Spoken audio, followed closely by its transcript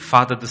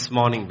Father, this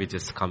morning we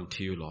just come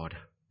to you, Lord.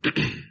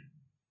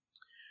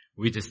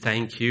 We just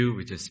thank you,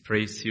 we just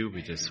praise you,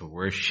 we just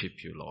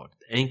worship you, Lord.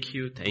 Thank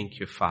you,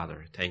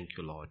 Father. Thank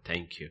you, Lord.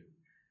 Thank you.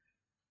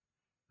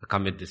 I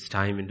commit this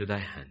time into thy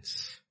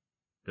hands,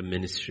 the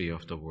ministry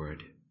of the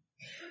word.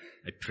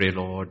 I pray,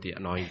 Lord, the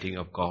anointing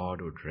of God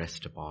would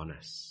rest upon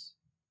us.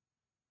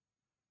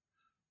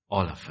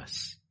 All of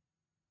us.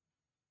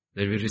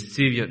 That we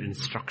receive your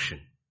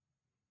instruction.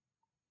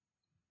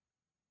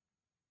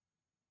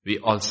 We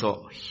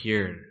also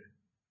hear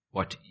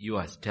what you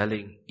are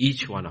telling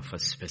each one of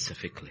us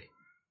specifically.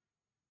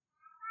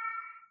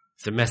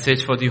 It's a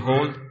message for the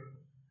whole,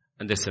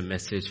 and there's a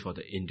message for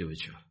the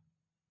individual.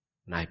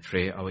 And I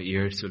pray our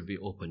ears will be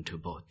open to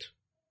both.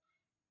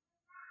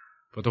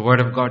 For the word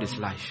of God is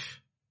life.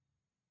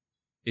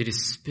 It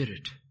is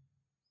spirit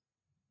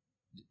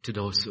to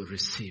those who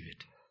receive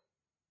it.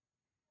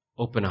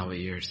 Open our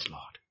ears,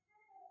 Lord.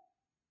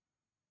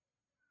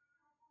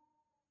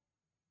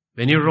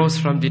 When you rose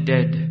from the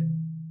dead,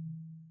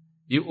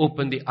 you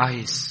opened the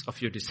eyes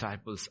of your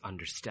disciples'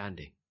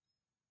 understanding,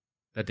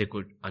 that they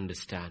could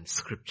understand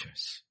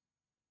scriptures.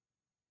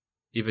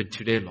 Even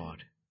today,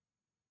 Lord,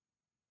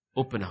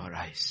 open our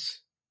eyes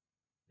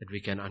that we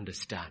can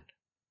understand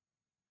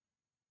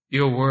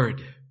your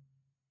word.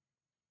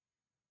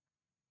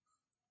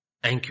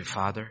 Thank you,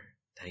 Father.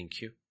 Thank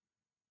you.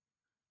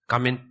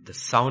 Commit the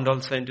sound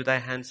also into thy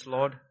hands,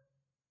 Lord.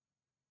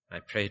 I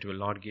pray it will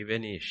not give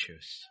any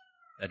issues,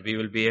 that we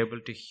will be able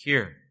to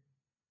hear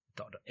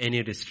without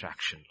any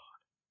distraction, Lord.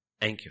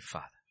 Thank you,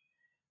 Father.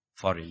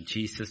 For in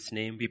Jesus'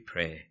 name we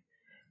pray.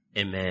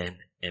 Amen,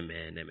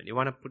 amen, amen. You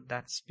want to put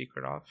that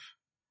speaker off?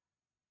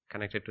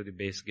 Connected to the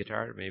bass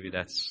guitar? Maybe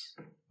that's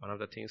one of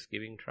the things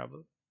giving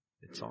trouble.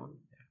 It's on.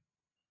 Yeah.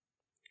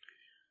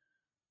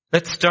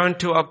 Let's turn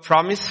to our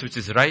promise, which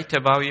is right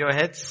above your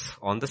heads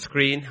on the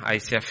screen.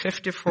 Isaiah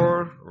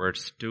 54,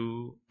 verse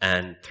 2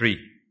 and 3.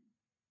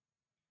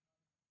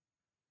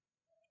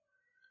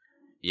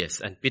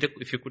 Yes, and Peter,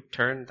 if you could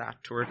turn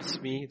that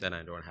towards me, then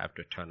I don't have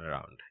to turn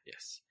around.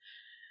 Yes.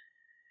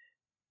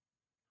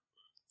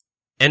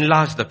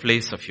 Enlarge the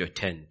place of your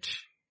tent.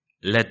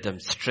 Let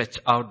them stretch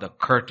out the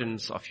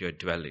curtains of your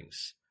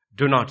dwellings.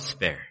 Do not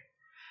spare.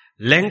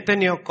 Lengthen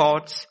your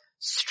cords,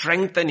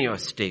 strengthen your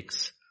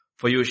stakes,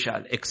 for you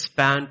shall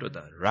expand to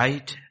the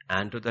right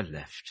and to the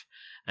left,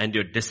 and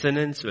your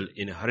descendants will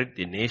inherit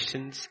the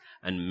nations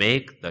and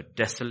make the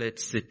desolate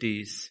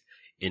cities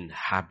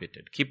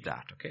inhabited. Keep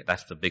that, okay?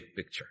 That's the big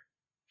picture.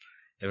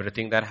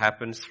 Everything that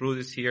happens through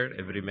this year,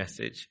 every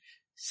message,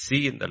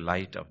 see in the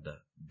light of the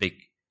big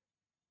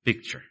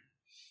picture.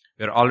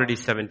 We're already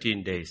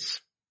 17 days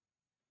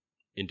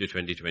into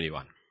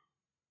 2021.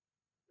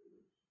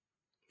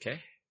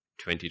 Okay?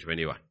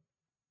 2021.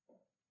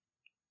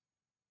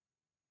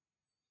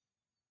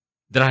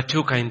 There are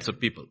two kinds of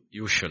people,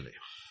 usually.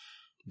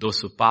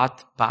 Those who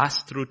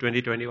pass through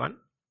 2021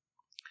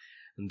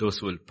 and those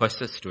who will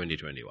possess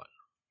 2021.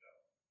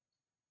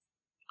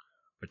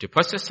 But to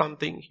possess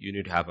something, you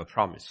need to have a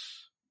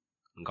promise.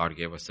 And God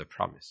gave us a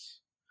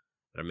promise.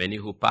 There are many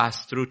who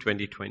passed through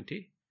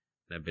 2020.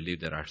 And I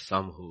believe there are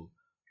some who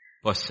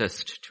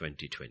possessed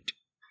 2020.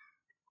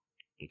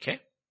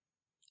 Okay?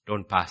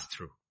 Don't pass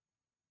through.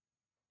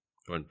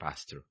 Don't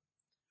pass through.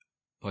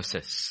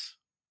 Possess.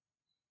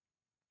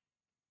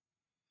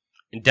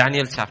 In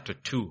Daniel chapter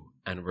 2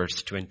 and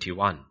verse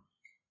 21,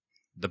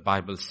 the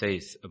Bible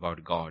says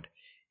about God,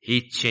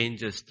 He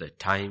changes the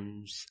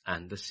times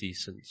and the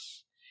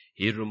seasons.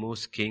 He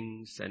removes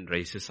kings and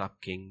raises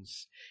up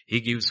kings.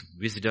 He gives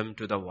wisdom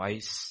to the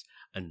wise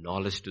and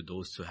knowledge to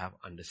those who have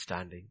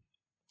understanding.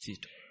 See,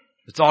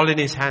 it's all in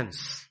His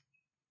hands.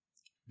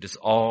 It is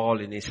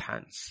all in His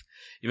hands.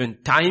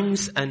 Even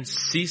times and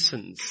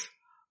seasons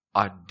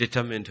are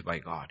determined by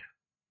God,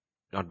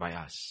 not by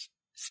us.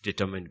 It's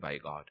determined by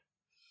God.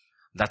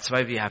 That's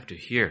why we have to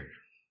hear.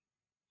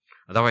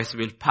 Otherwise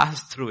we'll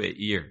pass through a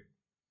year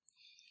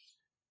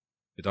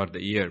without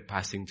the year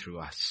passing through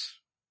us.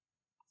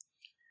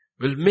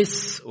 We'll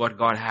miss what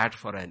God had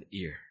for an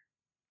year.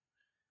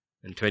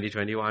 And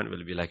 2021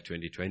 will be like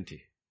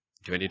 2020.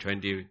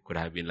 2020 could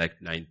have been like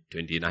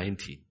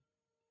 2019.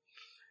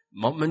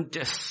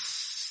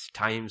 Momentous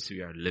times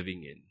we are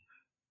living in.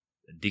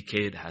 The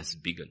decade has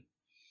begun.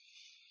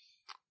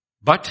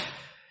 But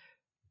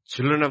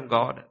children of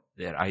God,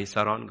 their eyes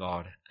are on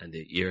God and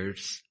their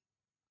ears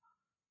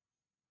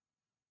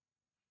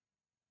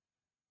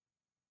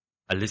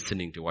are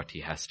listening to what He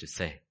has to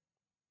say.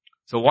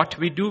 So what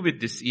we do with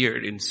this year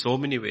in so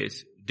many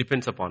ways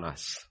depends upon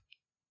us.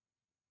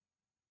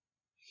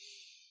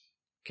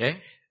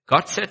 Okay?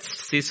 God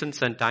sets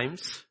seasons and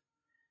times.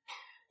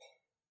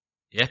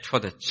 Yet for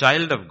the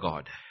child of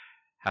God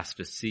has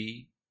to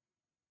see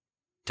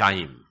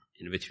time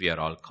in which we are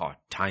all caught.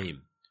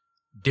 Time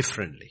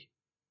differently.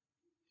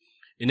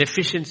 In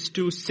Ephesians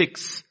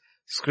 2:6,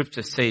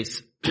 scripture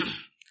says,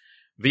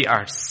 we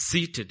are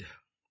seated.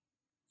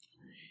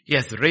 He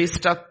has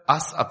raised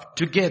us up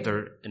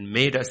together and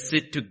made us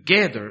sit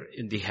together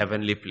in the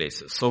heavenly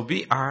places. So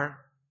we are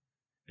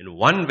In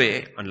one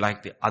way,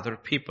 unlike the other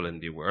people in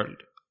the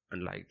world,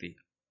 unlike the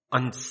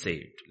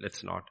unsaved,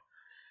 let's not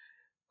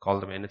call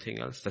them anything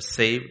else, the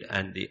saved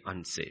and the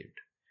unsaved.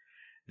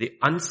 The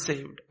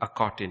unsaved are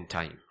caught in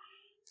time.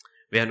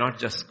 We are not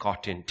just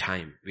caught in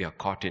time, we are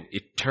caught in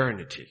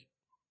eternity.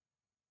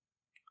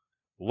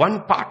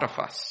 One part of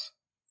us,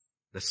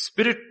 the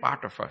spirit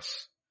part of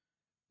us,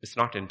 is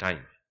not in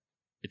time.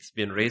 It's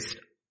been raised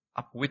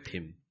up with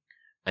him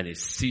and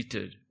is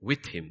seated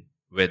with him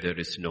where there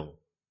is no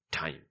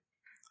time.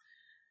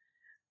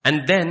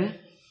 And then,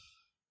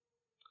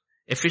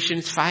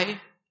 Ephesians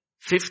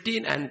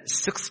 5:15 and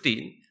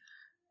 16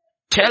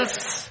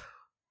 tells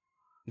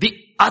the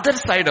other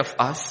side of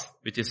us,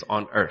 which is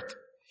on earth.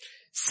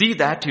 See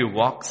that you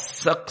walk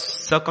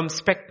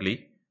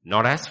circumspectly,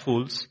 not as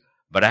fools,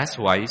 but as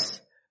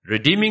wise,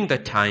 redeeming the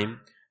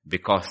time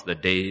because the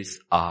days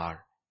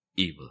are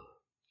evil.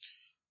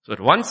 So at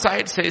one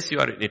side says you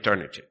are in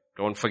eternity.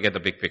 Don't forget the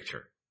big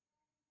picture.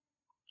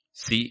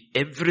 See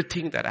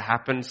everything that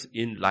happens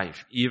in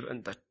life,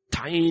 even the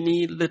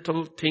tiny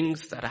little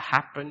things that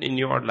happen in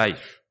your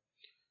life.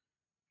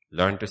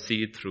 Learn to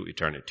see it through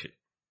eternity.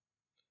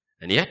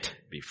 And yet,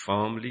 be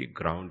firmly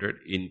grounded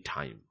in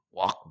time.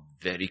 Walk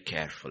very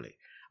carefully.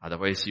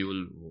 Otherwise, you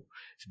will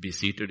be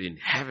seated in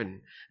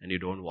heaven and you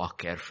don't walk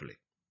carefully.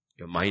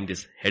 Your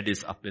head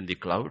is up in the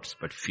clouds,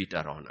 but feet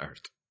are on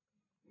earth.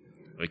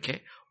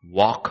 Okay?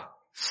 Walk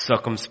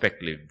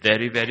circumspectly,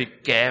 very, very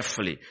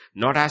carefully.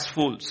 Not as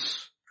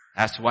fools,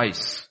 as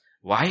wise.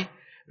 Why?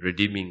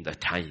 Redeeming the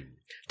time.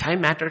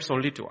 Time matters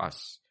only to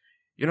us.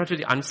 To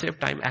the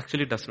unsaved, time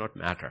actually does not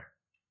matter.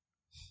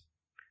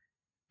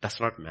 Does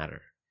not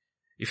matter.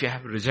 If you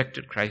have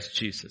rejected Christ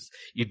Jesus,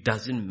 it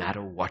doesn't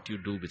matter what you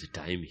do with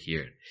time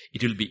here.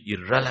 It will be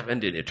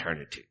irrelevant in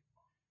eternity.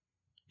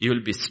 You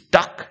will be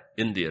stuck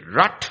in the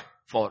rut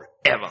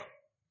forever.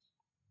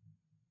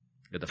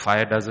 If the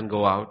fire doesn't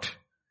go out,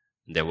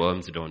 their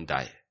worms don't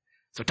die.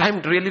 So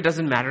time really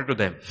doesn't matter to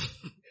them.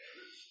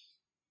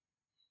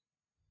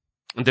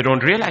 And they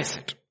don't realize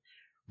it.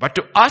 But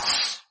to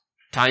us,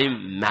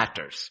 time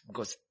matters.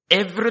 Because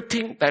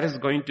everything that is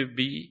going to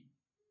be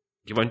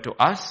given to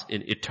us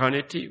in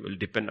eternity will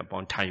depend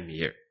upon time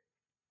here.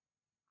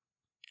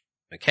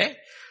 Okay?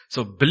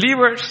 So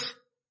believers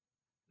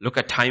look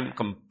at time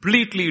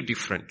completely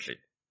differently.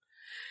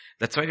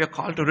 That's why we are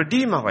called to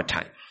redeem our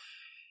time.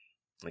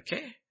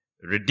 Okay?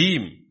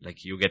 Redeem,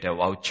 like you get a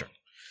voucher.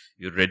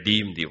 You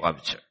redeem the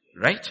voucher,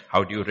 right?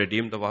 How do you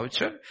redeem the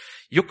voucher?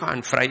 You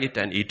can't fry it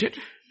and eat it.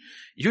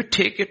 You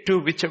take it to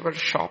whichever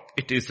shop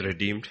it is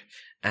redeemed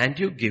and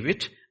you give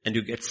it and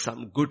you get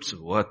some goods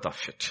worth of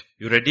it.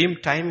 You redeem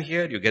time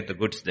here, you get the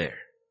goods there.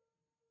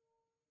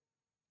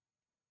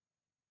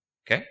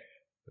 Okay?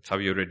 That's how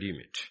you redeem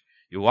it.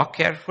 You walk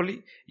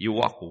carefully, you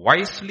walk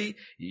wisely,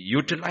 you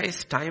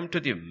utilize time to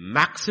the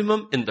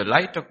maximum in the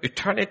light of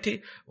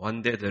eternity.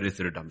 One day there is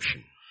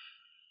redemption.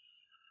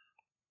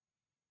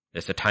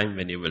 There's a time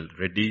when you will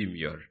redeem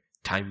your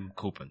time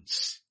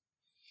coupons.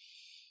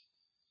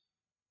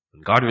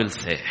 And God will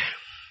say,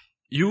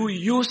 you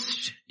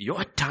used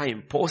your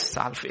time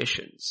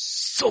post-salvation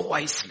so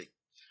wisely.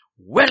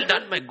 Well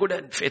done, my good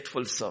and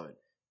faithful servant.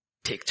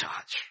 Take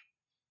charge.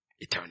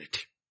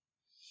 Eternity.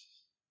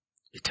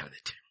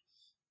 Eternity.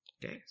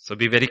 Okay? So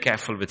be very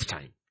careful with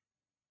time.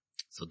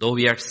 So though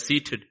we are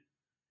seated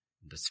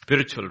in the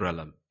spiritual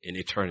realm in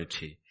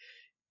eternity,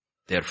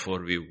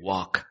 therefore we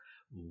walk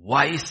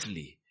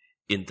wisely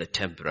in the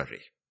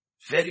temporary.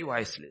 Very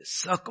wisely,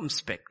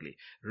 circumspectly,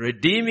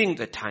 redeeming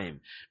the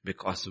time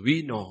because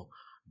we know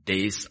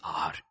days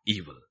are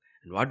evil.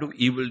 And what do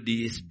evil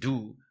deeds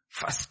do?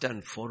 First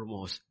and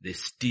foremost, they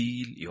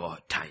steal your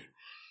time.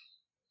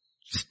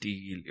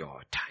 Steal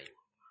your time.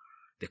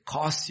 They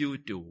cause you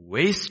to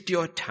waste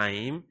your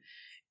time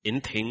in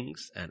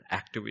things and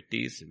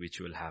activities which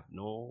will have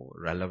no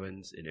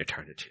relevance in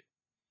eternity.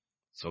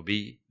 So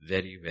be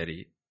very,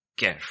 very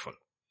careful.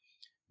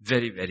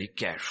 Very, very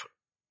careful.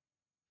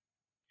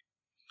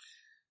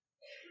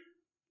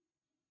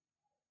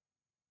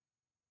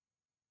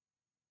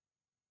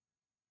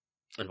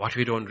 And what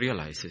we don't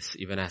realize is,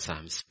 even as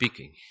I'm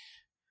speaking,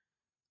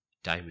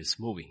 time is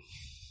moving.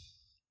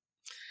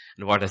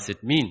 And what does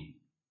it mean?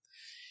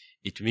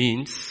 It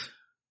means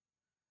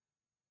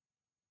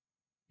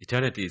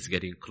eternity is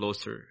getting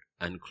closer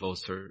and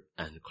closer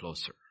and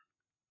closer.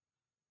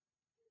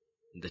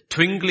 The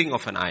twinkling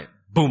of an eye,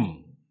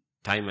 boom,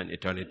 time and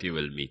eternity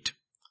will meet.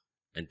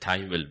 And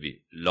time will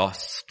be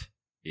lost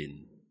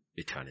in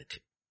eternity.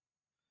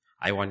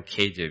 I want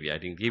KJV. I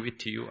didn't give it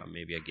to you, or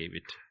maybe I gave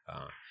it.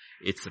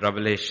 It's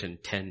Revelation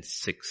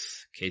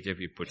 10:6.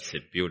 KJV puts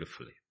it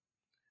beautifully.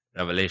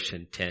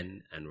 Revelation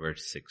 10 and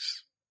verse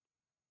 6.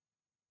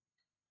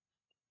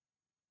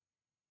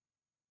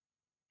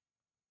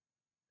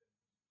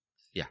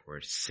 Yeah,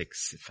 verse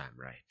 6 if I'm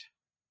right.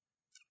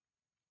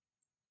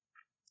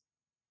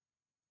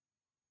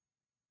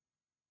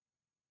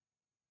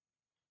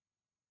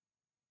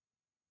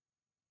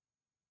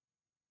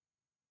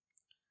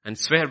 and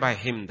swear by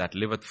him that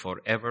liveth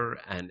forever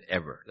and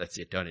ever. That's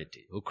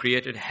eternity. Who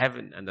created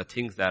heaven and the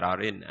things that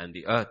are in, and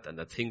the earth and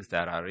the things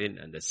that are in,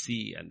 and the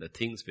sea and the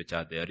things which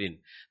are therein,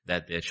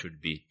 that there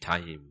should be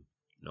time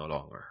no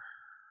longer.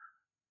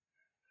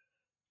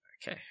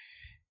 Okay.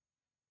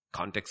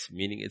 Context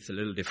meaning is a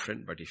little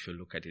different, but if you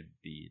look at it,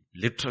 the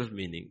literal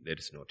meaning, there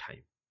is no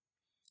time.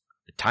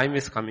 The time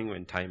is coming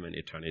when time and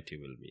eternity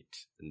will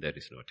meet, and there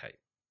is no time.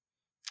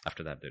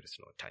 After that, there is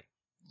no time.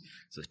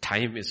 So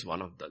time is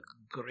one of the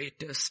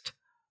greatest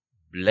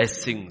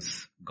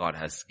blessings God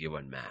has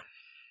given man.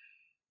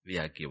 We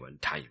are given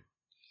time.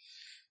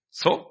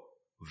 So,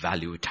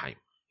 value time.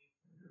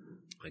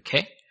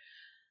 Okay?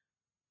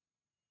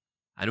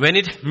 And when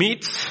it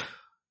meets,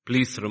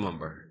 please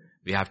remember,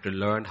 we have to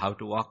learn how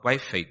to walk by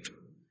faith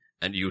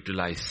and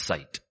utilize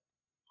sight.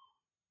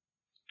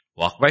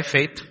 Walk by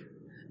faith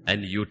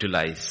and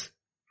utilize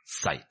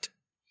sight.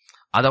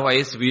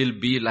 Otherwise, we'll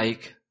be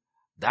like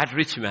that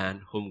rich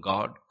man whom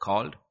God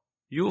called,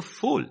 you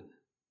fool.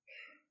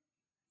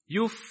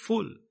 You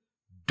fool.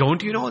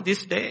 Don't you know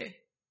this day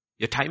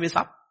your time is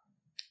up?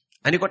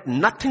 And you got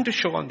nothing to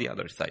show on the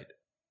other side.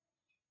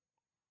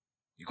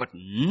 You got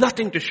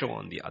nothing to show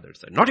on the other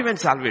side. Not even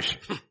salvation.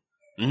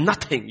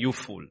 Nothing, you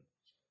fool.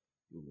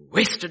 You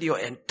wasted your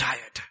entire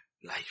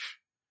life.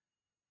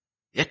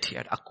 Yet he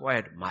had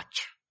acquired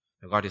much.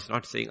 God is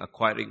not saying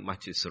acquiring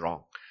much is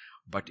wrong.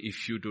 But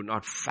if you do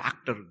not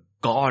factor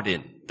God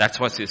in, that's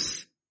what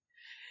his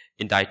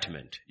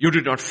indictment. You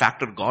did not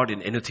factor God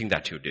in anything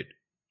that you did.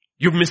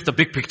 You missed the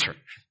big picture.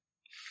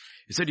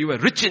 You said you were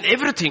rich in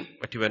everything,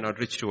 but you were not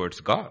rich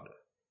towards God.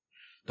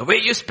 The way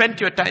you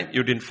spent your time,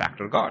 you didn't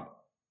factor God.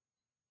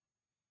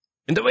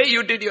 In the way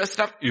you did your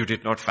stuff, you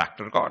did not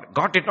factor God.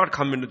 God did not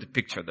come into the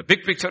picture. The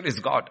big picture is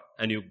God,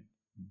 and you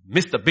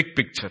missed the big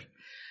picture.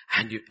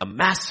 And you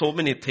amass so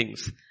many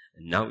things.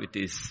 And now it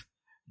is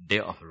day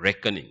of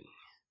reckoning.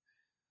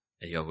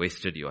 And you have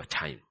wasted your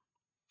time.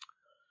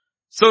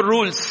 So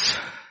rules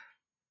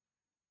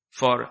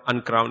for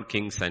uncrowned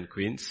kings and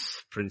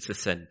queens,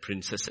 princes and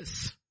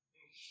princesses.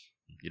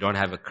 You don't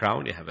have a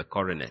crown, you have a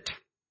coronet.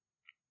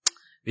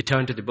 We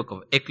turn to the book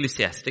of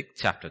Ecclesiastic,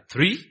 chapter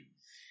 3,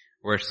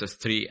 verses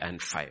 3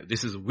 and 5.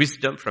 This is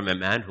wisdom from a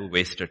man who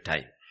wasted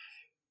time.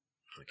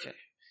 Okay.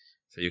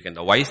 So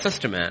the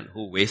wisest man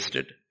who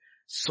wasted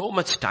so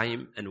much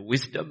time and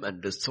wisdom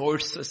and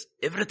resources,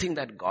 everything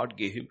that God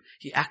gave him,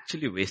 he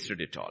actually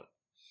wasted it all.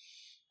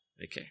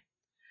 Okay.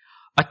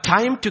 A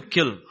time to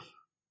kill,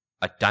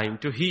 a time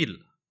to heal,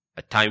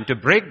 a time to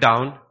break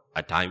down,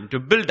 a time to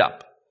build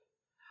up,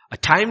 a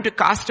time to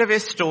cast away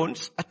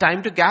stones, a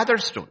time to gather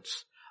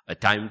stones, a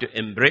time to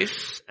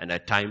embrace, and a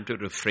time to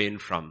refrain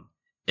from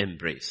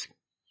embracing.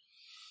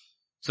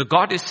 So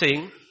God is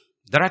saying,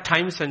 there are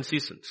times and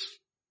seasons.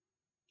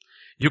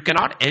 You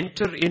cannot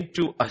enter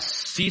into a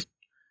season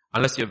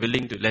unless you're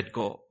willing to let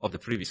go of the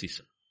previous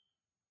season.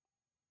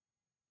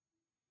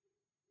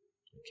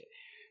 Okay.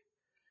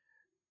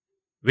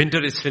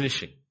 Winter is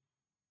finishing.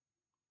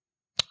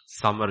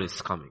 Summer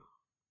is coming.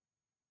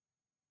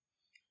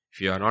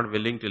 If you are not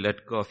willing to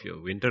let go of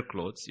your winter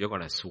clothes, you're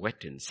going to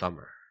sweat in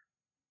summer.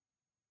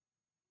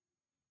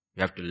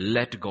 You have to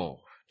let go.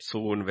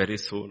 Soon, very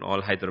soon,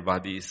 all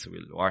Hyderabadis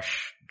will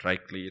wash, dry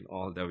clean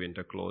all their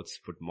winter clothes,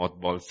 put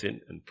mothballs in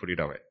and put it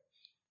away.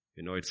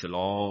 You know, it's a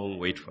long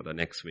wait for the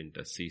next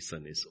winter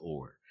season is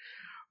over.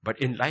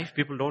 But in life,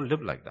 people don't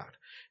live like that.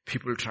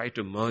 People try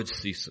to merge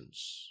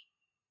seasons.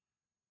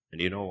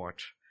 And you know what?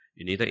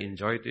 You neither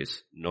enjoy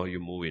this, nor you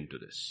move into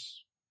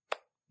this.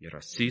 There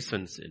are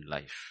seasons in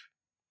life.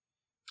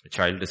 A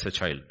child is a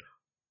child.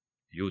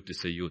 Youth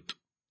is a youth.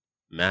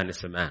 Man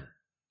is a man.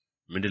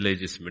 Middle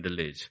age is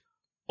middle age.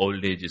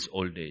 Old age is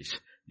old age.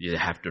 You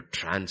have to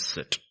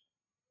transit.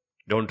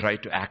 Don't try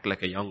to act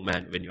like a young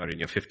man when you are in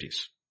your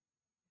 50s.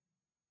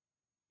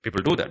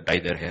 People do that, dye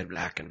their hair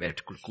black and wear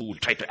it cool,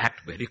 try to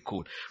act very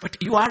cool. But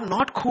you are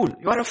not cool.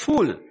 You are a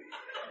fool.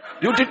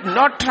 You did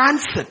not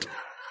transit.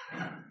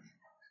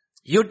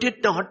 You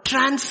did not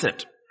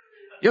transit.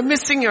 You're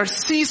missing your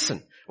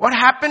season. What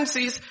happens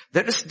is,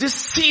 there is this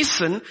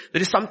season,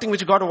 there is something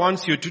which God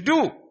wants you to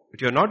do. But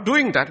you're not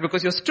doing that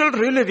because you're still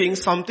reliving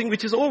something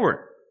which is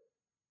over.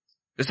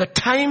 There's a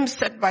time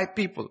set by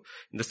people.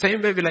 In the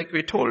same way, like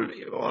we told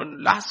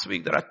on last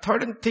week, there are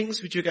certain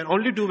things which you can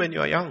only do when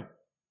you are young.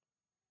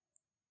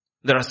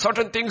 There are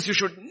certain things you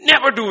should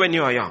never do when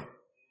you are young.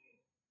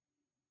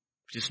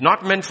 Which is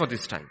not meant for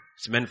this time.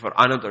 It's meant for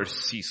another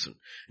season.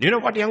 You know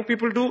what young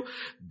people do?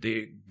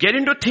 They get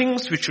into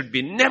things which should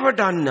be never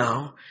done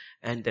now,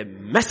 and they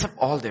mess up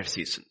all their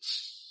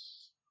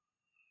seasons.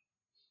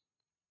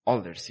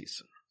 All their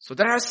seasons. So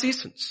there are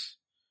seasons.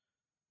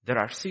 There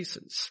are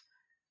seasons.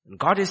 And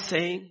God is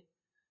saying,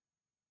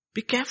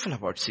 be careful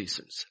about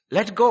seasons.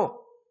 Let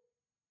go.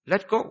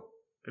 Let go.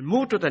 And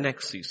move to the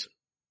next season.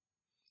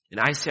 In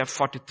Isaiah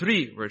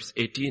 43 verse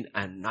 18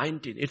 and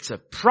 19, it's a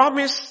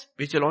promise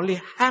which will only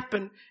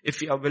happen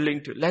if you are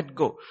willing to let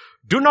go.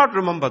 Do not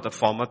remember the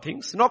former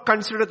things, nor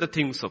consider the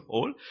things of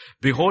old.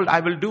 Behold,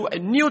 I will do a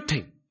new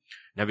thing.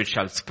 Now it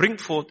shall spring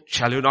forth.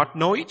 Shall you not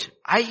know it?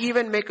 I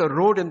even make a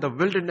road in the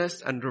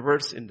wilderness and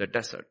rivers in the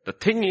desert. The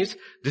thing is,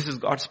 this is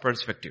God's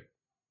perspective.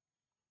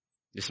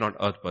 It's not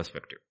earth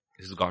perspective.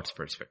 This is God's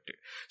perspective.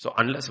 So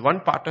unless one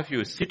part of you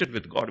is seated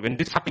with God, when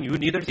this happens, you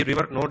neither see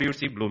river nor do you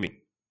see blooming.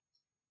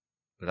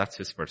 But that's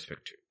His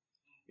perspective.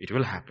 It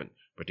will happen,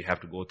 but you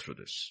have to go through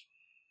this.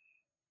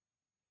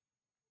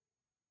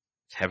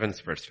 It's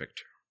heaven's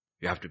perspective.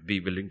 You have to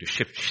be willing to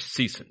shift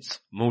seasons,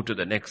 move to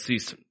the next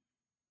season.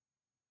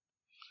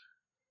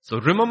 So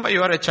remember,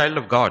 you are a child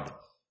of God.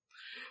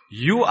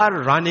 You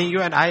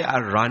and I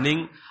are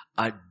running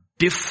a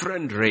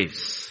different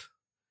race.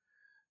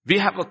 We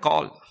have a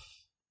call.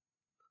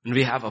 And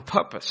we have a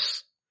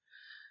purpose.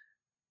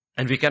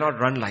 And we cannot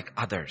run like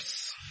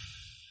others.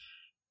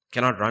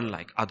 Cannot run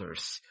like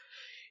others.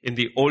 In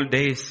the old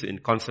days, in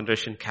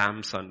concentration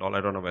camps and all,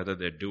 I don't know whether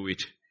they do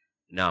it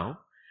now.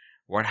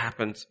 What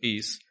happens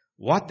is,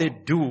 what they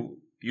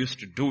used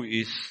to do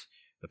is,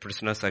 the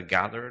prisoners are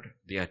gathered,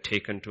 they are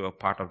taken to a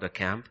part of the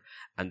camp,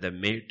 and they're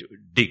made to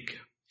dig.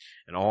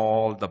 And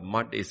all the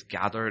mud is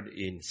gathered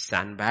in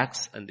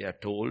sandbags, and they are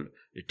told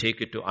to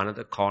take it to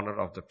another corner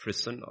of the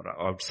prison or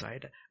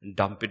outside and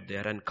dump it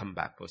there and come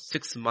back. For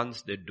 6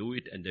 months they do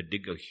it and they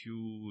dig a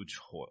huge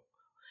hole.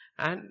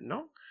 And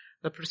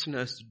the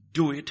prisoners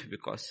do it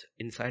because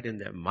inside in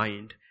their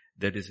mind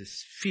there is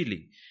this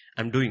feeling,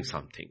 I'm doing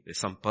something. There's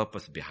some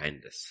purpose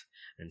behind this.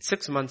 And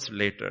 6 months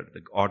later,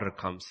 the order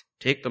comes,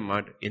 take the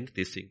mud in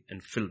this thing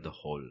and fill the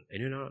hole.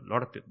 And a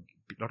lot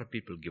of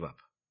people give up.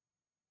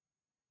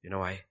 You know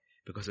why?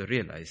 Because they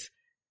realize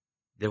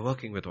they're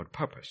working without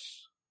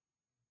purpose.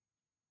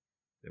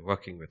 They're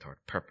working without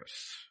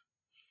purpose.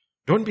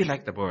 Don't be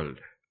like the world.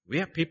 We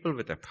are people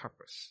with a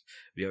purpose.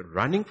 We are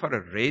running for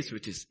a race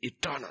which is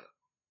eternal.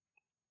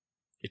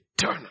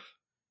 Eternal.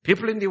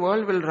 People in the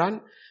world will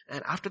run,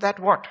 and after that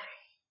what?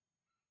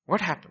 What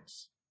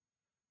happens?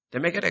 They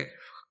may get a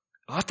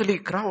earthly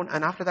crown,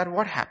 and after that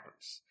what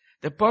happens?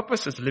 Their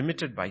purpose is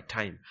limited by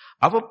time.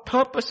 Our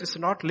purpose is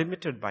not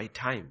limited by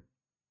time.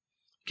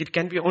 It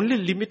can be only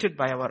limited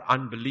by our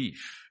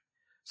unbelief.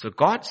 So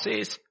God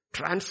says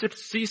transit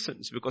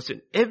seasons, because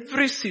in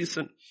every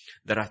season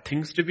there are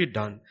things to be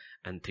done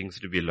and things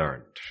to be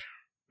learned.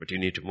 But you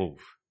need to move.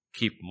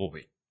 Keep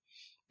moving.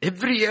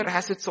 Every year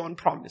has its own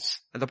promise,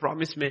 and the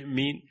promise may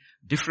mean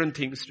different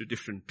things to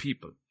different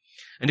people.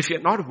 And if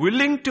you're not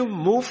willing to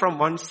move from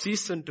one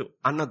season to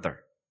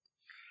another,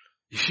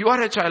 if you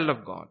are a child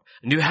of God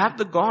and you have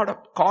the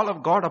call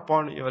of God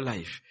upon your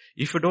life,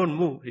 if you don't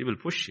move, He will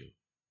push you.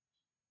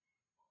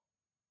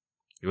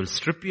 He will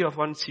strip you of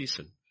one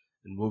season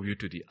and move you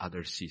to the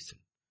other season.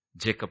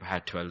 Jacob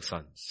had 12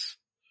 sons.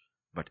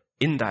 But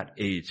in that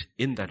age,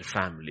 in that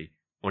family,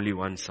 only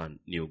one son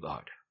knew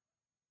God.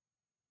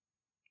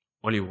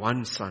 Only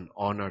one son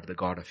honored the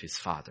God of his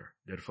father.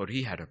 Therefore,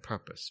 he had a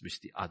purpose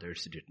which the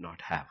others did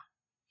not have.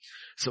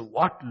 So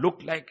what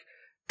looked like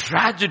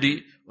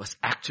tragedy was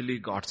actually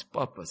God's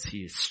purpose.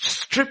 He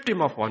stripped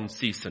him of one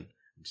season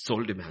and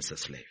sold him as a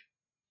slave.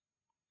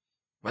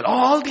 Well,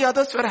 all the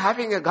others were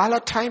having a gala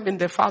time in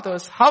their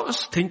father's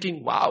house,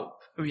 thinking, wow,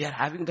 we are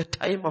having the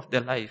time of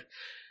their life.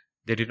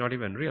 They did not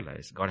even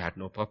realize God had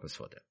no purpose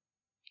for them.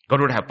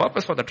 God would have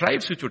purpose for the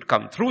tribes which would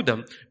come through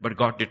them, but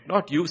God did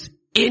not use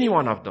any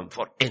one of them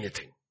for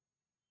anything.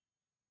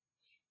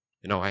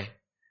 You know why?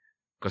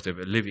 Because they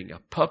were living a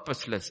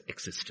purposeless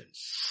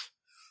existence.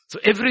 So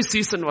every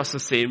season was the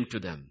same to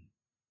them.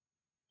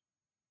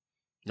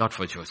 Not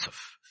for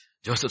Joseph.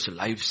 Joseph's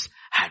lives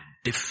had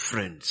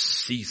different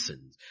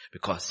seasons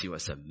because he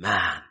was a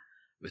man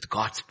with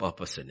God's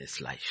purpose in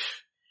his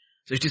life.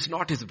 So it is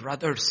not his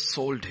brothers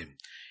sold him.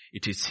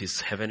 It is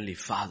his heavenly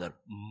Father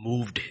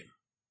moved him.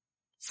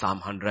 Psalm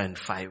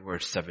 105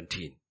 verse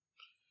 17.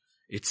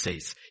 It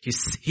says,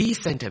 he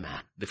sent a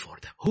man before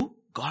them. Who?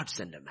 God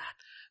sent a man.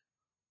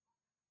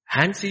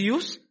 Hands he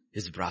used?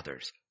 His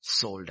brothers,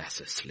 sold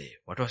as a slave.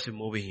 What was he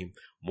moving him?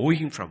 Moving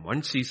him from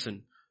one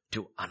season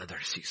to another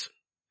season.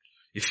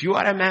 If you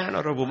are a man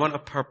or a woman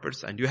of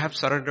purpose and you have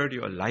surrendered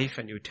your life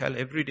and you tell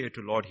every day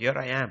to Lord, here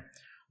I am.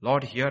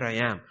 Lord, here I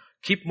am.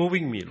 Keep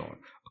moving me, Lord.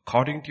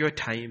 According to your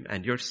time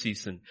and your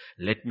season,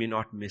 let me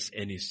not miss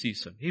any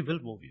season. He will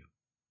move you.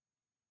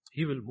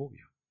 He will move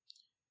you.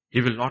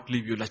 He will not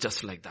leave you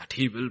just like that.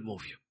 He will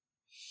move you.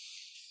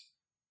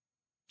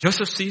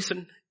 Joseph's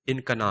season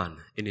in Canaan,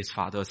 in his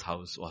father's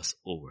house, was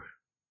over.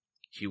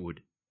 He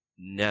would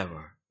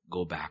never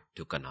go back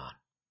to Canaan.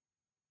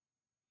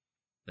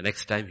 The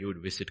next time he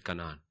would visit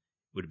Canaan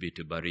would be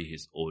to bury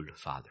his old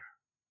father.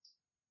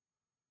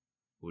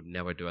 He would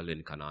never dwell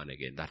in Canaan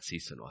again. That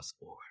season was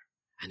over.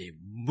 And he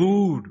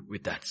moved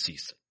with that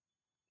season.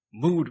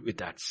 Moved with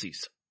that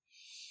season.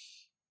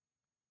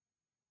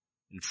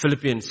 In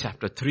Philippians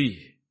chapter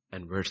 3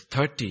 and verse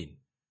 13,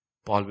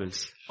 Paul will,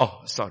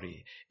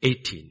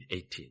 18,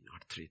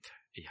 not 3,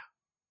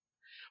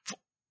 yeah.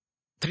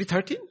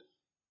 3:13?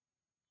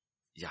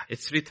 Yeah,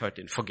 it's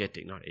 3:13,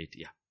 forgetting, not 8,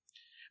 yeah.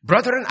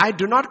 Brethren, I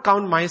do not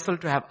count myself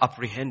to have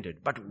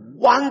apprehended, but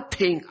one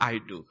thing I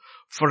do,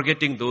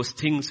 forgetting those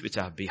things which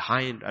are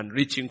behind and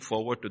reaching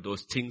forward to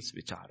those things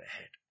which are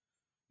ahead.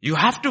 You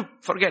have to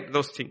forget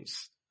those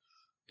things.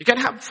 You can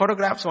have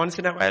photographs once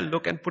in a while,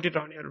 look and put it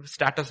on your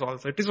status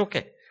also. It is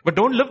okay. But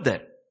don't live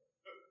there.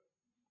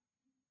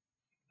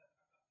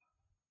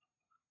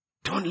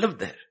 Don't live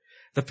there.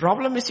 The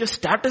problem is your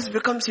status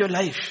becomes your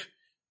life.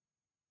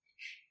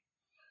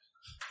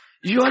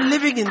 You are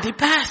living in the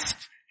past.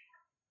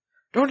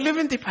 Don't live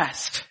in the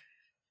past.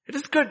 It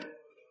is good.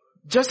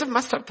 Joseph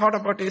must have thought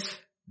about his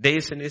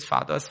days in his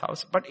father's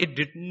house, but it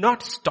did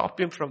not stop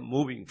him from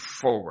moving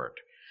forward.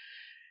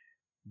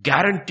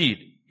 Guaranteed,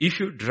 if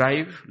you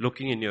drive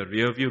looking in your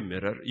rearview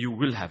mirror, you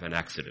will have an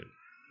accident.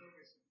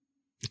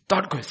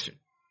 Without question.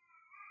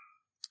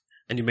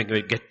 And you may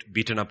get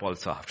beaten up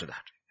also after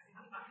that.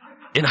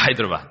 In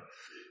Hyderabad.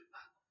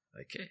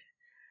 Okay.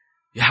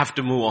 You have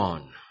to move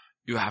on.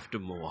 You have to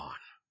move on.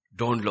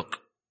 Don't look.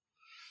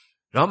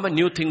 Remember,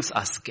 new things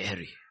are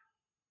scary.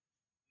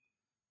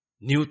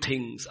 New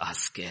things are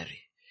scary.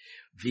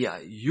 We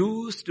are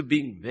used to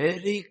being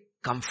very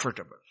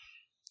comfortable.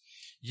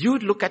 You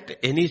look at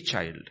any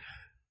child,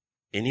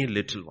 any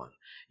little one.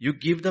 You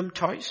give them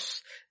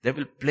toys. They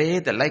will play.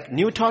 They like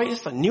new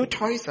toys and new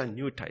toys and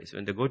new toys.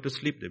 When they go to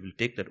sleep, they will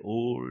take that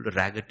old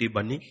raggedy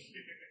bunny.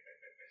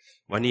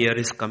 One ear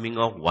is coming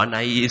off, one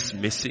eye is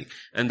missing,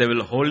 and they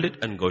will hold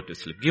it and go to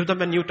sleep. Give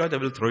them a new toy, they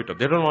will throw it up.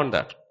 They don't want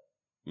that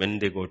when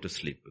they go to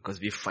sleep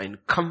because we find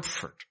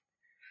comfort.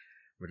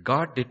 But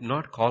God did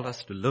not call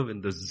us to live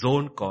in the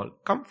zone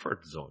called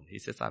comfort zone. He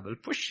says, I will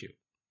push you.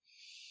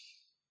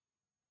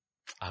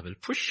 I will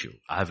push you.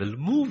 I will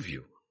move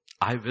you.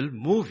 I will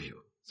move you.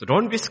 So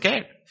don't be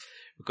scared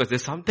because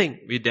there's something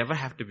we never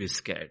have to be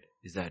scared.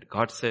 Is that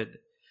God said,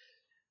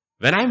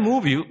 when I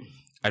move you,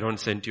 I don't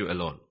send you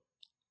alone.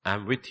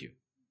 I'm with you.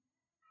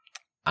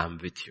 I'm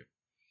with you.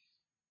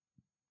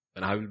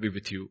 And I will be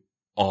with you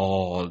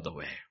all the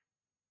way.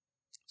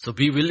 So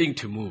be willing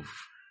to move.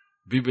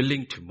 Be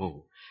willing to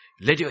move.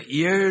 Let your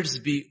ears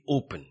be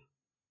open.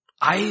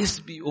 Eyes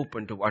be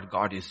open to what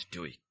God is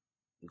doing.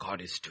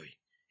 God is doing.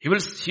 He will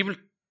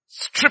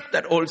strip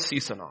that old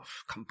season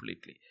off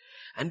completely.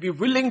 And be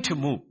willing to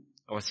move.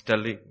 I was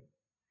telling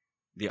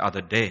the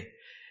other day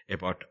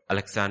about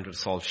Alexander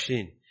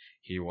Solzhenitsyn.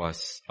 He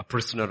was a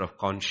prisoner of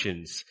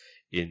conscience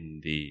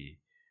in the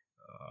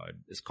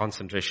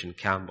concentration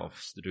camp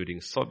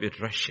during Soviet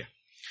Russia.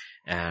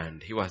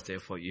 And he was there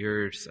for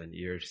years and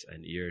years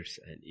and years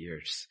and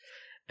years.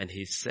 And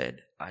he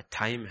said a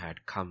time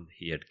had come,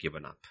 he had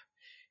given up.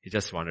 He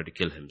just wanted to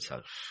kill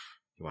himself.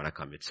 He wanted to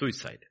commit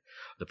suicide.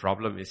 The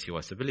problem is he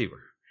was a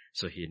believer.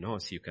 So he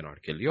knows you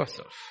cannot kill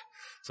yourself.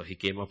 So he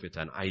came up with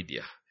an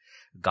idea.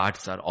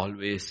 Guards are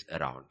always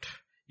around.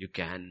 You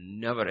can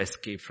never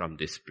escape from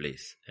this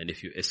place. And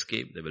if you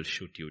escape, they will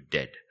shoot you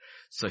dead.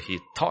 So he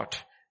thought,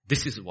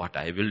 this is what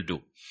I will do.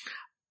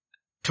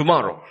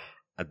 Tomorrow,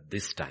 at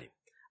this time,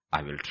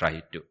 I will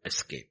try to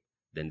escape.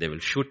 Then they will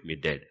shoot me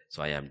dead.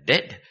 So I am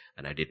dead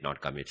and I did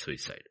not commit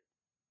suicide.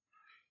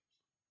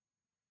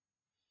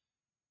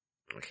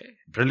 Okay,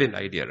 brilliant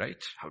idea,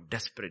 right? How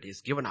desperate.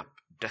 He's given up.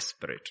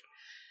 Desperate.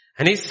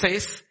 And he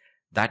says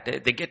that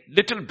they get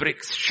little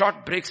breaks,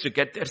 short breaks to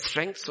get their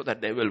strength so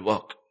that they will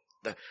work.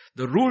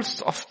 The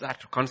rules of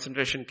that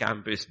concentration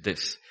camp is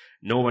this.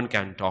 No one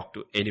can talk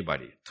to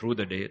anybody through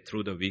the day,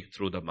 through the week,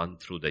 through the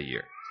month, through the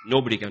year.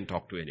 Nobody can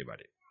talk to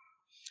anybody.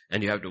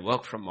 And you have to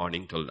work from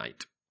morning till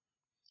night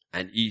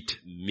and eat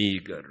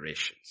meager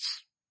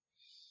rations.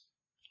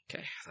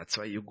 Okay, that's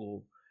why you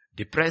go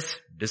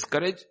depressed,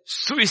 discouraged,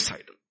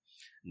 suicidal.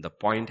 And the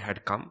point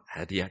had come,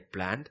 he had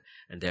planned,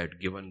 and they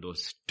had given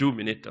those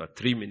 2-minute or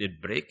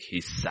 3-minute break.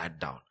 He sat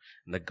down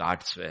and the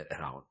guards were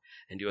around.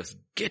 And he was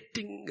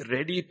getting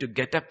ready to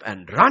get up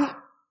and run.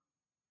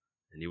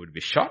 And he would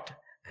be shot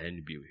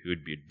and he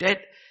would be dead.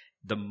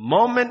 The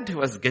moment he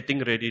was getting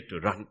ready to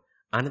run,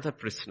 another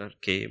prisoner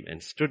came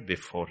and stood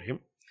before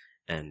him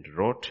and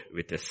wrote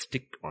with a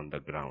stick on the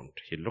ground.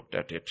 He looked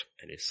at it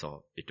and he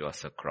saw it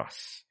was a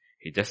cross.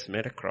 He just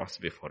made a cross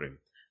before him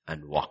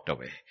and walked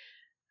away.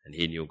 And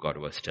he knew God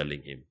was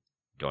telling him,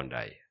 don't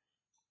die.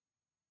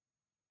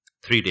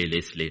 3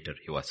 days later,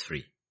 he was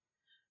free.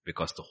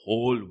 Because the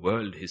whole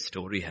world, his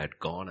story had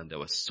gone and there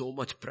was so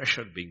much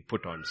pressure being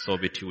put on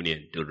Soviet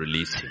Union to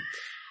release him.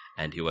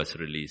 And he was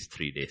released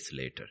 3 days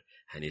later.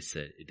 And he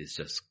said, it is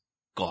just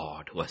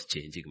God who was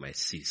changing my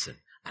season.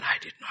 And I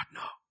did not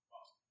know.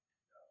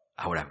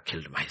 I would have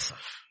killed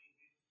myself.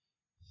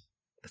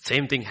 The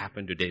same thing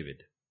happened to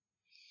David.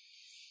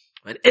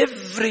 When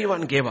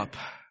everyone gave up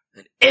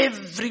and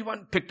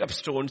everyone picked up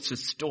stones to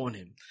stone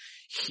him,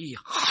 he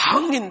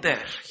hung in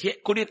there. He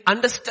couldn't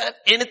understand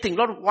anything.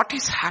 Lord, what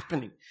is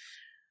happening?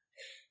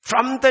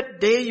 From the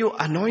day you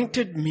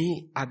anointed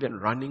me, I've been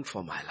running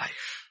for my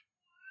life.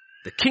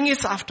 The king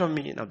is after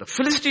me. Now the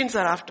Philistines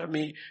are after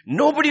me.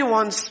 Nobody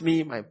wants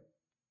me. My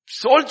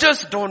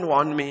soldiers don't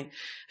want me.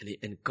 And he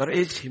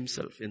encouraged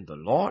himself in the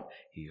Lord.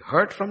 He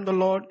heard from the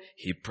Lord.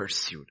 He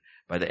pursued.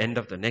 By the end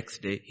of the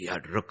next day, he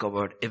had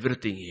recovered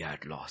everything he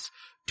had lost.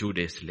 2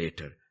 days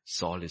later,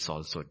 Saul is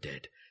also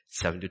dead.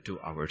 72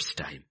 hours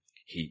time,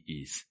 he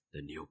is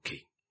the new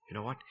king. You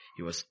know what?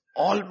 He was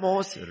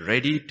almost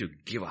ready to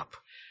give up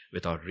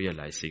without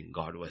realizing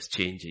God was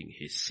changing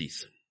his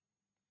season.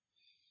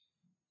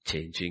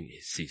 Changing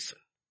his season.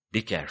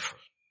 Be careful.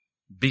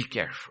 Be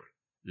careful.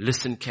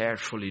 Listen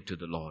carefully to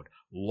the Lord.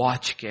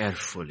 Watch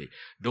carefully.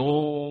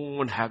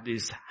 Don't have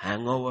this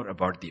hangover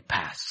about the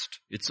past.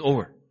 It's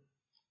over.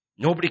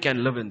 Nobody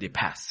can live in the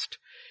past.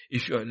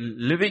 If you are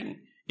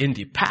living in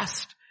the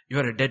past, you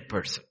are a dead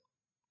person.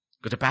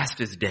 Because the past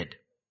is dead.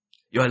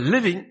 You are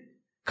living,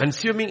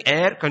 consuming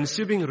air,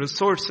 consuming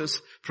resources,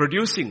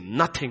 producing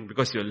nothing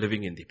because you are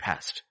living in the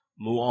past.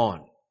 Move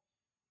on.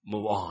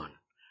 Move on.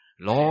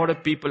 A lot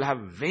of people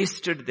have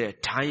wasted their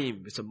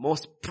time. It's the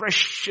most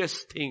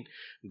precious thing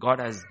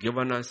God has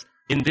given us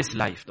in this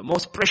life. The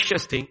most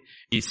precious thing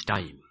is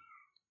time.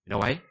 You know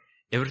why?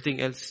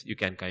 Everything else you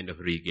can kind of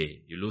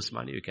regain. You lose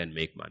money, you can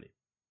make money.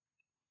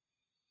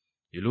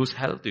 You lose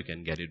health, you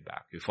can get it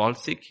back. You fall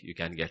sick, you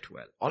can get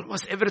well.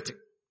 Almost everything.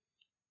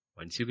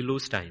 Once you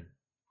lose time,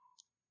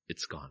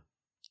 it's gone.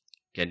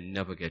 You can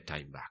never get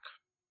time back.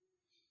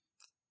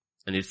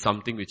 And it's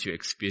something which you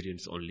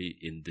experience only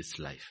in this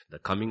life. The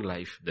coming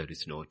life, there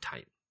is no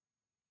time.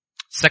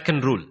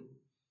 Second rule,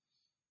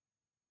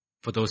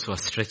 for those who are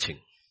stretching,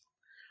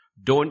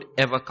 don't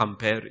ever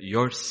compare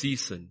your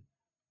season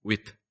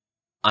with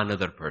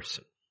another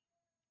person.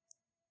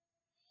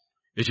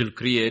 It will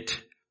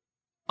create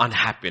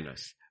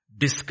unhappiness,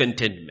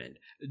 discontentment,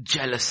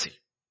 jealousy.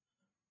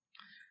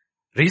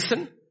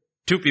 Reason?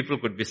 Two people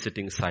could be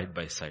sitting side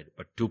by side,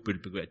 but two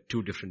people had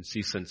two different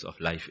seasons of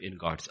life in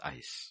God's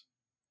eyes.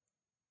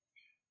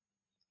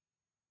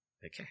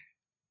 Okay.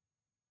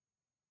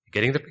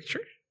 Getting the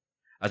picture?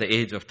 At the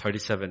age of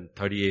 37,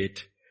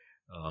 38,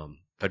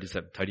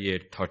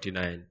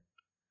 39,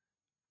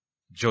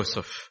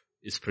 Joseph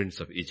is prince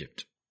of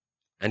Egypt.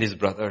 And his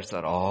brothers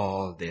are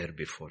all there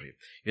before him.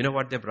 You know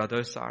what their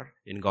brothers are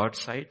in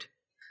God's sight?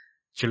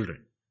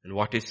 Children. And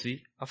what is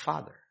he? A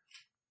father.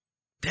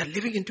 They are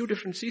living in two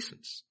different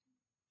seasons.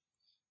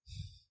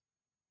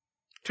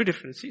 Two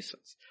different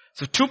seasons.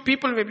 So two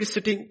people may be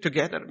sitting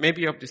together,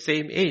 maybe of the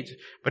same age,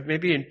 but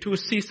maybe in two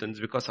seasons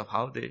because of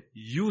how they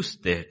use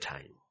their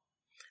time.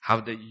 How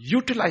they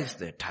utilize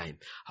their time.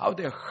 How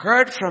they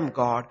heard from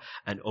God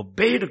and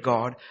obeyed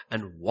God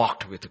and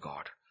walked with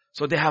God.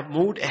 So they have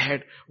moved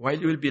ahead while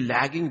you will be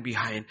lagging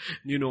behind.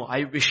 You know,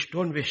 I wish,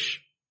 don't wish.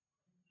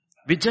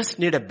 We just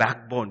need a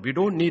backbone. We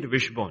don't need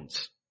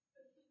wishbones.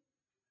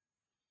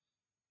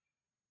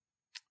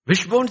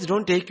 Wishbones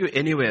don't take you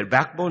anywhere.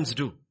 Backbones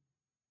do.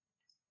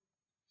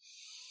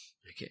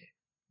 Okay.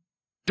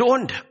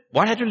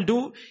 What it will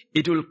do,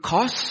 it will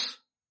cause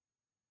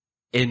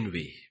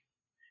envy.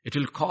 It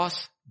will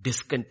cause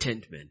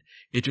discontentment.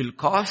 It will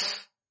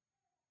cause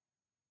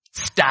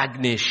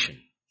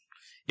stagnation.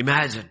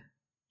 Imagine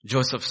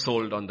Joseph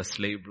sold on the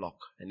slave block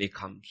and he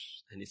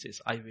comes and he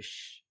says, I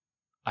wish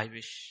I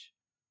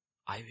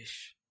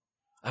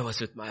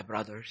was with my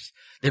brothers.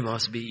 They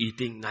must be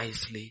eating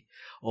nicely.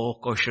 Oh,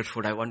 kosher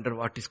food. I wonder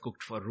what is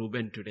cooked for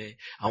Reuben today.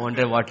 I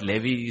wonder what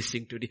Levi is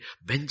eating today.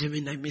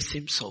 Benjamin, I miss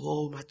him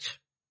so much.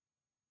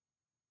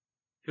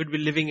 He would be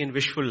living in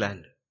wishful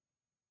land.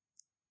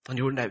 And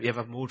you wouldn't have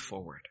ever moved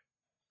forward.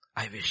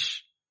 I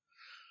wish.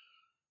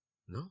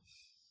 No?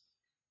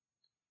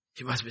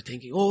 He must be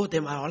thinking, oh, they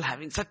are all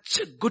having such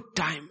a good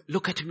time.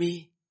 Look at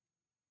me.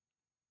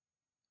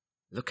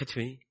 Look at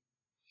me.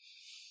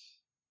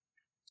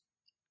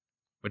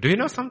 But do you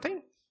know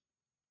something?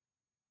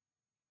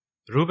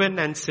 Reuben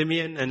and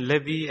Simeon and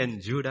Levi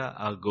and Judah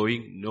are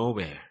going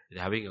nowhere.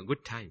 They're having a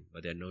good time,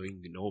 but they're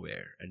going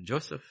nowhere. And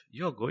Joseph,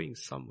 you're going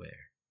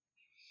somewhere.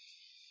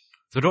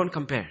 So don't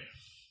compare.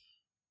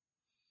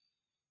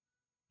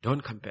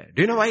 Don't compare.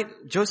 Do you know why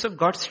Joseph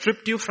God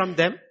stripped you from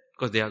them?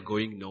 Because they are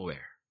going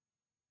nowhere.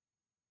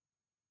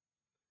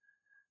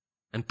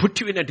 And put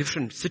you in a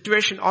different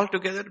situation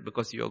altogether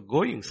because you are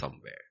going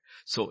somewhere.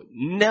 So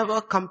never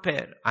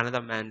compare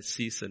another man's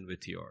season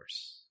with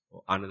yours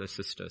or another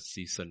sister's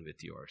season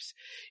with yours.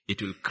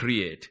 It will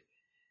create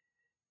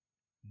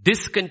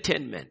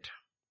discontentment.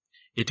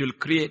 It will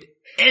create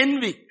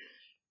envy.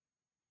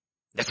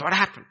 That's what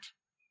happened.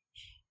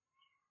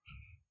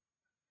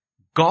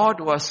 God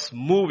was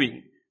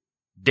moving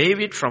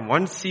David from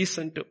one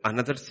season to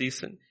another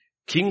season.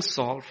 King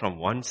Saul from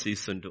one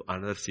season to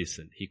another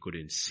season. He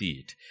couldn't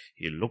see it.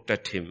 He looked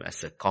at him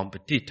as a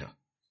competitor.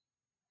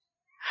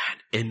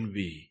 And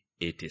envy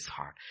ate his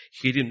heart.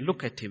 He didn't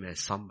look at him as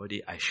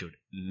somebody I should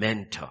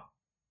mentor.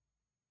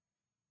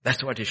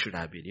 That's what he should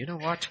have been. You know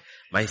what?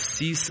 My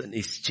season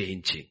is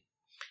changing.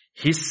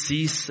 His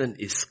season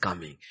is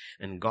coming.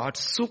 And God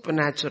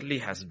supernaturally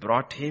has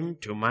brought him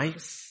to my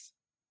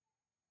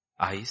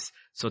eyes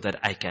so that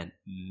I can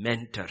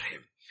mentor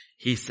him.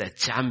 He's a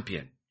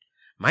champion.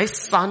 My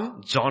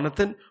son,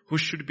 Jonathan, who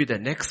should be the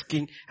next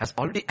king, has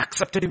already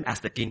accepted him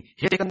as the king.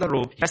 He has taken the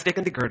robe, he has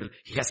taken the girdle,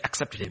 he has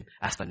accepted him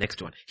as the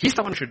next one. He's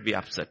the one who should be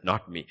upset,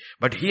 not me.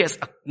 But he has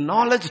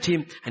acknowledged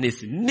him and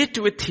is knit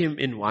with him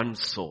in one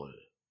soul.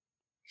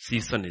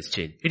 Season is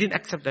changed. He didn't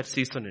accept that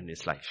season in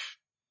his life.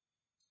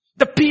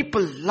 The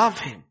people love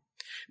him.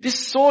 The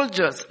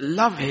soldiers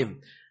love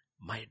him.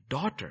 My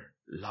daughter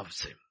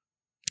loves him.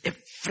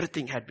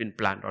 Everything had been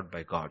planned out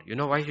by God. You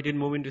know why he didn't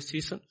move into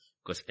season?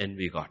 Because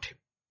envy got him.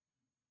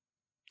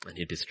 And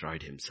he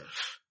destroyed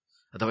himself.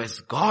 Otherwise,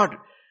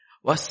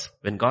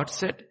 when God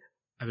said,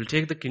 I will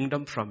take the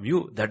kingdom from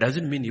you, that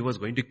doesn't mean he was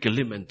going to kill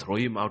him and throw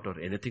him out or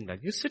anything like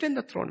that. You sit in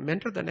the throne,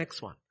 enter the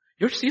next one.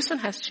 Your season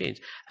has changed.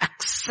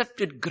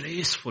 Accept it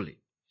gracefully.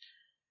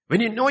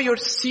 When you know your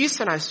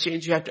season has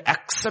changed, you have to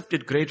accept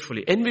it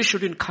gratefully. Envy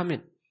shouldn't come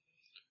in.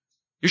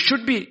 You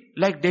should be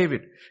like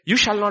David. You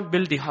shall not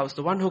build the house.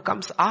 The one who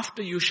comes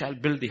after you shall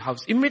build the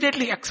house.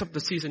 Immediately accept the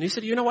season. He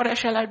said, you know what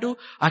shall I do?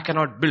 I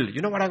cannot build.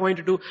 You know what I'm going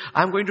to do?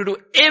 I'm going to do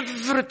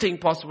everything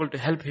possible to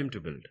help him to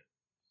build.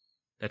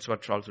 That's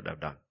what Saul should have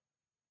done.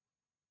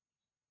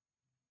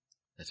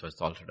 That's what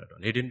Saul should have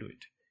done. He didn't do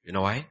it. You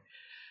know why?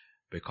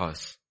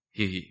 Because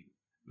he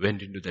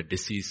went into the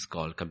disease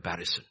called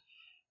comparison.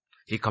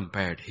 He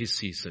compared his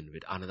season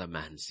with another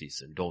man's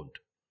season. Don't.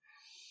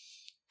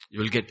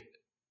 You will get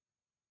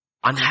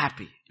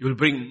unhappy. You will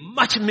bring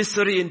much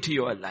misery into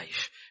your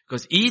life.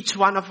 Because each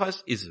one of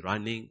us is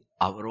running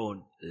our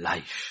own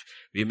life.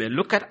 We may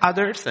look at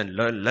others and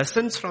learn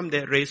lessons from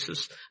their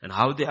races and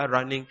how they are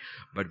running,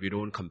 but we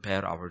don't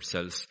compare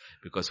ourselves,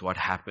 because what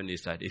happened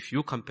is that if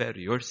you compare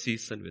your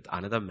season with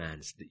another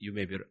man's,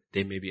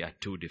 they may be at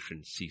two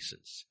different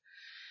seasons.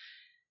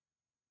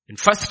 In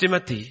 1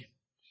 Timothy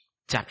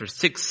chapter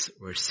 6,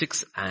 verse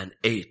 6 and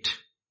 8,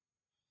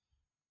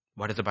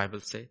 what does the Bible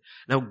say?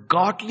 Now,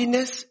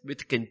 godliness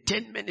with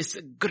contentment is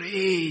a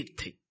great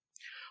thing.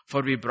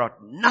 For we brought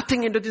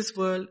nothing into this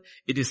world.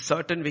 It is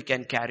certain we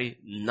can carry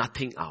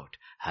nothing out.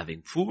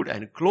 Having food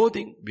and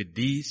clothing, with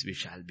these we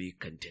shall be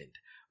content.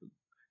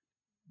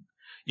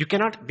 You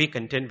cannot be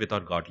content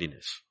without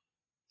godliness.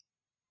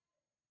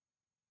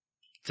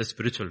 It's a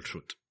spiritual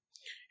truth.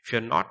 If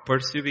you're not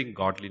pursuing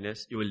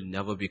godliness, you will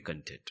never be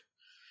content.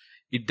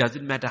 It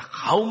doesn't matter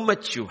how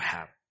much you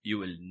have. You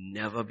will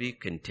never be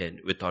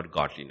content without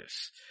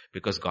godliness,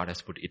 because God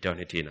has put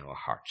eternity in our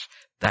hearts.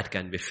 That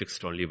can be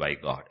fixed only by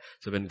God.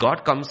 So when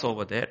God comes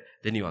over there,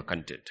 then you are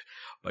content.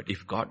 But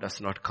if God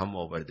does not come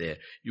over there,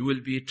 you will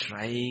be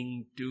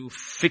trying to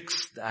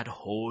fix that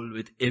hole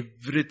with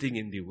everything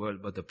in the world.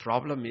 But the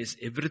problem is,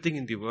 everything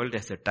in the world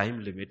has a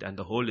time limit, and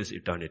the hole is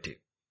eternity.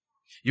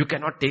 You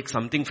cannot take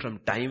something from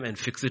time and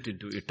fix it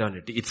into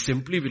eternity. It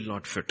simply will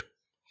not fit.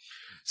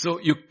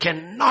 So you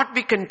cannot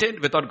be content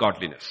without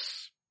godliness.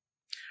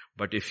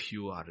 But if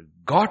you are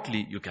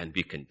godly, you can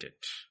be content.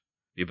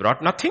 We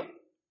brought nothing,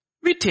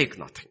 we take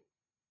nothing.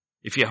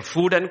 If you have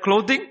food and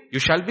clothing, you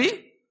shall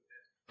be.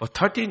 For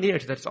 13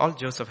 years, that's all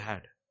Joseph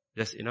had.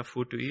 Just enough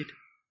food to eat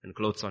and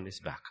clothes on his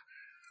back.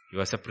 He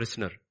was a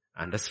prisoner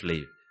and a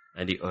slave,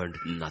 and he earned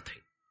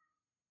nothing.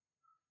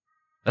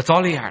 That's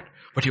all he had.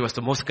 But he was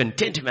the most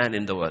content man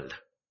in the world.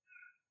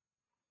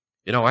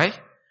 You know why?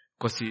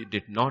 Because he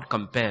did not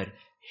compare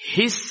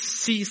his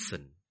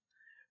season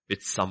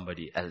with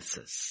somebody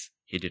else's.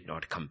 He did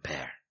not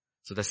compare.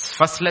 So the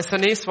first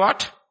lesson is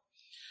what?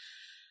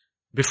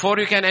 Before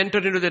you can enter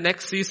into the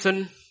next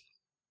season,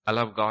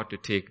 allow God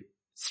to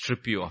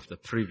strip you of the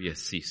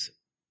previous season.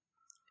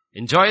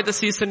 Enjoy the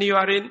season you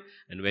are in,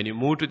 and when you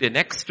move to the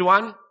next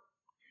one,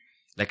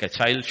 like a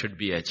child should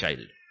be a child.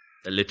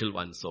 The little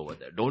ones over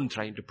there. Don't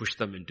try to push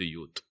them into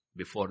youth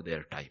before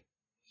their time.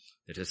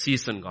 There's a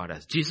season God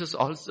has. Jesus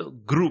also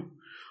grew.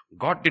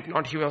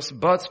 He was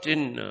birthed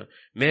in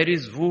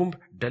Mary's womb,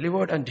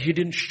 delivered, and he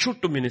didn't shoot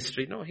to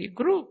ministry. No, he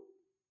grew.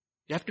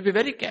 You have to be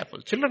very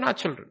careful. Children are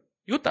children.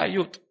 Youth are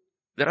youth.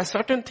 There are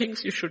certain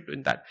things you should do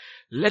in that.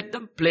 Let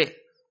them play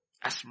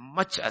as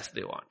much as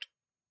they want.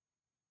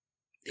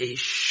 They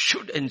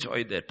should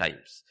enjoy their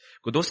times.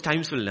 Because those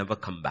times will never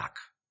come back.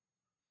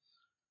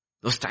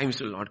 Those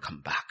times will not come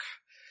back.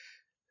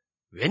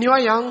 When you are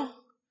young,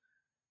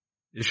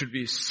 there should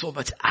be so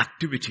much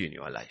activity in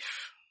your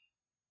life.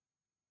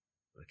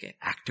 Okay,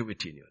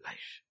 activity in your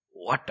life.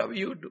 Whatever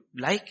you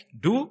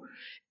do,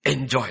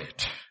 enjoy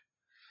it.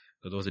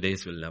 So those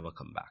days will never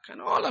come back.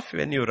 And all of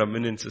when you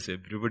reminisce,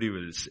 everybody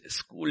will say,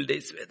 school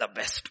days were the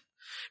best.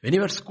 When you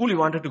were at school, you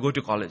wanted to go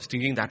to college,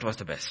 thinking that was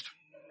the best.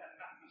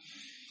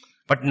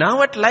 But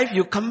now at life,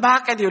 you come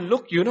back and you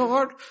look, you know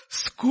what?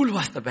 School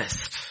was the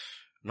best,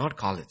 not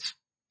college.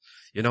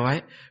 You know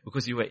why?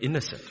 Because you were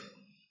innocent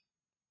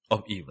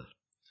of evil.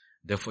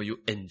 Therefore, you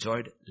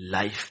enjoyed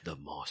life the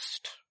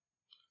most.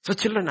 So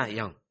children are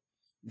young.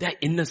 They are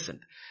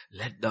innocent.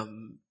 Let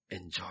them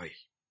enjoy.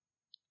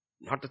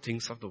 Not the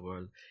things of the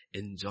world.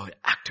 Enjoy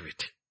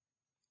activity.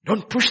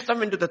 Don't push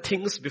them into the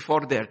things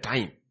before their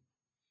time.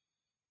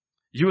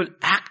 You will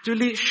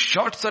actually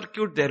short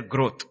circuit their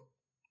growth.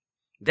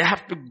 They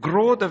have to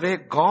grow the way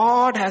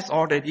God has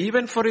ordered.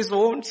 Even for His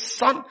own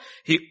Son,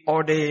 He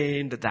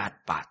ordained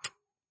that path.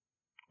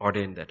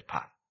 Ordained that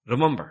path.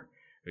 Remember.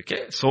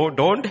 Okay, so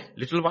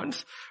little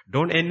ones,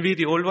 don't envy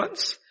the old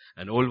ones,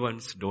 and old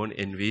ones don't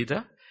envy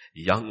the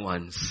young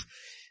ones.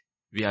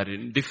 We are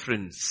in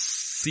different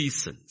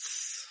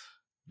seasons.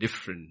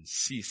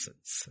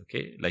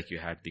 Okay, like you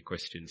had the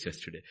questions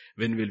yesterday.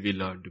 When will we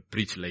learn to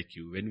preach like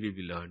you? When will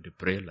we learn to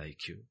pray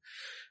like you?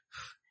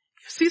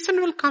 Season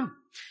will come.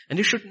 And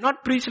you should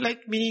not preach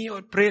like me,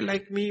 or pray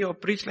like me, or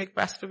preach like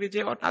Pastor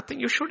Vijay, or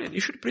nothing. You shouldn't.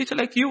 You should preach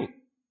like you.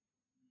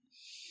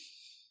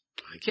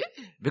 Okay?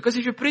 Because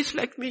if you preach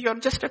like me, you're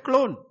just a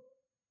clone.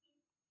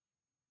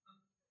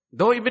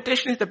 Though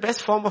imitation is the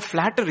best form of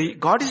flattery,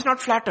 God is not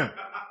flattered.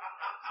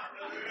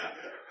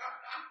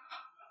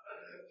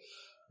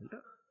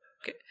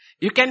 Okay?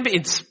 You can be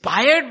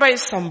inspired by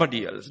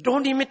somebody else.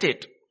 Don't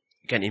imitate.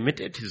 You can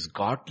imitate His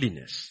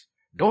godliness.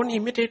 Don't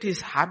imitate His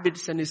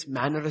habits and His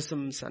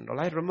mannerisms and all.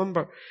 I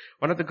remember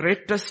one of the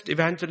greatest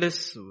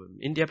evangelists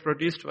India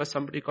produced was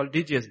somebody called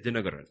D.G.S.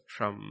 Dinagaran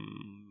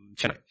from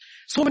Chennai.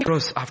 So many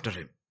heroes after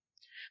him.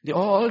 They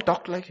all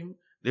talk like him.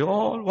 They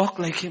all walk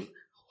like him.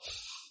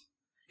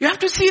 You have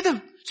to see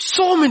them.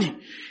 So many.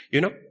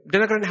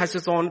 Dinagaran has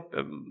his own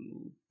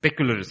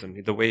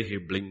peculiarism, the way he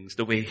blinks,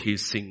 the way he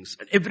sings.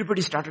 And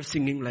everybody started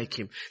singing like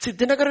him. See,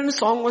 Dinagaran's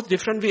song was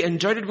different. We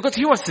enjoyed it because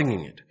he was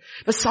singing it.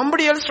 But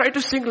somebody else tried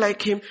to sing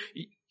like him.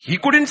 He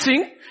couldn't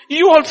sing.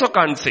 You also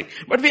can't sing.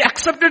 But we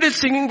accepted his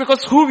singing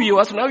because who he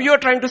was. Now you are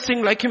trying to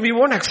sing like him. We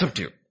won't accept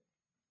you.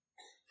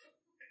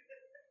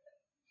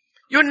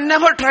 You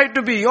never tried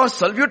to be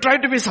yourself. You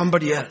tried to be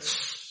somebody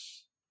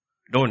else.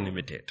 Don't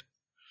imitate.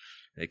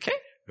 Okay?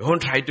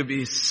 Don't try to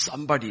be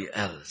somebody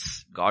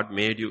else. God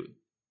made you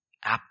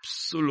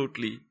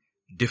absolutely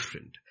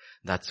different.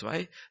 That's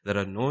why there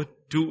are no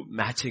two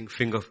matching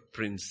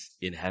fingerprints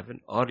in heaven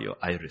or your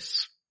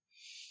iris.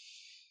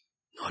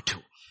 No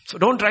two. So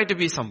don't try to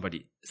be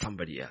somebody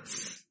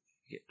else.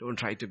 Okay? Don't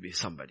try to be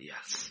somebody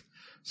else.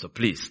 So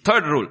please,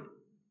 third rule.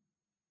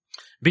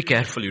 Be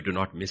careful you do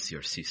not miss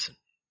your season.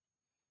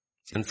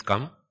 Seasons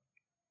come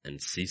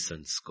and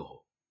seasons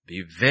go.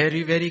 Be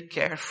very, very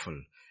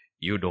careful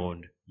you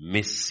don't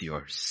miss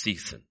your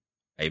season.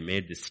 I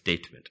made this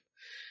statement.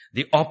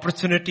 The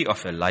opportunity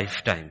of a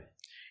lifetime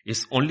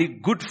is only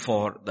good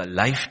for the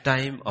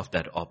lifetime of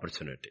that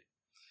opportunity.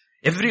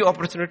 Every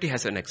opportunity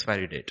has an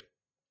expiry date.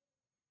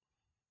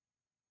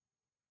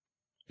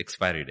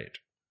 Expiry date.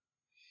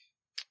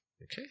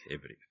 Okay,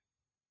 every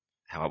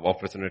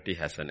opportunity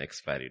has an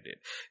expiry date.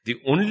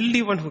 The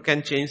only one who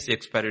can change the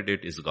expiry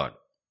date is God.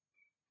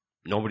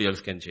 Nobody else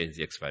can change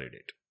the expiry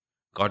date.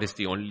 God is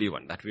the only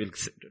one. That we'll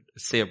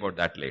say about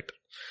that later.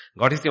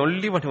 God is the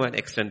only one who can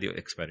extend the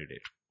expiry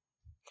date.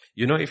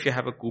 If you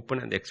have a coupon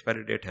and the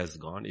expiry date has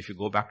gone, if you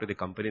go back to the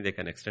company, they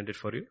can extend it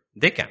for you.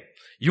 They can.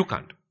 You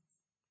can't.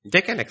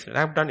 They can extend.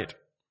 I've done it.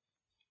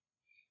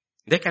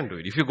 They can do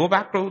it. If you go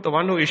back to the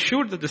one who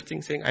issued this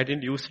thing saying, I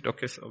didn't use it,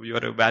 okay, so you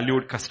are a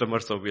valued customer,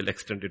 so we'll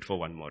extend it for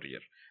one more year.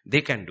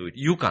 They can do it.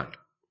 You can't.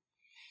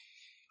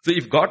 So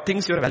if God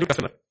thinks you're a valued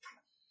customer,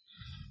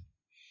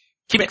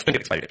 keep extending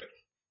your expiry date.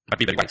 But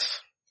be very wise.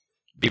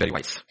 Be very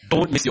wise.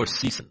 Don't miss your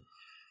season.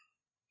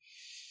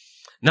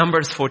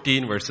 Numbers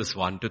 14 verses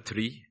 1 to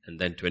 3 and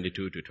then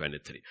 22 to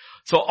 23.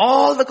 So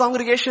all the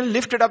congregation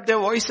lifted up their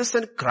voices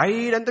and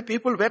cried, and the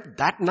people wept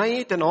that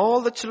night, and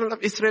all the children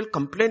of Israel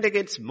complained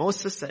against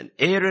Moses and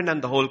Aaron,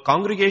 and the whole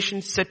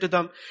congregation said to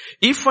them,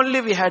 if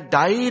only we had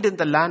died in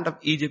the land of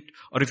Egypt,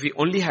 or if we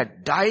only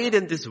had died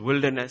in this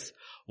wilderness.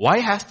 Why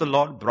has the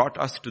Lord brought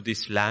us to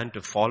this land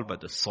to fall by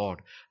the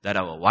sword, that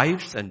our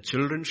wives and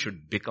children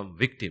should become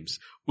victims?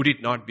 Would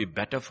it not be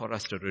better for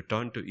us to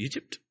return to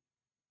Egypt?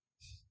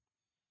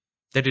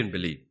 They didn't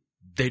believe.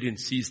 They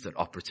didn't seize that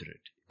opportunity.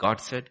 God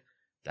said,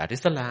 that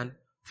is the land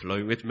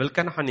flowing with milk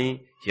and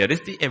honey. Here is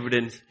the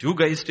evidence. 2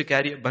 guys to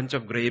carry a bunch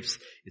of grapes.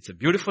 It's a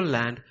beautiful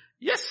land.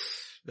 Yes,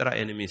 there are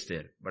enemies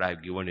there, but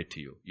I've given it to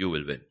you. You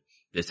will win.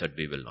 They said,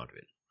 we will not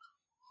win.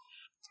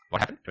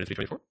 What happened? 23,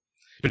 24.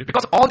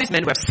 Because all these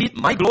men who have seen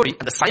my glory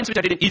and the signs which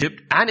I did in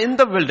Egypt and in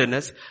the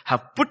wilderness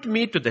have put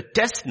me to the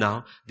test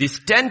now these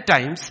 10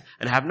 times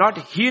and have not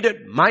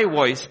heeded my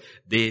voice,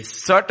 they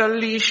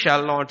certainly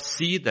shall not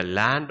see the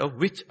land of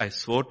which I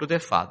swore to their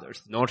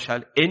fathers, nor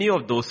shall any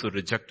of those who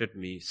rejected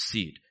me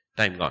see it.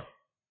 Time gone.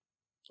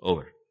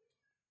 Over.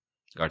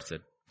 God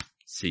said,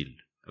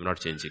 sealed. I'm not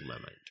changing my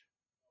mind.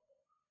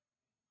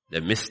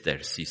 They missed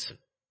their season.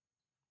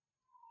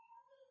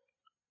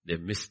 They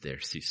missed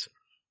their season.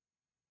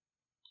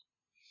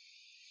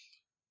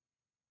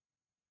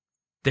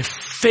 They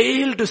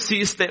failed to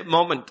seize their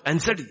moment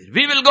and said,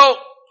 we will go.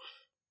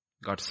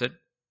 God said,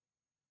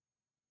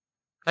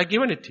 I've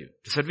given it to you.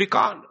 They said, we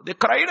can't. They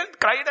cried and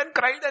cried and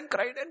cried and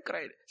cried and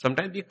cried.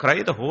 Sometimes we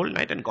cry the whole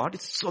night and God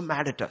is so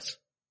mad at us.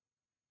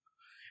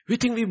 We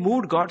think we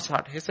moved God's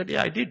heart. He said,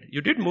 yeah, I did.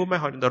 You did move my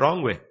heart in the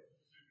wrong way.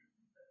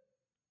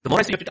 The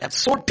more I see you, I'm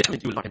so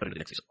determined you will not enter into the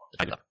next season.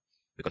 Time is up.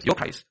 Because your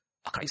cries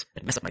are cries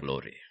that mess up my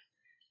glory.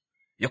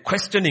 You're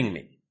questioning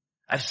me.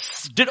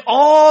 Did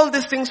all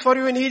these things for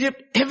you in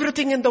Egypt,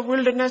 everything in the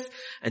wilderness,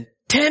 and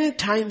 10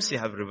 times you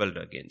have rebelled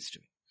against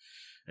me.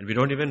 And we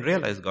don't even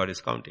realize God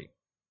is counting.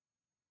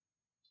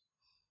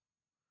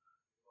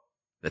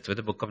 That's why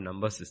the book of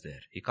Numbers is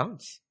there. He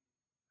counts.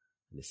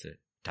 And he said,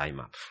 time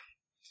up.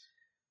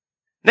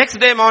 Next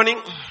day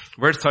morning,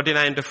 verse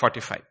 39 to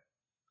 45.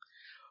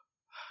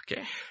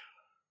 Okay.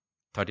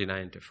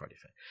 39 to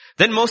 45.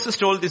 Then Moses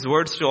told these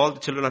words to all the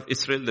children of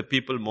Israel. The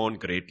people mourned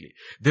greatly.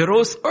 They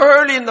rose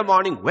early in the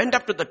morning, went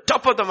up to the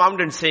top of the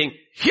mountain saying,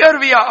 here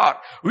we are.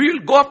 We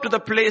will go up to the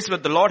place where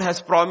the Lord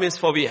has promised,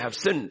 for we have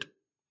sinned.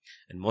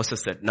 And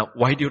Moses said, now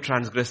why do you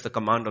transgress the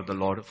command of the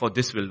Lord? For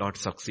this will not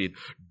succeed.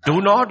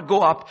 Do not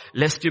go up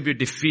lest you be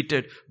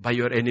defeated by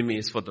your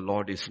enemies, for the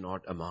Lord is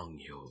not among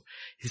you.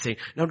 He's saying,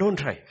 now don't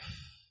try.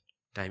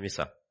 Time is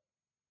up.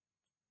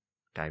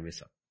 Time is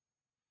up.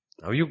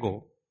 Now you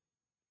go.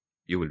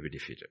 You will be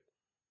defeated.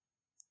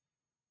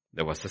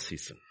 There was a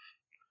season.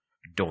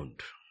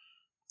 Don't.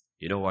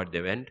 You know what?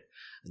 They went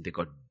and they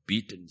got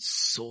beaten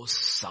so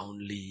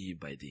soundly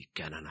by the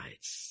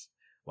Canaanites.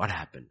 What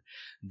happened?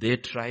 They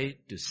tried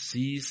to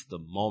seize the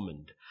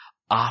moment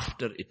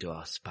after it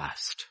was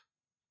past.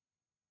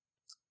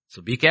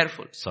 So be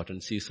careful.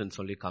 Certain seasons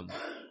only come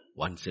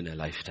once in a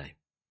lifetime.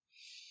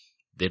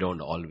 They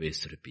don't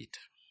always repeat.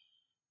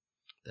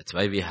 That's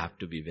why we have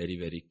to be very,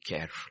 very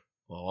careful.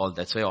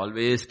 That's why I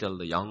always tell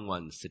the young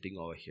ones sitting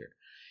over here,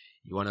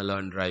 you want to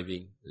learn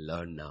driving?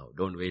 Learn now.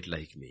 Don't wait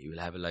like me. You will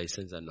have a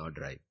license and not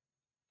drive.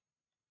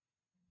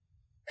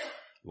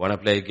 You want to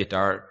play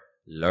guitar?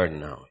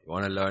 Learn now. You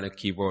want to learn a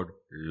keyboard?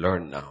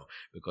 Learn now.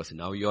 Because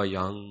now you are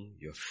young,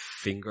 your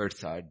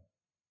fingers are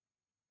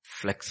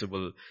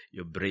flexible,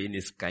 your brain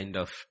is kind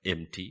of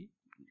empty.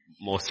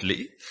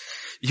 Mostly,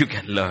 you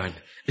can learn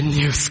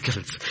new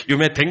skills. You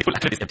may think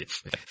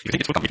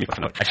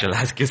I shall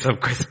ask you some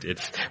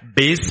questions.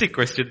 Basic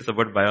questions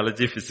about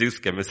biology, physics,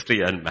 chemistry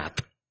and math.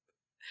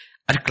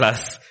 At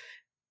class,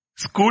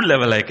 school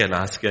level I can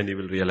ask you and you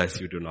will realize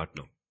you do not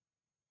know.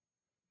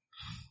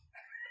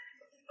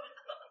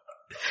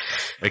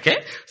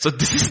 Okay? So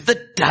this is the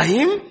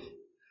time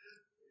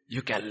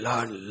you can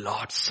learn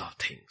lots of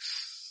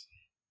things.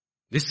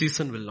 This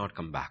season will not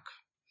come back.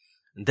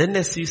 And then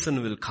a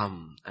season will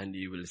come and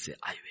you will say,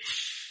 I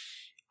wish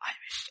I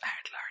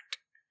had learned.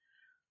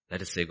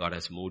 Let us say God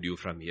has moved you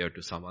from here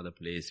to some other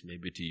place,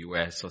 maybe to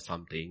US or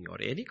something,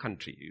 or any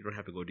country. You don't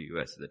have to go to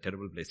US. It's a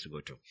terrible place to go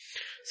to.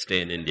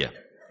 Stay in India.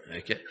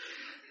 Okay?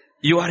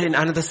 You are in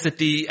another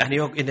city and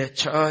you're in a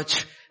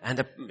church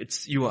and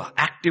you are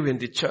active in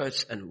the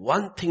church, and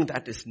one thing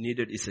that is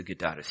needed is a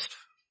guitarist.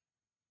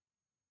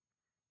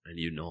 And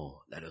you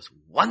know, that was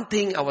one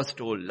thing I was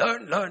told,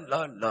 learn,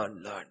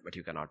 but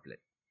you cannot play.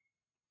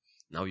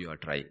 Now you are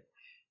trying.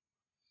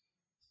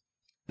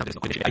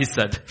 I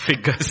said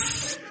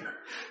figures.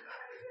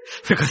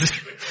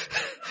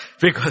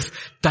 because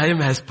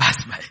time has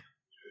passed by.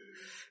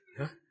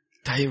 Yeah?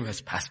 Time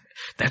has passed by.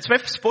 That's why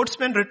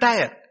sportsmen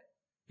retire.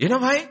 You know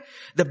why?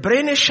 The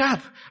brain is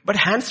sharp, but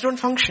hands don't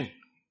function.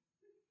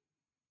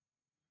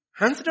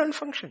 Hands don't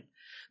function.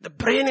 The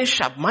brain is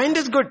sharp. Mind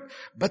is good.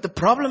 But the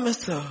problem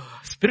is,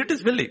 spirit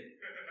is willing.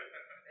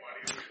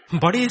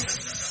 Body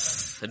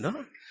is,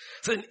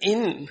 So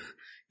in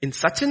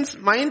Sachin's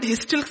mind,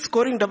 he's still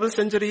scoring double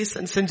centuries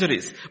and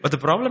centuries. But the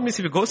problem is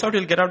if he goes out,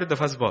 he'll get out with the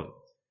first ball.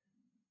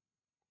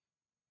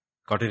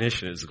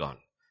 Coordination is gone.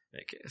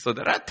 Okay. So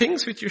there are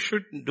things which you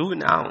should do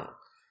now.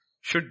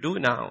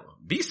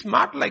 Be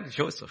smart like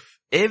Joseph.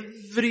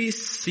 Every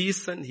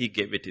season he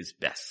gave it his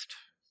best.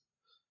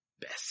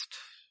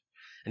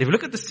 And if you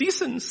look at the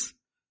seasons,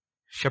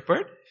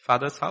 shepherd,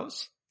 father's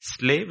house,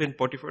 slave in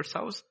Potiphar's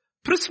house,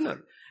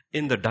 prisoner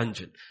in the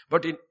dungeon.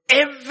 But in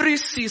every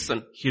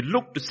season, he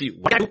looked to see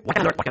what can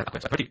I learn.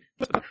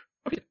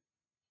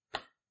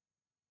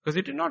 Because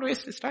he did not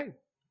waste his time.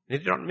 He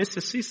did not miss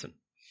his season.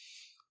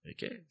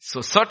 Okay.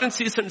 So certain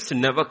seasons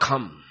never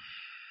come.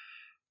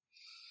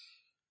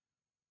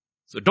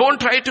 So don't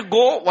try to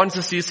go once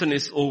the season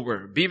is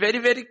over. Be very,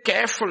 very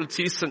careful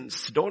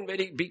seasons.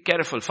 Be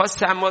careful. 1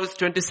 Samuel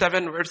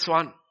 27 verse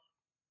 1.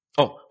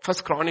 1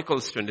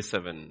 Chronicles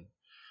 27.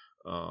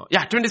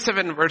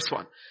 27 verse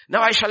 1.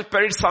 Now I shall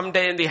perish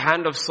someday in the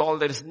hand of Saul.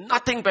 There is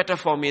nothing better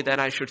for me than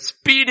I should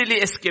speedily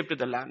escape to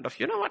the land of.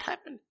 You know what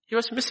happened? He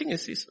was missing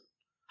his season.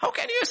 How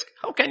can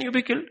you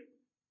be killed?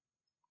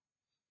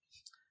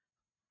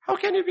 How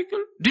can you be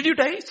killed? Did you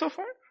die so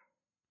far?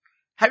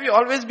 Have you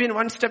always been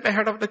one step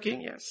ahead of the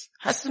king? Yes.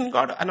 Hasn't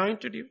God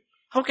anointed you?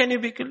 How can you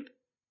be killed?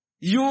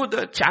 You,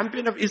 the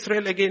champion of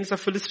Israel against the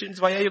Philistines,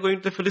 why are you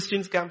going to the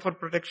Philistines camp for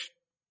protection?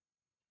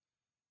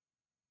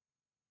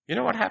 You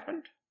know what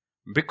happened?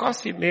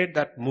 Because he made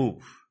that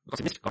move, because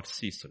he missed God's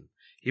season,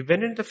 he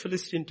went into the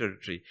Philistine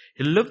territory.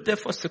 He lived there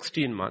for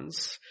 16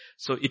 months.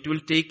 So it will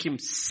take him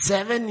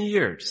 7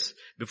 years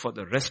before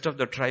the rest of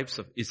the tribes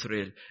of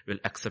Israel will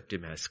accept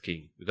him as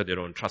king, because they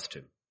don't trust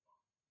him.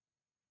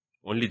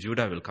 Only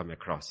Judah will come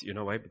across. You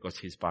know why? Because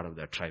he's part of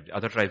that tribe. The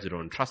other tribes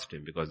don't trust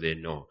him because they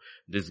know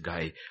this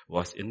guy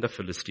was in the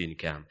Philistine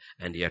camp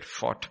and he had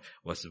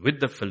was with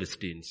the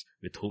Philistines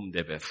with whom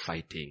they were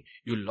fighting.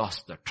 You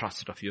lost the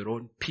trust of your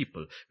own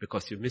people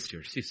because you missed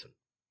your season.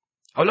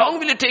 How long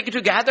will it take you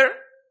to gather?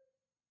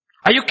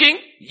 Are you king?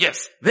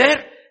 Yes.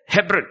 Where?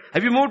 Hebron.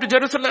 Have you moved to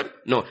Jerusalem?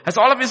 No. Has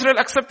all of Israel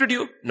accepted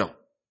you? No.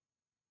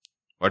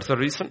 What's the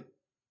reason?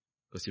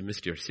 Because you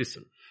missed your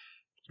season.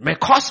 It may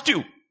cost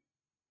you.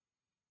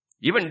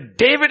 Even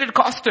David, it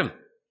cost him.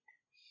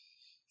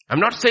 I'm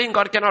not saying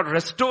God cannot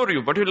restore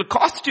you, but it will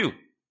cost you.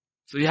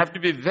 So you have to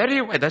be very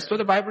aware. That's what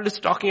the Bible is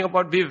talking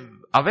about. Be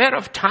aware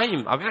of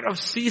time, aware of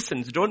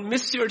seasons. Don't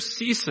miss your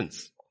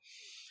seasons.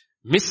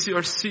 Miss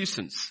your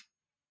seasons.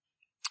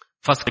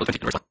 First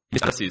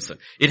season.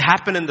 It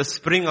happened in the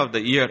spring of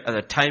the year at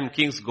the time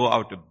kings go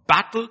out to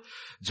battle.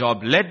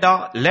 Joab led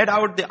out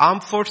the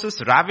armed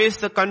forces, ravaged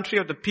the country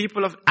of the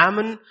people of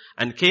Ammon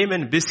and came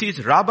and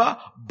besieged Rabbah,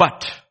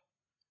 but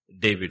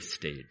David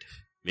stayed,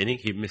 meaning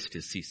he missed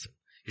his season.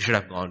 He should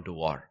have gone to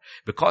war.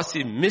 Because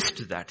he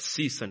missed that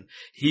season,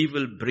 he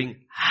will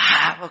bring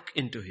havoc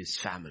into his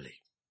family.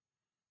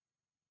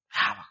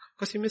 Havoc.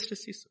 Because he missed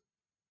his season.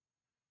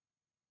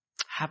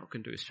 Havoc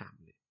into his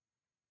family.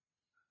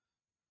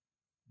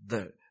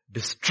 The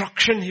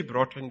destruction he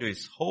brought into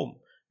his home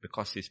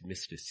because he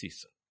missed his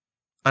season.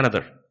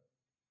 Another.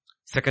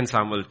 2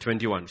 Samuel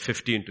 21,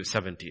 15 to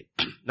 17.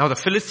 Now the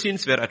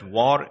Philistines were at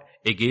war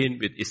again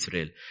with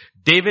Israel.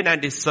 David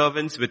and his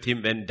servants with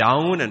him went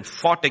down and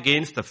fought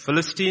against the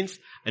Philistines,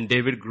 and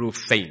David grew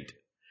faint.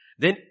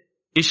 Then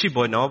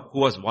Ishbosheth, who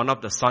was one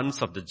of the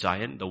sons of the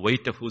giant, the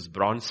weight of whose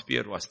bronze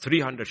spear was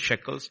 300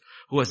 shekels,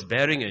 who was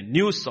bearing a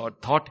new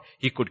sword, thought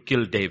he could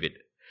kill David.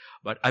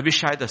 But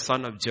Abishai, the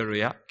son of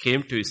Zeruiah,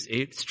 came to his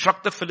aid,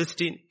 struck the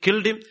Philistine,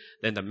 killed him.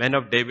 Then the men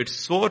of David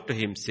swore to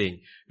him, saying,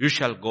 you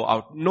shall go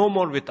out no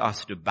more with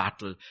us to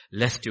battle,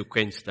 lest you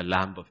quench the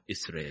lamp of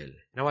Israel.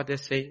 You know what they're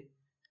saying?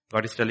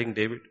 God is telling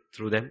David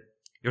through them,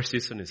 your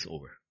season is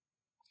over.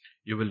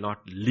 You will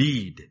not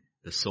lead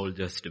the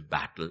soldiers to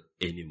battle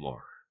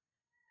anymore.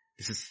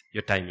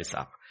 Your time is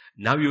up.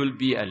 Now you will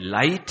be a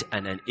light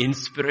and an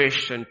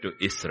inspiration to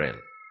Israel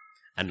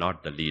and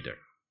not the leader.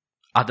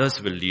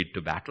 Others will lead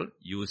to battle.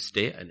 You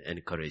stay and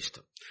encourage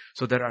them.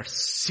 So there are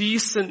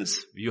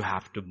seasons you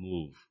have to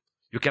move.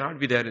 You cannot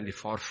be there in the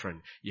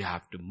forefront. You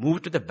have to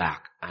move to the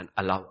back and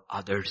allow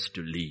others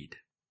to lead.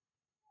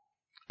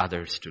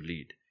 Others to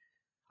lead.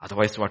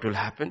 Otherwise what will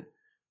happen?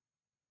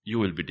 You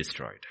will be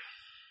destroyed.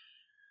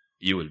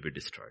 You will be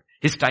destroyed.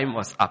 His time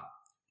was up.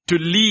 To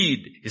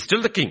lead. He's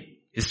still the king.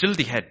 He's still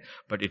the head.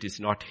 But it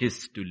is not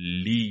his to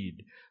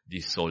lead the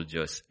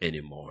soldiers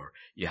anymore.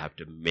 You have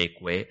to make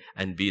way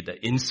and be the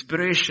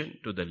inspiration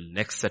to the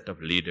next set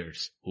of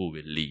leaders who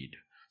will lead.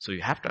 So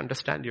you have to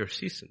understand your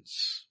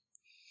seasons.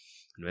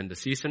 And when the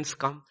seasons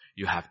come,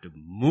 you have to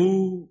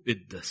move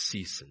with the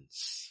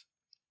seasons.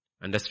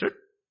 Understood?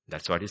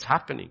 That's what is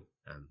happening.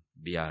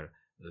 We are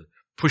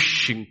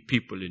pushing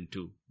people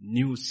into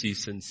new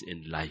seasons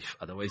in life.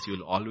 Otherwise you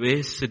will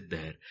always sit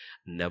there,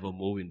 never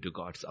move into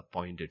God's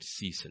appointed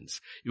seasons.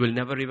 You will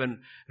never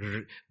even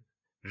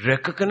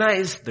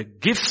recognize the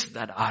gifts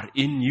that are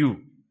in you.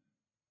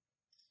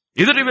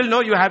 Either you will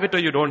know you have it or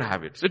you don't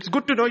have it. So it's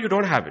good to know you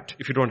don't have it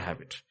if you don't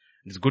have it.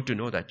 It's good to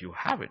know that you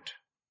have it.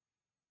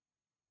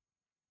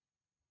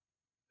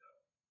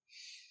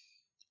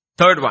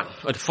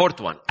 Fourth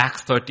one,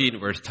 Acts 13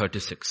 verse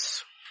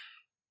 36.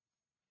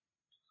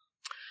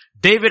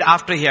 David,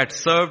 after he had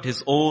served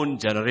his own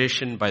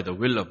generation by the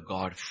will of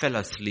God, fell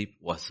asleep,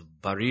 was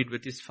buried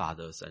with his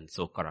fathers, and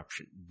saw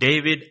corruption.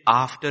 David,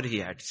 after he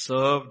had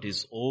served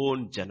his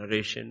own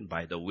generation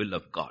by the will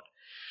of God.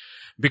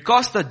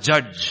 Because the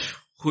judge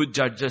who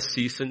judges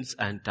seasons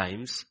and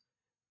times,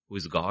 who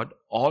is God,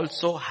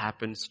 also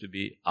happens to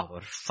be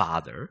our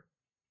Father,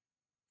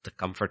 the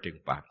comforting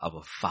part,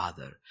 our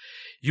Father.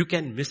 You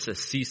can miss a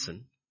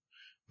season,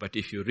 but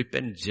if you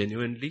repent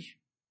genuinely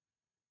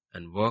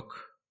and work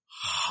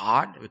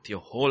hard with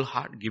your whole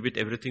heart, give it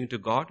everything to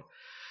God,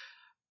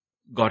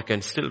 God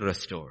can still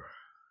restore.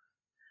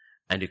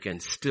 And you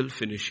can still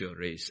finish your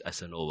race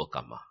as an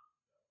overcomer.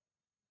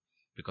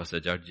 Because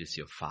the judge is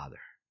your Father.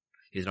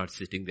 He's not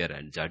sitting there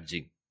and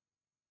judging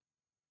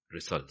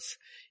results.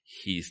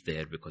 He's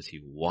there because he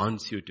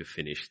wants you to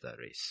finish the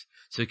race.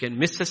 So you can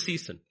miss a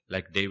season,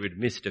 like David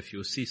missed a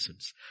few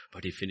seasons,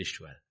 but he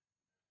finished well.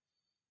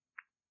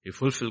 He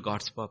fulfilled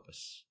God's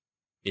purpose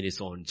in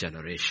his own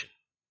generation.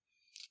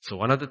 So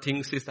one of the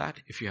things is that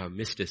if you have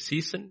missed a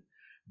season,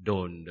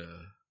 don't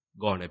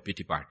go on a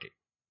pity party.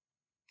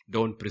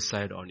 Don't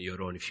preside on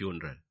your own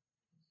funeral.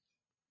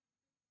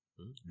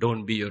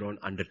 Don't be your own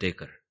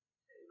undertaker.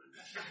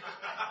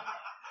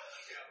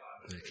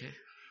 Okay?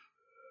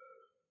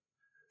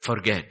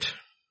 Forget.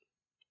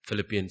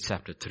 Philippians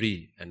chapter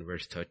 3 and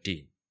verse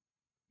 13.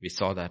 We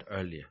saw that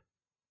earlier.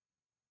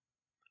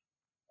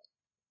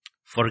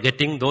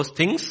 Forgetting those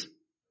things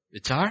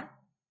which are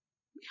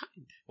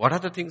behind. What are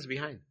the things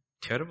behind?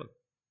 Terrible.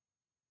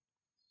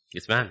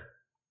 This man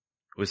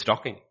who is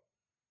talking.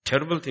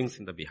 terrible things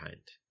in the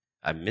behind.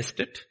 I missed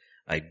it.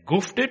 I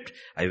goofed it.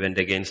 I went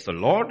against the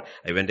Lord.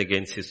 I went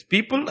against His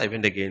people. I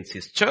went against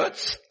His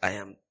church. I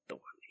am the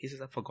one. He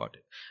says, I forgot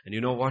it. And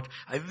you know what?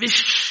 I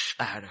wish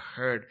I had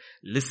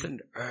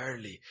listened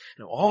early.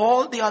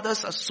 All the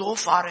others are so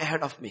far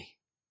ahead of me.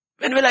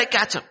 When will I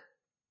catch up?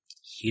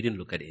 He didn't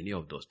look at any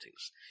of those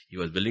things. He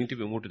was willing to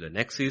be moved to the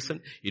next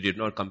season. He did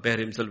not compare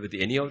himself with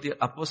any of the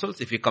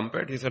apostles. If he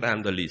compared, he said, I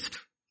am the least.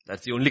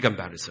 That's the only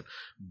comparison.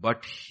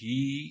 But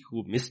he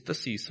who missed the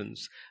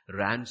seasons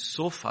ran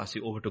so fast,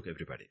 he overtook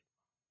everybody.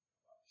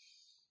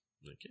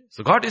 Okay.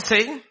 So God is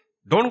saying,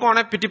 don't go on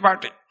a pity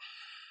party.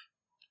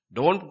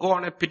 Don't go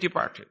on a pity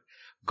party.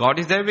 God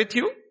is there with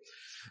you.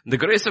 The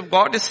grace of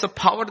God is the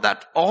power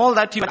that all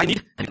that you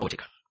need, and you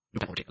overtake. You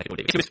can overtake, like you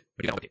overtake.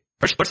 But you can overtake.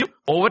 Pursue,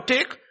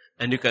 overtake,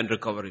 and you can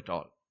recover it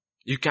all.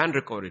 You can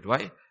recover it.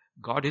 Why?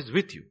 God is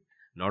with you.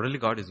 Not only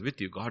God is with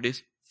you, God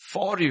is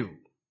for you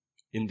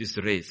in this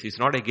race. He's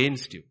not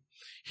against you.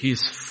 He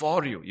is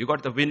for you. You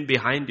got the wind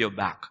behind your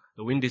back.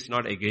 The wind is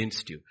not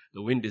against you.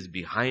 The wind is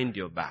behind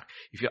your back.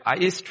 If your eye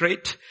is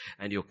straight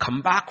and you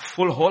come back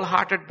full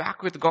wholehearted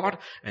back with God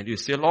and you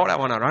say, Lord, I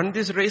want to run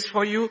this race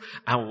for you.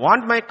 I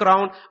want my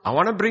crown. I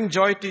want to bring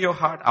joy to your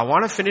heart. I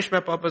want to finish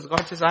my purpose.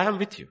 God says, I am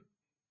with you.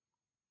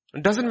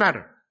 It doesn't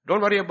matter.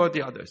 Don't worry about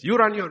the others. You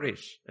run your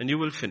race and you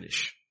will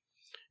finish.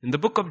 In the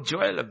book of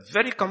Joel, a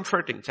very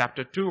comforting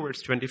chapter 2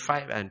 verse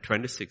 25 and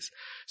 26.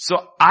 So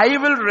I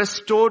will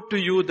restore to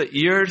you the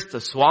years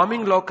the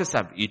swarming locusts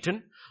have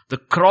eaten, the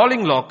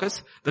crawling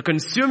locust, the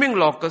consuming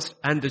locust,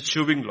 and the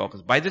chewing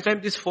locust. By the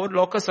time these 4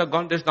 locusts are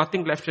gone, there's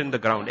nothing left in the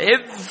ground.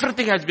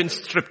 Everything has been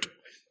stripped.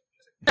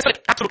 That's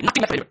like absolutely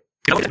nothing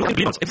left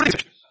anywhere.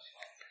 Everything.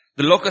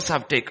 The locusts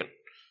have taken.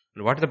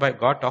 And what is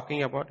God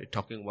talking about? He's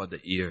talking about the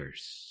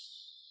years.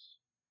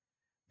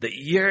 The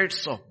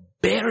years of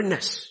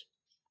barrenness.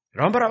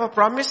 Remember our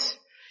promise?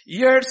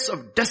 Years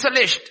of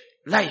desolation,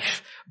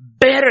 life,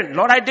 barren.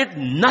 Lord, I did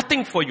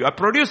nothing for you. I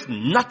produced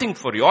nothing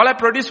for you. All I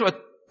produced were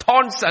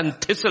thorns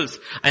and thistles.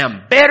 I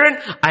am barren.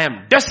 I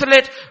am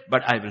desolate,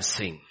 but I will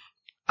sing.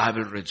 I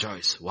will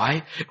rejoice.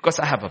 Why? Because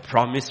I have a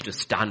promise to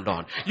stand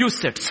on. You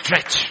said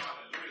stretch.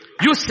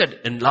 You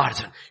said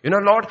enlarge. You know,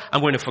 Lord,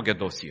 I'm going to forget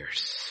those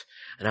years.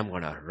 And I'm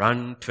going to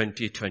run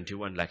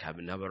 2021 like I've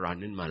never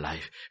run in my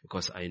life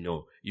because I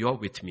know you're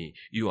with me.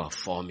 You are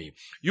for me.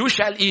 You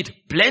shall eat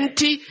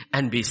plenty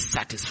and be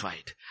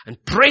satisfied. And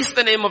praise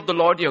the name of the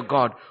Lord your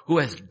God who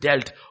has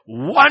dealt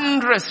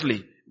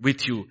wondrously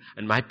with you.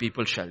 And my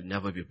people shall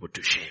never be put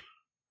to shame.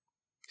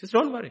 Just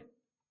don't worry.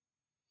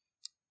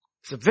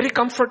 It's a very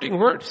comforting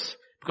words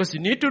because you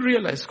need to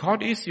realize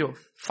God is your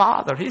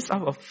Father. He's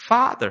our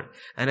Father.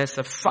 And as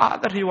a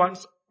Father, He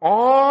wants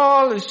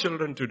all His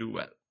children to do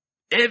well.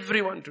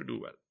 Everyone to do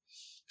well.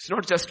 It's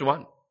not just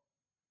one.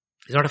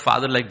 He's not a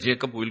father like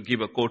Jacob who will give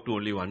a coat to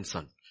only one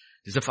son.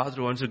 He's a father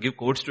who wants to give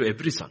coats to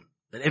every son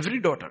and every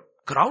daughter.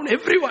 Crown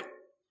everyone.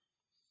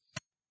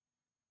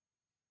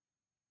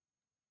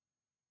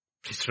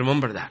 Please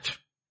remember that.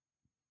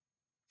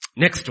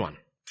 Next one.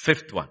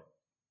 5th one.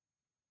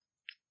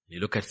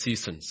 You look at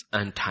seasons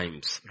and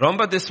times.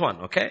 Remember this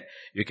one, okay?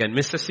 You can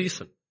miss a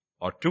season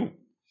or 2.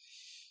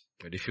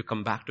 But if you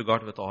come back to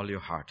God with all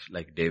your heart,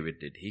 like David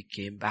did, he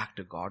came back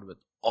to God with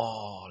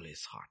all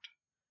his heart,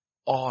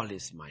 all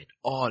his might,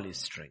 all his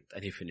strength,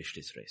 and he finished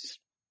his race.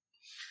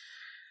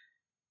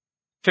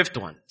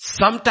 5th one.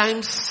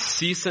 Sometimes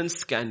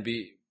seasons can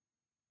be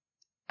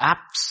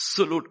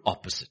absolute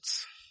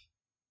opposites.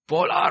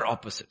 Polar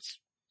opposites.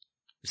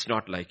 It's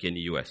not like in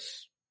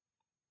US.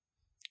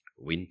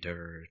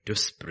 Winter to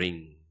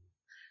spring,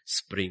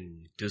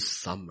 spring to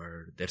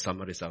summer. Their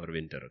summer is our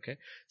winter, okay?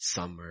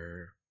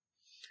 Summer.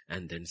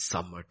 And then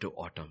summer to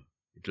autumn.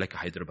 It's like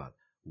Hyderabad.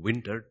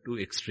 Winter to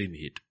extreme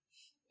heat.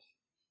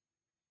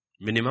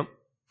 Minimum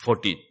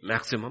 14,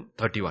 maximum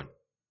 31.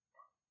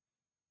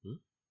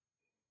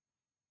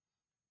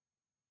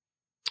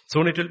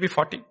 Soon it will be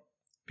 40.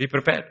 Be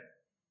prepared.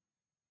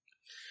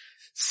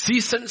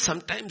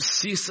 Sometimes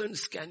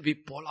seasons can be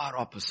polar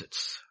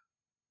opposites.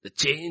 The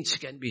change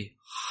can be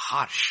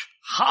harsh.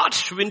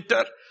 Harsh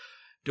winter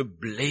to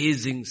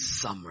blazing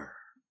summer.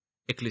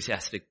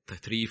 Ecclesiastic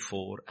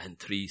 3:4 and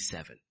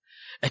 3:7.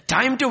 A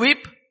time to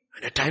weep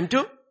and a time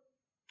to,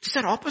 these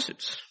are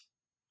opposites.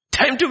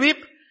 Time to weep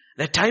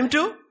and a time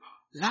to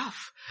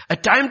laugh. A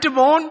time to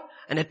mourn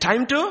and a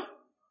time to,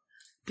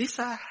 these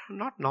are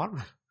not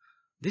normal.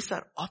 These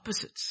are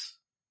opposites.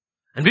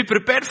 And be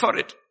prepared for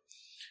it.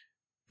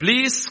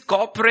 Please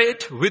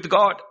cooperate with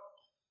God.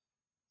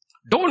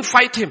 Don't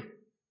fight Him.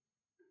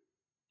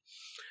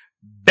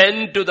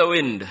 Bend to the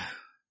wind.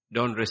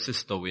 Don't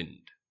resist the wind.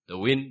 The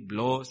wind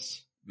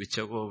blows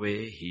whichever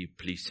way He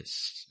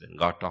pleases. When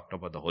God talked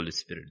about the Holy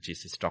Spirit,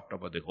 Jesus talked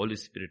about the Holy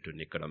Spirit to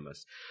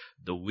Nicodemus.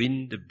 The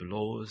wind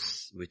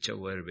blows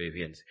whichever way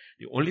He wants.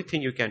 The only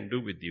thing you can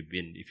do with the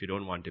wind, if you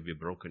don't want to be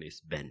broken,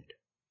 is bend.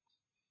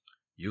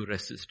 You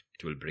resist,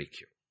 it will break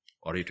you.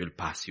 Or it will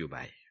pass you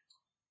by.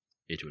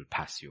 It will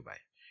pass you by.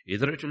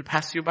 Either it will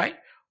pass you by,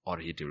 or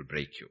it will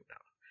break you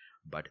down.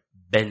 But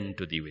bend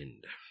to the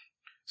wind.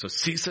 So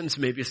seasons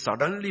may be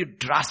suddenly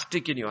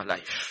drastic in your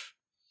life.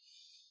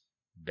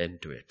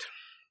 Bend to it.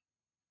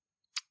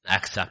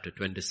 Acts chapter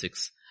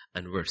 26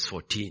 and verse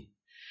 14.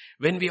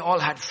 When we all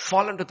had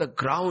fallen to the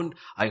ground,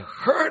 I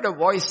heard a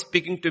voice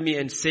speaking to me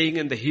and saying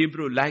in the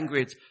Hebrew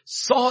language,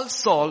 Saul,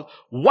 Saul,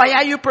 why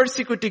are you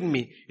persecuting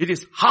me? It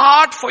is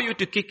hard for you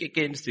to kick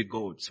against the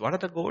goads. What are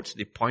the goads?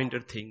 The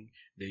pointer thing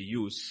they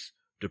use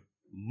to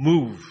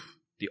move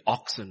the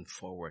oxen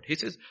forward. He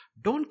says,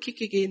 don't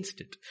kick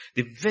against it.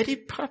 The very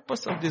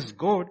purpose of this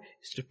goad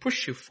is to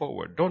push you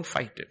forward. Don't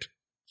fight it.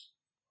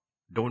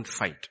 Don't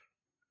fight.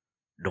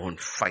 Don't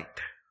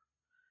fight.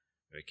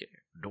 Okay.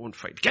 Don't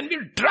fight. It can be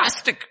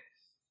drastic.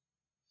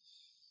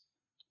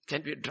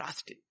 Can be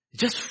drastic.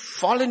 Just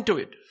fall into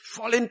it.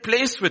 Fall in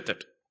place with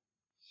it.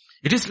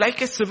 It is like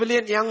a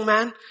civilian young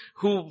man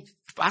who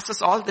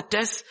passes all the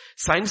tests,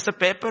 signs the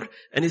paper,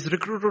 and is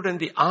recruited in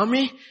the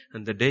army,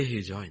 and the day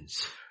he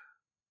joins,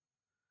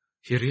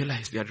 he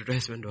realized the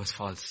advertisement was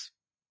false.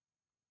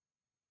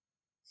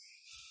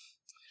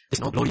 There's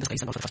no glory in the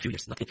skies and not for a few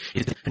years. Nothing.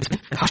 It is and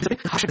discipline, and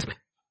harsh discipline.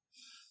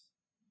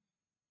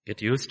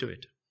 Get used to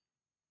it.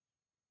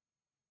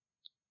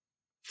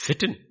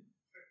 Fit in.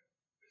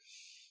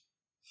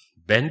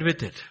 Bend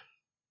with it.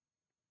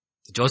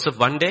 Joseph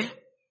one day,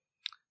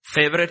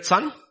 favorite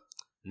son.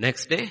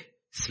 Next day,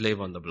 slave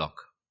on the block.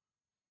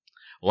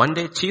 One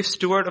day, chief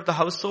steward of the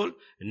household.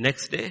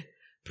 Next day,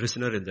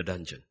 prisoner in the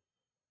dungeon.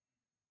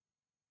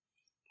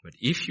 But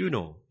if you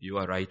know you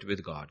are right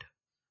with God,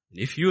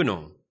 if you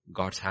know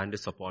God's hand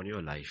is upon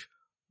your life,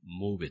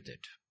 move with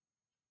it.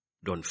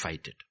 Don't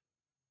fight it.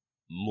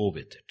 Move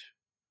with it.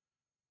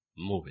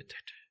 Move with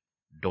it.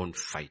 Don't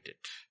fight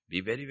it.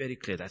 Be very, very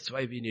clear. That's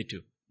why we need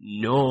to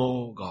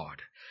know God.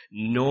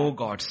 Know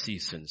God's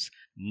seasons.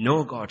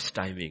 Know God's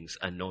timings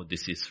and know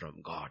this is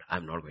from God.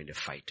 I'm not going to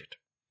fight it.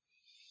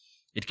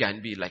 It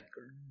can be like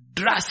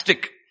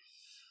drastic.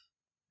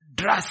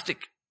 Drastic.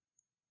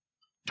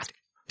 Drastic.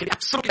 It can be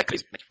absolutely like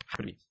crazy. Like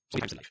happened to me so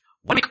many times in life.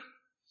 1 week.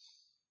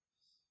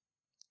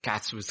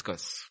 Cat's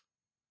whiskers.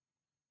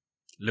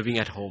 Living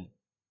at home.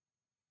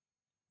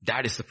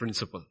 That is the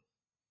principle.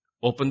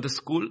 Open the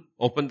school,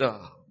 open the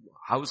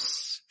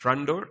house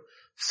front door.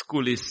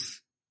 School is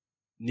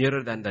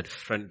nearer than that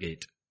front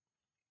gate.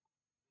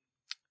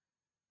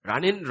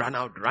 Run in, run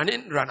out, run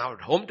in, run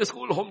out. Home to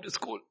school, home to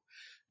school.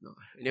 No.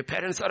 When your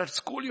parents are at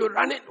school, you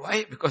run in.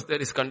 Why? Because there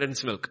is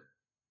condensed milk.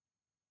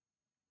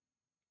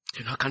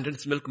 You know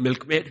condensed milk,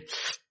 Milkmaid?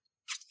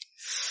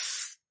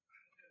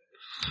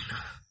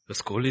 The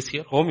school is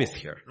here, home is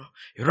here. No?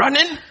 You run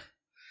in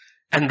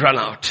and run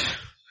out.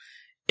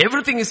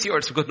 Everything is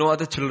yours because no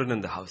other children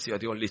in the house. You are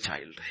the only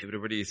child.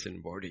 Everybody is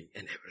in boarding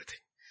and everything.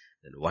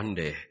 Then one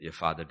day your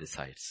father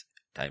decides,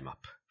 time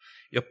up.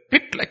 You're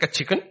picked like a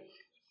chicken,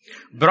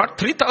 brought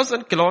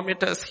 3,000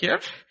 kilometers here,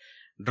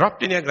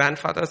 dropped in your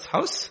grandfather's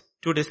house.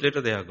 2 days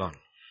later they are gone.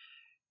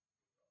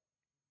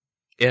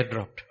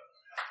 Airdropped.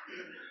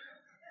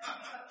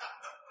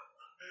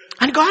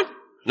 And gone.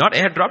 Not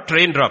airdrop,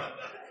 train drop.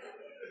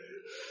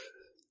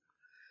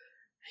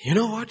 You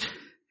know what?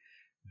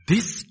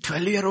 This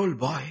 12-year-old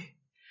boy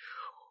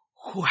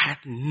who had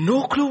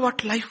no clue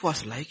what life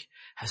was like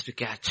has to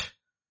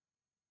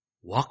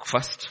walk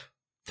first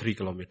 3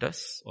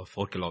 kilometers or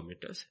 4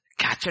 kilometers,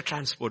 catch a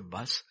transport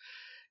bus,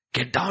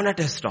 get down at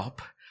a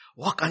stop,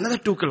 walk another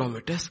 2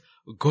 kilometers,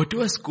 go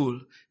to a school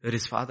where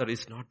his father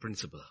is not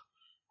principal.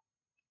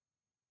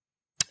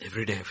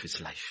 Every day of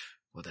his life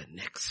for the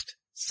next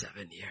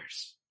 7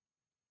 years.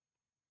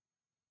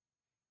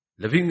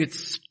 Living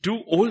with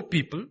 2 old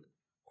people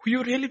who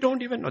you really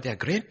don't even know. They are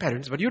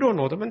grandparents, but you don't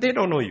know them and they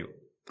don't know you.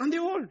 And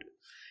they're old.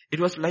 It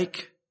was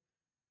like,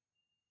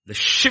 the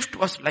shift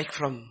was like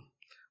from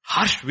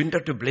harsh winter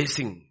to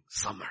blazing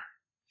summer.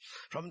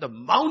 From the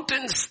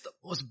mountains, the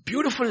most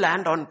beautiful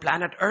land on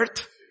planet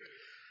Earth.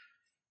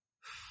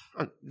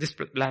 And this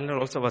land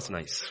also was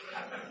nice.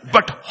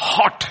 But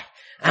hot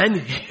and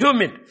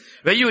humid.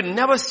 Where you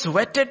never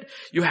sweated,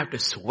 you have to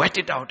sweat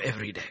it out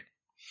every day.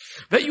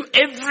 Where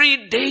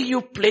every day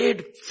you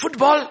played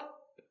football,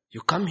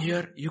 you come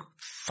here, you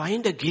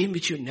find a game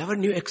which you never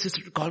knew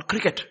existed called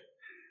cricket.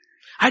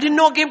 I didn't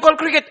know a game called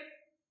cricket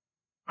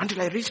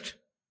until I reached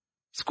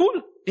school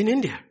in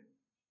India.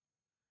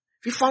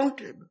 We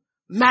found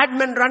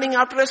madmen running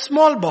after a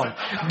small ball.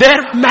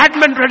 There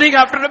madmen running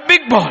after a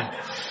big ball.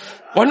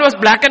 One was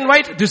black and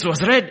white, this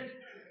was red.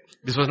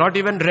 This was not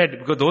even red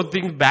because those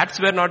things,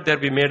 bats were not there.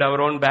 We made our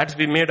own bats,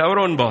 we made our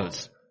own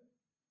balls.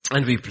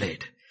 And we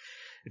played.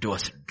 It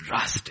was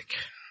drastic.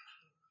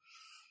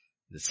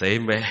 The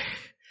same way,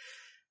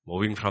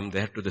 moving from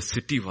there to the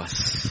city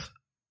was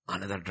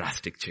another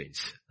drastic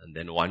change. And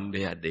then one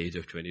day at the age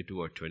of 22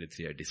 or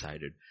 23, I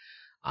decided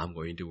I'm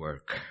going to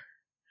work.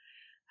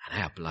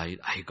 And I applied,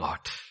 I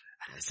got.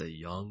 And as a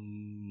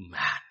young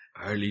man,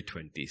 early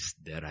 20s,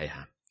 there I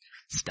am,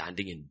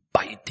 standing in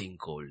biting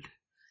cold.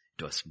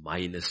 It was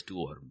 -2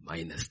 or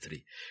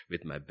 -3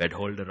 with my bed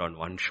holder on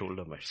one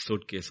shoulder, my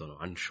suitcase on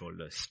one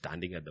shoulder,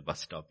 standing at the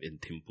bus stop in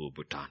Thimphu,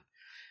 Bhutan.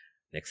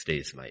 Next day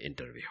is my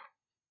interview.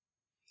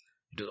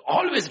 It was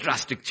always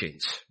drastic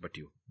change, but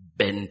you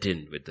bent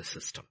in with the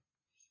system.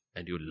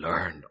 And you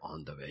learned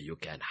on the way. You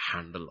can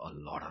handle a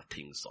lot of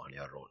things on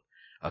your own.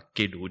 A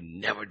kid who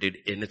never did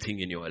anything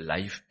in your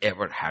life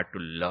ever had to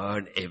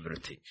learn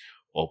everything.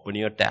 Open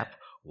your tap,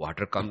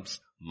 water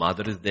comes,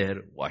 mother is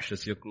there,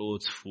 washes your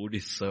clothes, food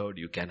is served,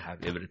 you can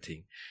have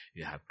everything.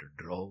 You have to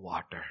draw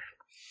water.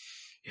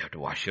 You have to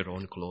wash your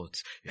own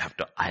clothes. You have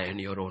to iron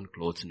your own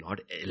clothes, not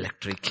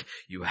electric.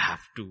 You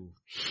have to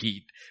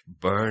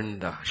burn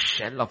the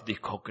shell of the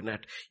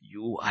coconut.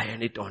 You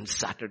iron it on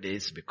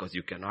Saturdays because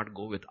you cannot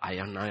go with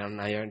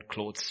iron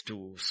clothes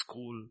to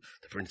school.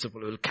 The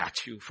principal will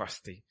catch you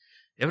first thing.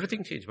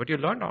 Everything changed, but you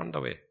learned on the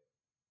way.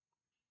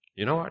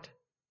 You know what?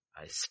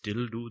 I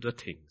still do the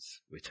things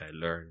which I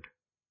learned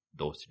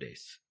those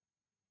days.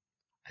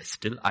 I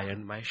still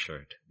iron my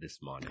shirt this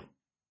morning.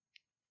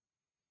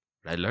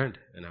 I learned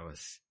when I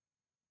was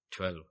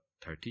 12,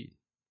 13.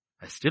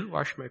 I still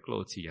wash my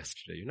clothes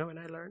yesterday. You know when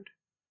I learned?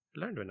 I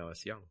learned when I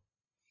was young.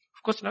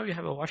 Of course now you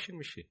have a washing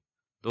machine.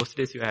 Those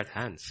days you had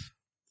hands.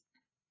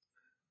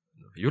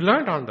 You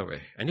learned on the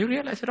way and you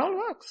realize it all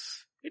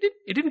works. It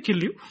didn't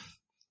kill you.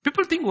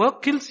 People think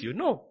work kills you.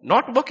 No,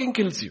 not working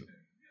kills you.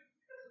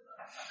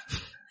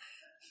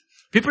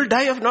 People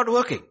die of not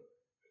working.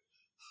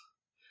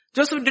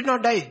 Joseph did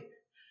not die.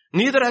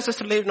 Neither as a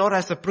slave nor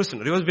as a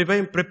prisoner. He was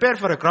being prepared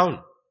for a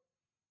crown.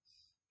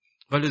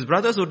 Well, his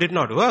brothers who did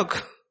not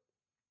work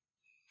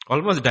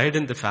almost died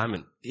in the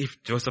famine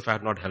if Joseph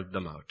had not helped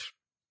them out.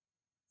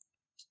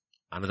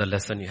 Another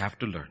lesson you have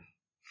to learn.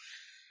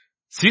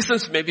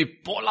 Seasons may be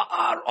polar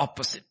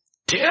opposite.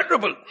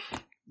 Terrible.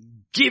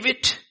 Give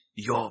it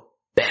your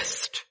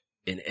best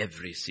in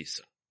every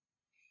season.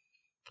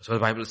 That's what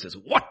the Bible says.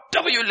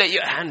 Whatever you lay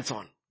your hands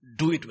on,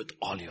 do it with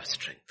all your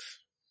strength.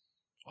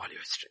 All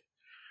your strength.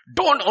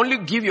 Don't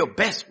only give your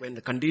best when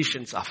the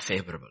conditions are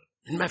favorable.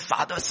 In my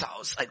father's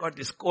house, I got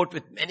this coat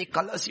with many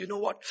colors. You know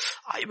what?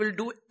 I will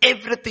do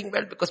everything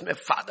well because my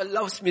father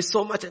loves me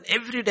so much and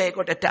every day I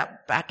got a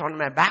pat on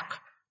my back.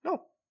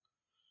 No.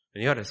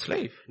 When you're a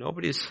slave,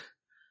 nobody's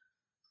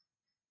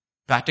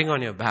patting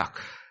on your back.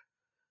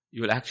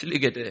 You will actually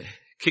get a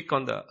kick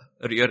on the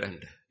rear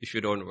end if you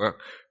don't work.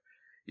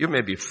 You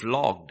may be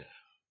flogged.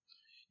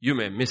 You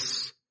may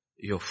miss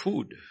your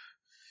food.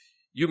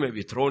 You may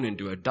be thrown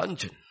into a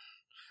dungeon.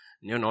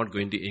 You're not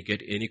going to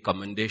get any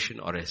commendation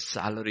or a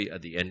salary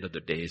at the end of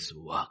the day's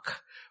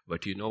work.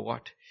 But you know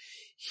what?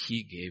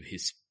 He gave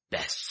his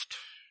best.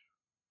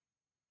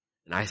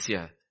 In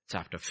Isaiah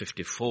chapter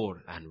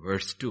 54 and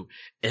verse 2,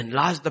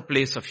 enlarge the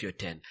place of your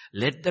tent.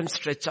 Let them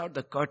stretch out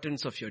the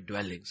curtains of your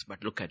dwellings.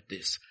 But look at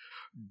this.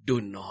 Do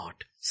not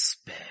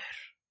spare.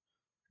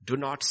 Do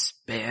not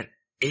spare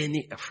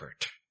any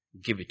effort.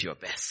 Give it your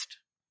best.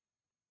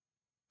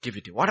 Give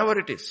it, whatever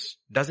it is.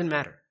 Doesn't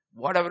matter.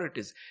 Whatever it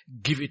is,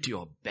 give it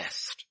your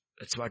best.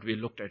 That's what we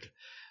looked at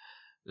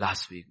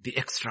last week. The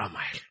extra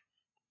mile.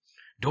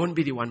 Don't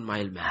be the 1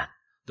 mile man.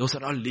 Those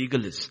are all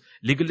legalists.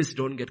 Legalists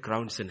don't get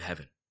crowns in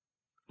heaven.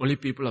 Only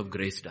people of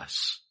grace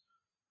does.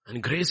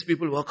 And grace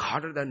people work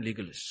harder than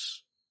legalists.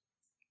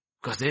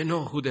 Because they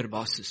know who their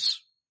boss is.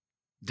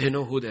 They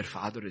know who their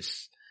father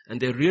is.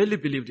 And they really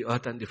believe the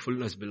earth and the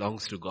fullness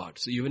belongs to God.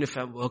 So even if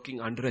I'm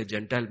working under a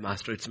Gentile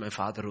master, it's my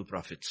father who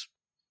profits.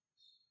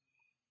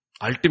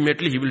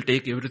 Ultimately, he will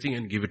take everything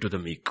and give it to the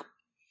meek.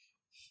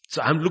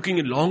 So I'm looking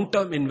at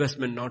long-term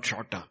investment, not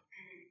short-term.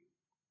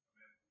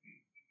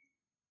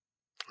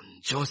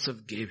 And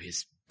Joseph gave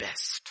his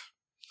best.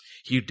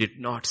 He did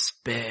not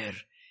spare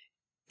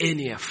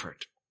any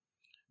effort.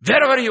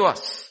 Wherever he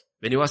was,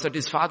 when he was at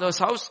his father's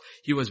house,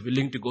 he was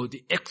willing to go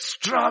the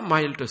extra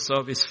mile to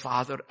serve his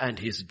father and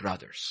his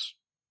brothers.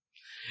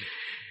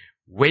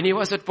 When he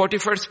was at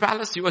Potiphar's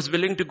palace, he was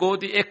willing to go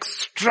the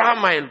extra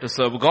mile to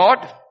serve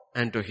God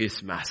and to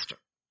his master.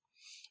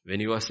 When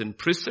he was in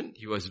prison,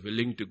 he was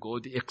willing to go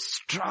the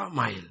extra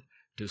mile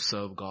to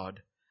serve God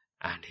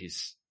and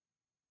his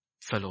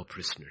fellow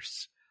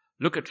prisoners.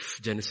 Look at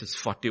Genesis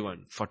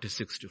 41,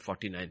 46 to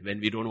 49,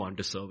 when we don't want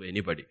to serve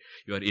anybody.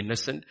 You are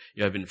innocent,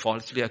 you have been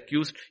falsely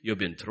accused, you have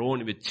been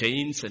thrown with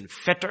chains and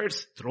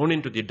fetters, thrown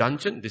into the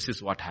dungeon. This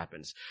is what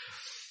happens.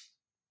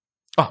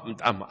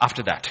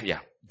 After that,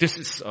 this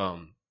is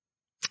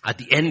at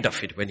the end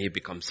of it when he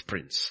becomes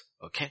prince.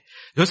 Okay.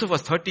 Joseph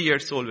was 30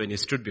 years old when he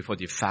stood before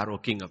the Pharaoh,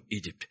 king of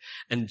Egypt.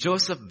 And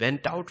Joseph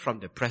went out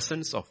from the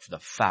presence of the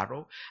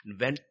Pharaoh and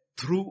went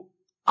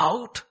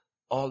throughout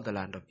all the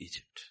land of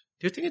Egypt.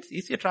 Do you think it's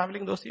easier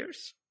traveling those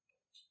years?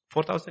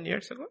 4,000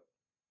 years ago?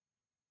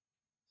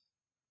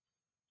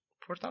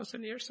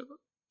 4,000 years ago?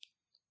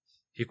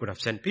 He could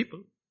have sent people.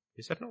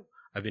 He said, no,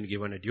 I've been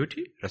given a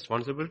duty,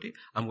 responsibility.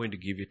 I'm going to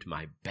give it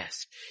my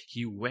best.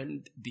 He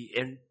went the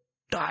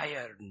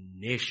entire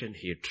nation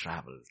he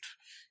traveled.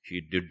 He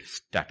did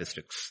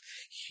statistics.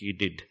 He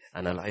did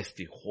analyze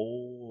the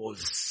whole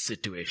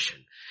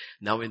situation.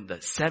 Now in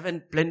the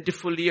 7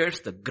 plentiful years,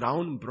 the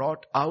ground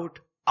brought out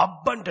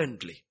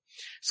abundantly.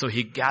 So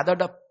he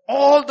gathered up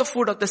all the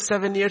food of the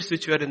 7 years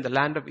which were in the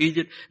land of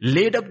Egypt,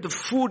 laid up the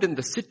food in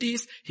the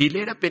cities. He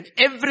laid up in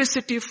every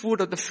city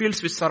food of the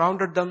fields which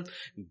surrounded them.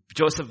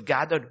 Joseph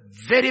gathered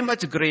very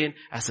much grain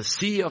as a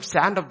sea of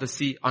sand of the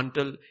sea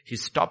until he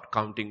stopped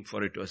counting,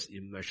 for it was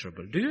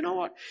immeasurable. Do you know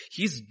what?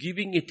 He's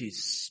giving it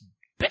his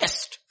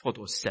best for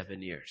those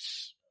 7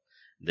 years.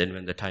 Then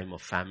when the time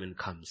of famine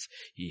comes,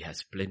 he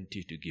has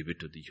plenty to give it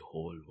to the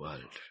whole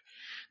world.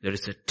 There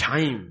is a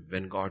time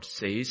when God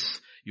says,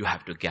 you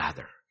have to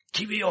gather.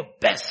 Give your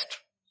best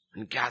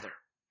and gather.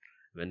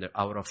 When the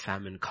hour of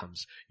famine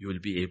comes, you will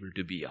be able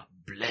to be a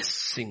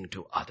blessing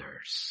to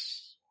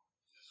others.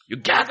 You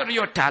gather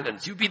your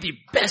talents. You be the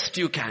best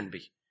you can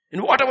be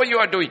in whatever you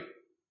are doing.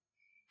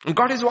 And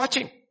God is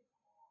watching.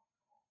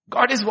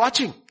 God is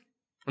watching.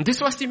 And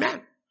this was the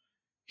man.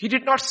 He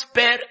did not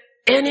spare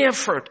any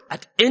effort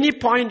at any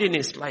point in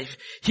his life.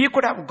 He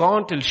could have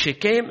gone till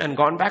Shechem and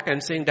gone back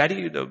and saying,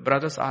 Daddy, the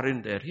brothers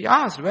aren't there. He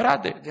asked, where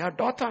are they? They are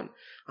Dothan.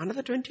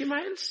 Another 20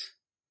 miles.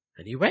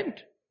 And he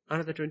went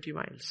another 20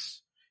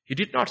 miles. He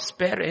did not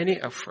spare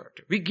any effort.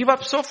 We give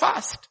up so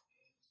fast.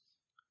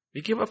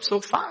 We give up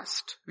so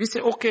fast. We say,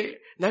 okay,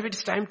 now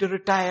it's time to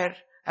retire.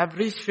 I've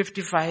reached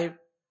 55.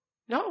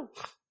 No.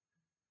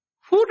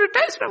 Who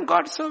retires from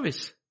God's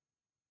service?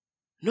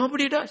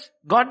 Nobody does.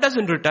 God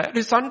doesn't retire.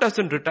 His son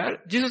doesn't retire.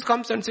 Jesus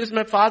comes and says,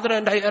 my father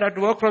and I are at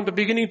work from the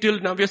beginning till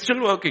now. We are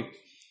still working.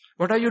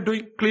 What are you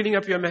doing? Cleaning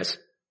up your mess.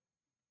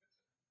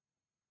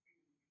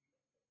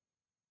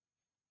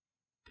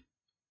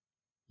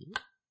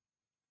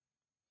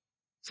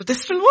 So they're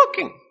still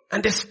working.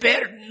 And they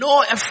spared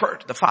no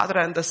effort. The Father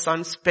and the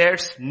Son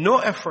spares no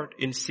effort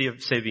in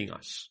saving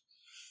us.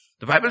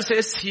 The Bible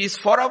says He is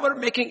forever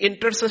making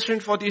intercession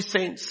for these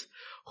saints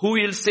who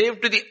He will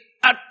save to the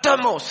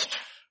uttermost.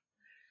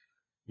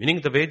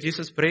 Meaning the way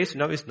Jesus prays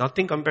now is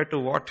nothing compared to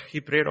what He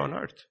prayed on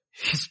earth.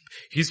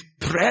 His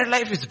prayer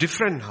life is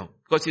different now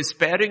because He's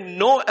sparing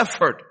no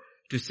effort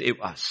to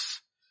save us.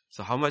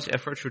 So how much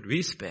effort should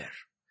we spare?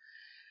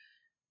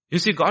 You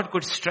see, God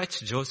could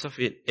stretch Joseph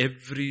in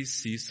every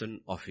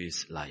season of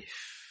his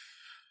life.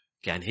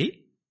 Can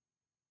He?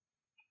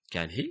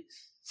 Can He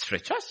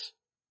stretch us?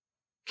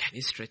 Can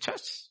He stretch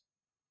us?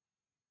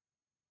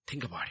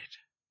 Think about it.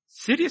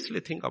 Seriously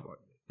think about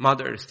it.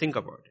 Mothers, think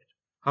about it.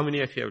 How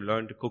many of you have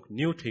learned to cook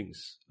new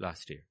things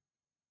last year?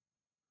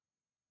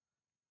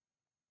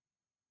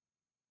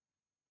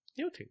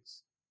 New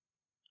things.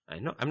 I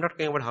know. I'm not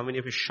talking about how many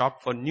of you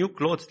shopped for new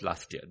clothes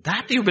last year.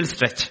 That you will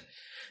stretch.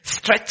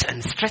 Stretch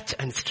and stretch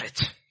and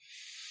stretch.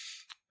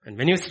 And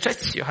when you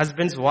stretch, your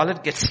husband's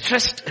wallet gets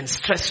stretched and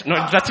stretched.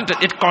 No, it doesn't.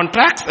 It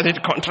contracts and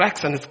it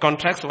contracts and it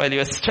contracts while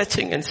you are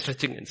stretching and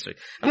stretching and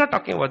stretching. I'm not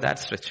talking about that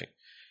stretching.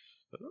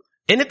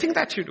 Anything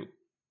that you do.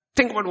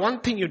 Think about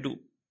one thing you do.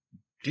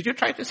 Did you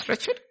try to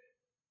stretch it?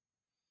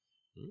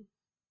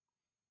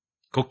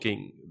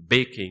 Cooking,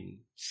 baking,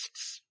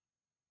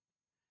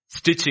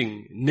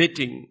 stitching,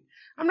 knitting.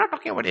 I'm not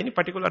talking about any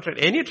particular trade.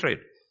 Any trade.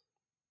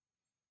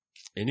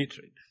 Any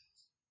trade.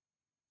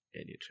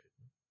 Any trade.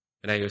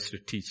 When I used to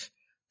teach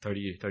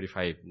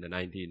 35 in the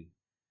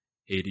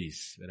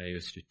 1980s, when I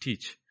used to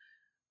teach,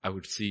 I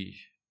would see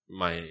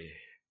my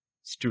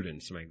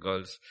students, my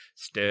girls,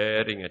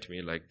 staring at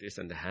me like this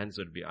and the hands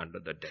would be under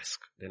the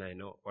desk. Then I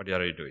know, what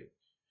are you doing?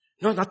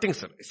 No, nothing,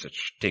 sir. I said,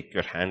 take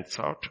your hands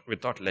out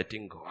without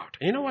letting go out.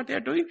 And you know what they are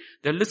doing?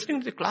 They are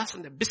listening to the class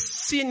and they are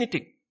busy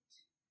knitting.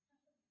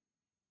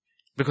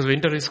 Because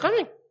winter is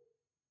coming.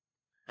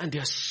 And they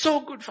are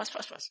so good, fast.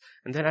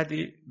 And then at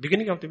the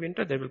beginning of the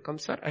winter, they will come,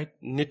 sir, I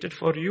knitted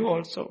for you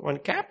also one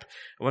cap,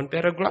 one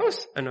pair of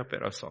gloves, and a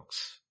pair of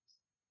socks.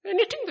 They are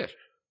knitting there.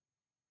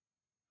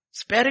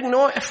 Sparing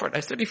no effort.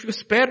 I said, if you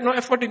spare no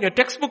effort in your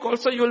textbook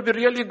also, you will be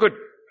really good.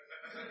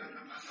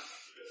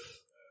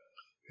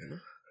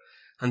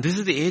 And this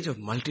is the age of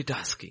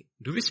multitasking.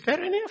 Do we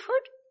spare any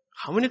effort?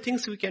 How many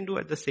things we can do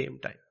at the same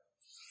time?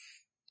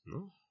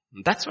 No?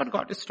 That's what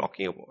God is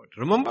talking about.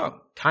 Remember,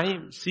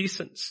 time,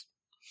 seasons.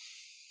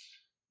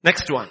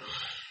 Next one.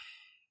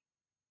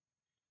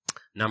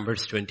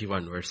 Numbers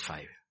 21 verse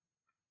 5.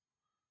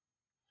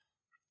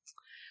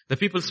 The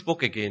people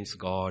spoke against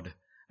God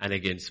and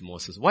against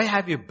Moses. Why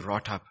have you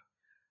brought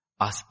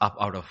us up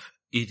out of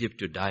Egypt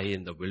to die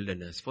in the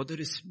wilderness? For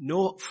there is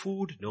no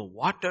food, no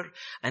water,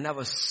 and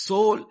our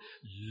soul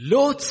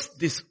loathes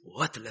this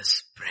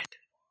worthless bread.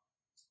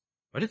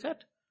 What is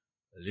that?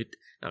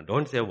 Now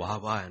don't say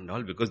wah and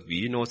all, because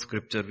we know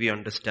scripture, we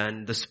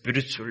understand the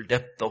spiritual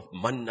depth of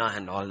manna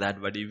and all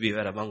that, but if we were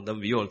among them,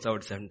 we also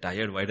would say, I'm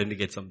tired, why don't we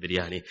get some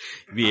biryani?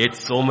 We ate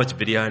so much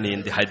biryani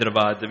in the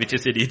Hyderabad, which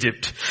is in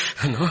Egypt.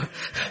 And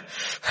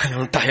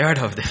I'm tired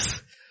of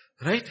this.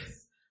 Right?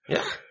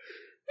 Yeah.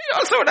 We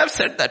also would have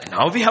said that.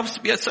 Now we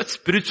are such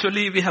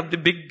spiritually, we have the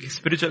big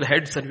spiritual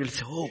heads and we'll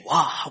say, oh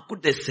wow, how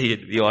could they say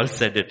it? We all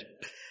said it.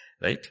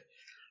 Right?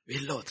 We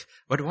loathe.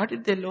 But what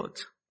did they loathe?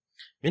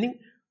 Meaning,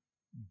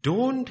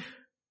 don't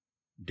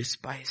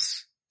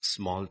despise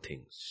small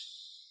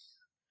things.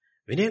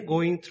 When you're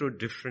going through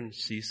different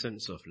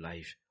seasons of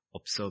life,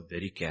 observe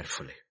very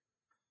carefully.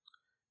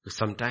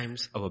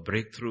 Sometimes our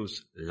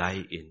breakthroughs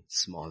lie in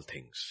small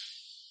things.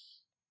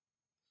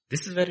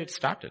 This is where it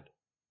started.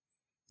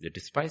 They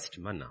despised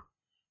manna.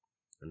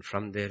 And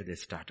from there they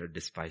started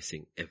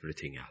despising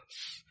everything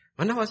else.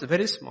 Manna was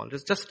very small. It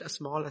was just as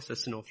small as a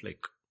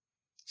snowflake.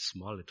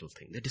 Small little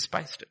thing. They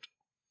despised it.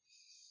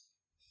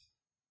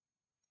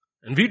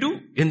 And we do.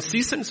 In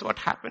seasons what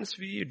happens?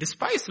 We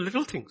despise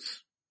little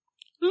things.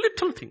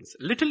 Little things.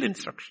 Little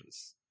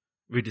instructions.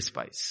 We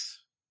despise.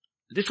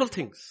 Little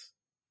things.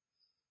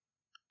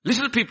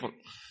 Little people.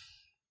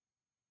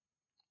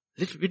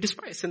 We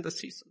despise in the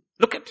season.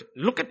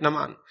 Look at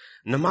Naaman.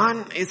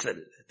 Naaman is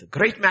the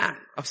great man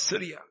of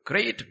Syria.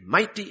 Great,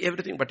 mighty,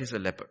 everything, but he's a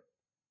leper.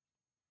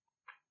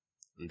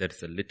 And there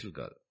is a little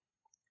girl,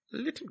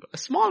 a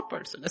small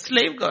person, a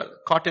slave girl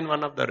caught in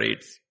one of the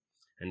raids.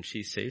 And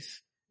she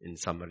says, in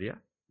Samaria,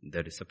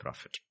 there is a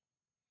prophet.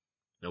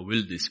 Now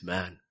will this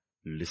man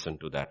listen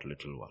to that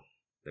little one?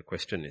 The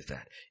question is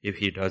that if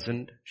she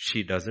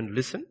doesn't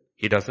listen,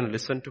 he doesn't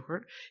listen to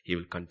her, he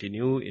will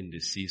continue in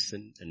this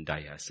season and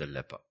die as a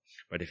leper.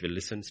 But if he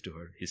listens to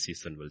her, his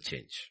season will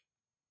change.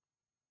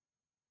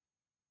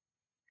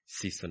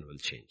 Season will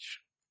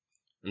change.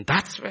 And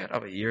that's where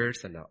our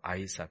ears and our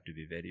eyes have to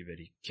be very,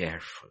 very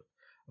careful.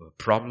 Our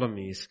problem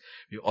is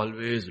we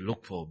always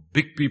look for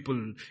big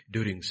people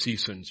during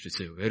seasons to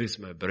say, where is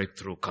my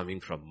breakthrough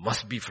coming from?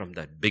 Must be from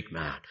that big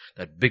man,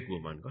 that big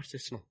woman. God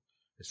says, no,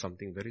 there's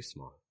something very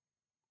small.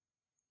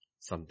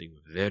 Something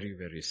very,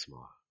 very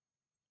small.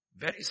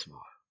 Very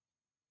small.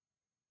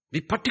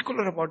 Be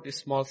particular about these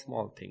small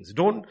things.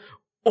 Don't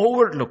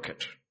overlook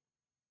it.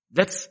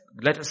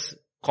 Let us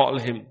call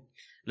him,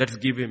 let's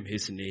give him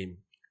his name,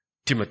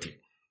 Timothy.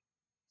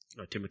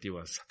 Now,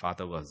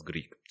 father was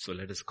Greek. So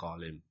let us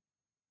call him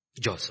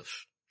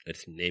Joseph.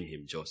 Let's name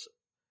him Joseph.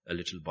 A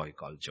little boy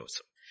called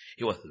Joseph.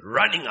 He was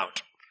running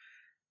out.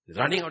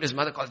 His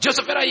mother called,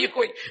 Joseph, where are you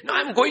going? No,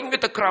 I'm going with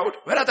the crowd.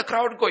 Where are the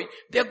crowd going?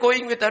 They're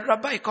going with a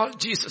rabbi called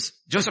Jesus.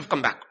 Joseph,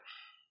 come back.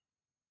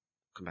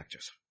 Come back,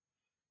 Joseph.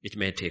 It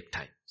may take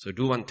time. So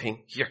do one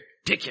thing. Here,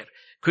 take care.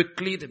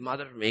 Quickly the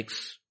mother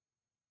makes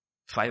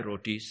 5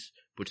 rotis,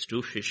 puts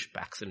 2 fish,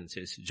 packs it and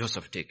says,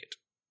 Joseph, take it.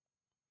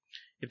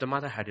 If the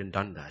mother hadn't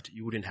done that,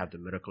 you wouldn't have the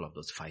miracle of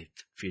those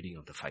feeding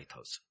of the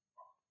 5,000.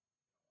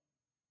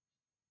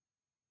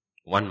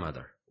 One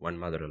mother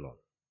alone.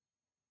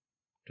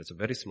 It was a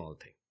very small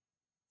thing.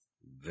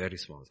 Very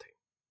small thing.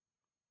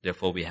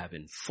 Therefore we have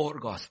in 4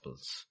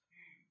 Gospels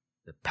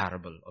the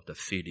parable of the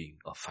feeding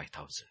of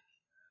 5,000.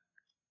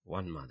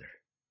 One mother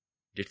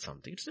did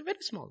something. It's a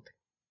very small thing.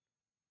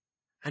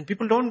 And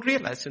people don't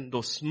realize in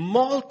those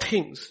small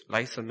things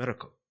lies a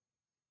miracle.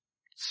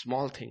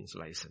 Small things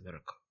lies a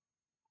miracle.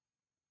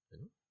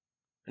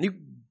 And you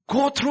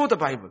go through the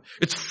Bible.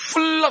 It's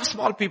full of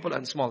small people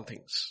and small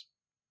things.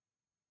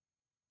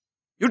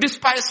 You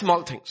despise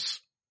small things.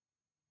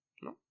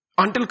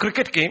 Until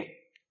cricket came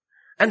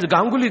and the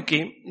Ganguly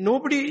came,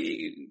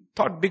 nobody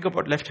thought big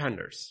about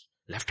left-handers.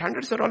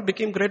 Left-handers all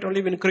became great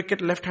only when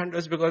cricket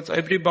left-handers, because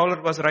every bowler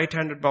was a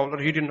right-handed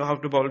bowler. He didn't know how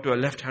to bowl to a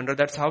left-hander.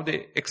 That's how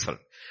they excelled.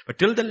 But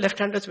till then,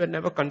 left-handers were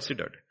never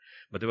considered.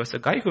 But there was a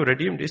guy who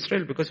redeemed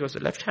Israel because he was a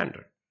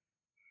left-hander.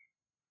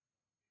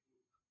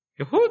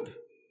 Yehud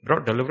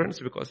brought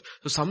deliverance because,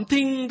 so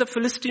something the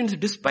Philistines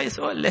despised.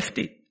 Oh,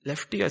 lefty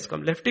has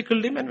come. Lefty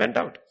killed him and went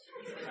out.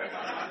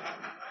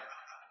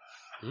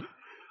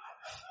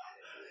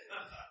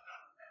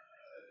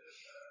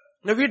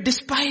 Now we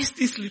despise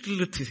these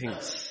little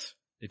things.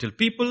 Little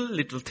people,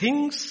 little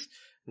things.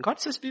 God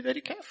says be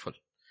very careful.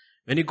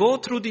 When you go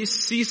through these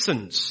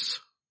seasons,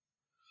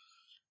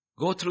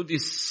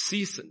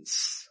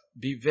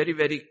 be very,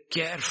 very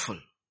careful.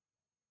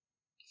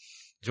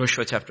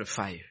 Joshua chapter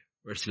 5,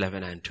 verse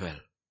 11 and 12.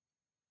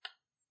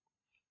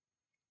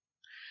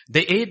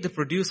 They ate the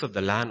produce of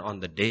the land on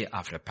the day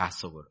after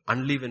Passover,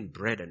 unleavened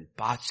bread and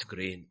parched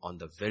grain on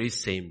the very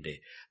same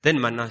day. Then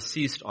manna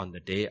ceased on the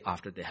day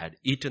after they had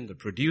eaten the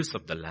produce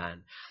of the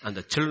land, and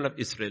the children of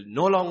Israel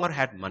no longer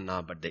had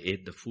manna, but they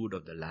ate the food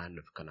of the land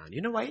of Canaan.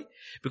 You know why?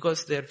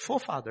 Because their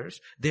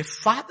fathers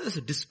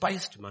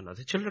despised manna.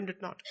 The children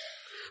did not.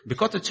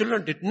 Because the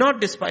children did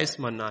not despise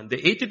manna, they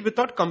ate it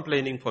without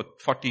complaining for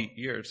 40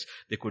 years,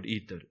 they could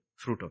eat the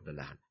fruit of the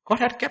land. God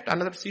had kept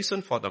another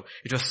season for them.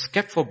 It was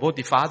kept for both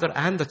the father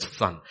and the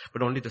son.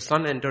 But only the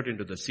son entered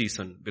into the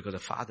season because the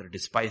father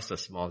despised a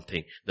small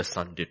thing. The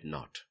son did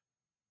not.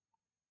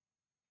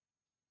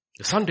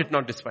 The son did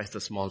not despise the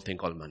small thing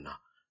called manna.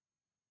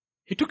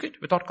 He took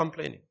it without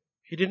complaining.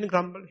 He didn't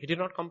grumble. He did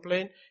not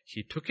complain.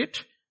 He took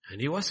it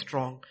and he was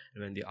strong.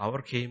 And when the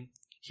hour came,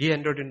 he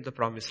entered into the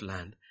promised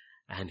land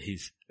and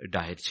his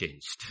diet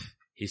changed.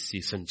 His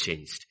season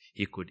changed.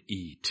 He could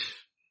eat.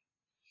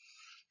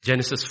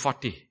 Genesis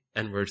 40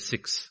 and verse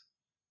 6.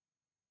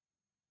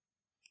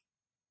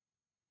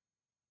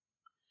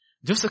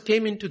 Joseph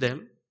came into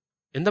them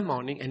in the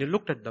morning and he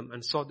looked at them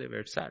and saw they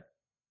were sad.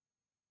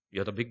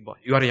 You're the big boy.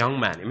 You are a young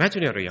man.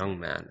 Imagine you're a young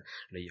man.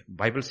 The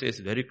Bible says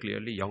very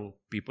clearly young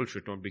people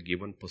should not be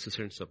given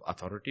positions of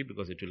authority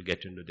because it will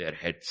get into their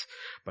heads.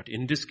 But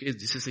in this case,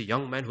 this is a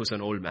young man who's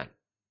an old man.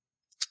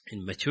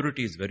 In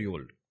maturity is very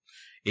old.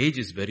 Age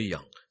is very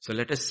young. So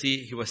let us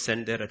see, he was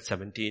sent there at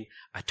 17.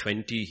 At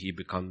 20, he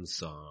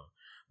becomes,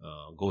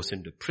 goes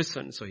into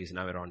prison. So he's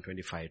now around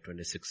 25,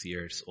 26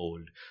 years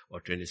old, or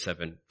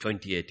 27,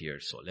 28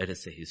 years old. Let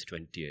us say he's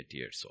 28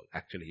 years old.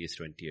 Actually, he's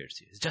 20 years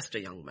old. He's just a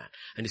young man.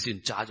 And he's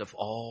in charge of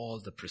all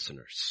the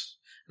prisoners.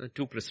 And the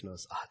 2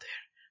 prisoners are there.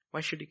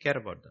 Why should he care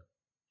about them?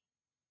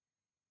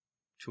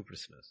 2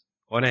 prisoners.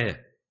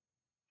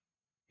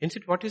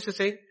 Instead, what is he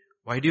saying?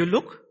 Why do you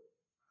look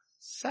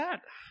sad?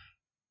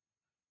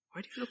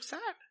 Why do you look sad?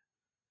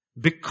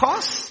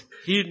 Because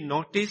he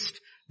noticed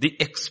the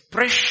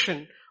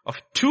expression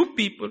of 2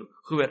 people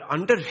who were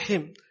under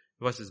him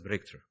was his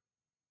breakthrough.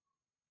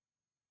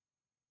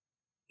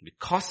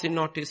 Because he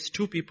noticed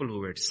 2 people who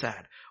were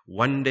sad,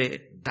 one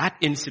day that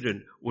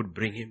incident would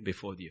bring him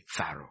before the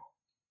Pharaoh.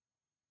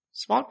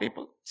 Small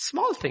people,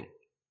 small thing.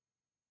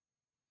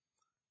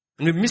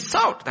 And we miss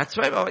out. That's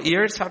why our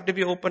ears have to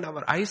be open,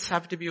 our eyes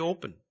have to be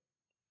open.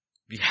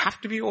 We have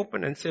to be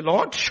open and say,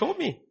 Lord, show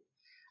me.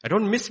 I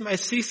don't miss my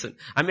season.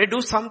 I may do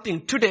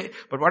something today,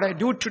 but what I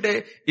do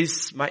today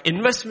is my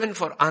investment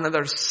for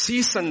another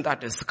season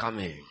that is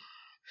coming.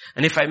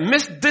 And if I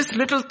miss this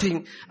little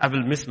thing, I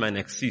will miss my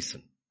next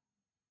season.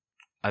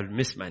 I will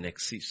miss my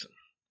next season.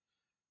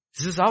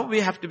 This is how we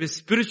have to be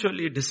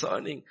spiritually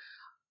discerning,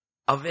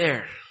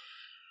 aware.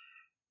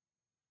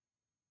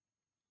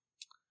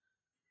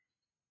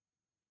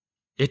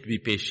 Yet be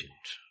patient.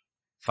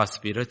 1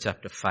 Peter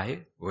chapter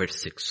 5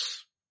 verse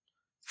 6.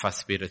 1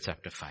 Peter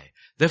chapter 5.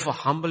 Therefore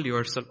humble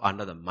yourself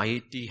under the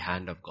mighty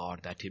hand of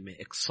God that he may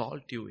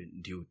exalt you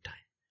in due time.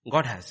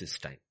 God has his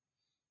time.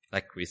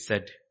 Like we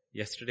said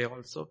yesterday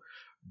also,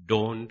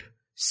 don't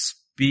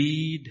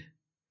speed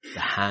the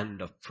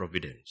hand of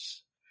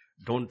providence.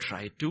 Don't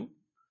try to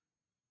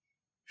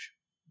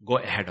go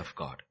ahead of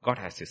God. God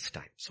has his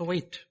time. So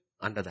wait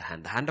under the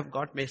hand. The hand of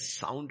God may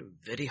sound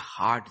very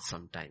hard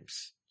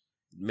sometimes.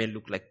 It may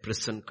look like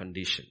prison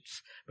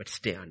conditions, but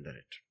stay under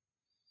it.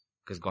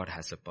 Because God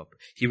has a purpose.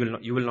 You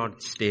will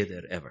not stay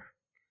there ever.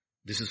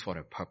 This is for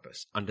a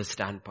purpose.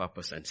 Understand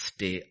purpose and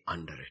stay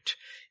under it.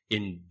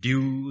 In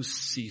due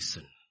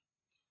season,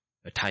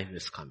 a time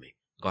is coming.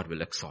 God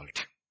will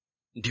exalt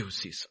you. Due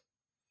season.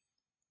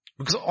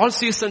 Because all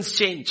seasons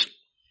change.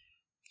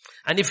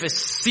 And if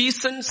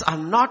seasons are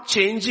not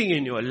changing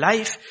in your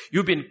life,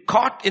 you've been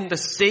caught in the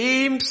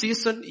same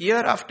season year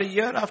after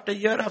year after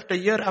year after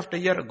year after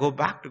year. Go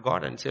back to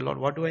God and say, Lord,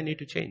 what do I need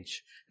to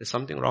change? There's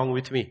something wrong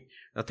with me.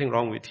 Nothing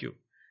wrong with you.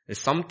 There's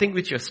something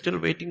which you're still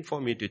waiting for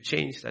me to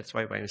change. That's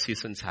why my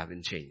seasons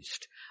haven't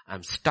changed.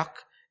 I'm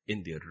stuck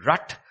in the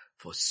rut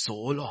for so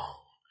long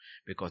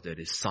because there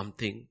is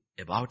something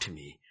about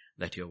me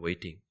that you're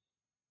waiting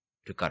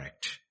to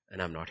correct.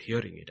 And I'm not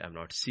hearing it, I'm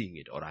not seeing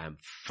it, or I am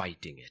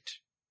fighting it.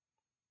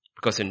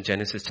 Because in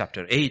Genesis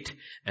chapter 8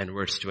 and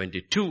verse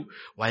 22,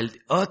 while the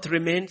earth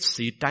remains,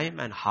 seed time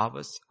and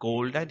harvest,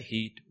 cold and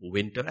heat,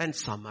 winter and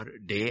summer,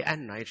 day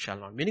and night shall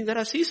not. Meaning there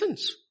are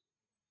seasons.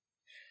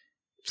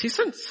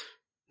 Seasons.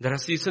 There are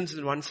seasons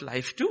in one's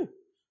life too.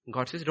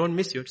 God says, don't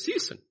miss your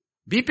season.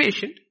 Be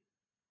patient.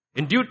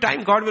 In due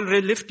time, God will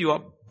lift you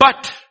up.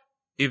 But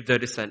if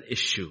there is an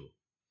issue,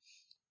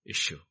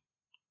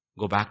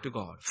 go back to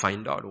God.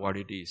 Find out what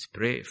it is.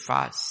 Pray,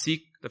 fast,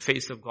 seek the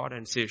face of God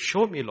and say,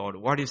 show me, Lord,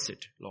 what is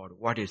it? Lord,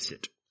 what is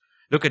it?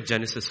 Look at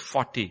Genesis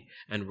 40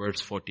 and verse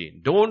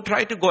 14. Don't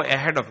try to go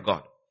ahead of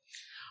God.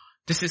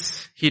 This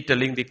is he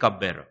telling the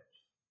cupbearer.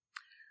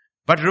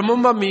 But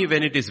remember me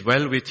when it is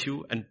well with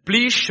you, and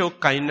please show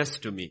kindness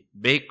to me.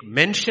 Make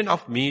mention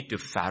of me to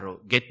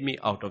Pharaoh. Get me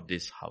out of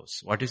this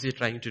house. What is he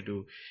trying to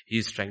do? He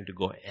is trying to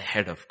go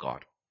ahead of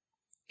God.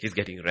 He's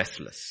getting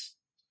restless.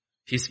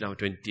 He's now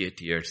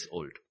 28 years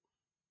old.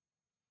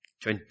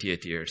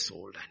 28 years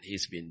old, and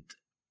he's been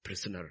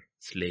prisoner,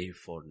 slave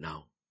for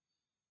now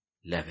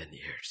 11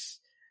 years.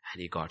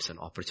 And he got an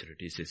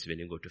opportunity. He says, when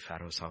you go to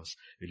Pharaoh's house,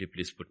 will you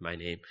please put my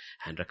name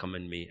and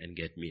recommend me and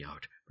get me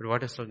out? But what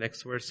does the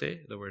next verse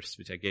say? The verse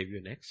which I gave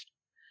you next.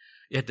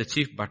 Yet the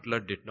chief butler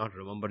did not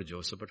remember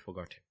Joseph but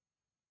forgot him.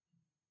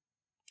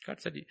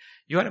 God said,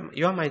 you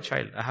are my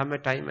child. I have my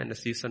time and a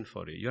season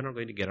for you. You're not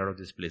going to get out of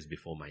this place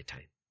before my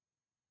time.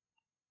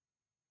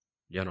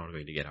 You're not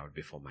going to get out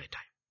before my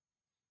time.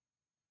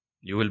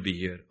 You will be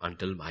here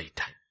until my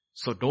time.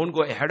 So don't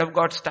go ahead of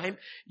God's time,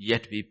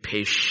 yet be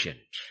patient.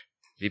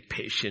 Be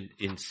patient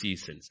in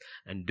seasons.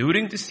 And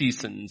during the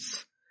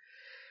seasons,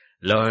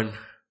 learn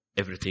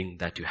everything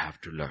that you have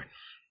to learn.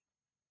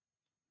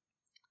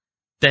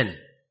 Then,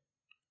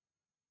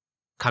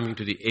 coming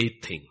to the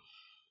 8th thing,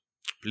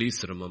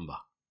 please remember,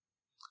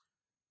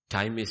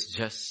 time is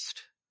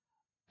just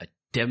a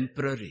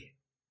temporary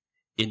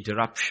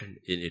interruption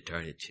in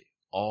eternity.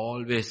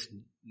 Always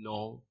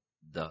know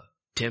the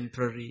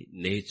temporary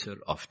nature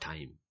of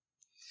time.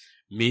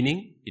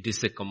 Meaning, it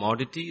is a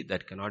commodity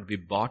that cannot be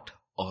bought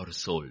or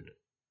sold.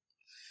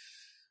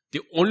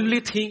 The only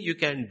thing you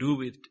can do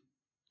with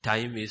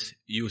time is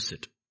use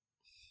it.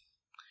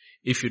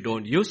 If you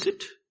don't use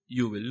it,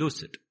 you will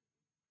lose it.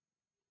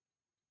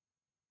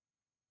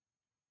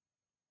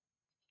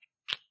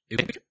 You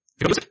can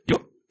lose it. You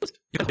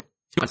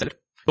can sell it.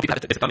 So people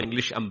have to become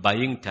English, I'm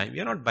buying time.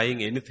 You're not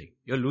buying anything.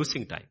 You're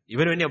losing time.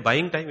 Even when you're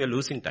buying time, you're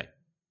losing time.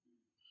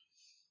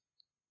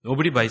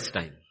 Nobody buys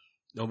time.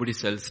 Nobody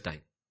sells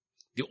time.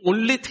 The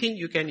only thing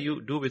you can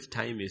do with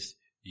time is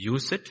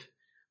use it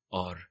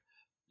or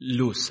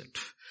lose it.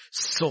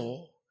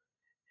 So,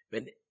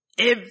 when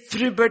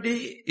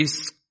everybody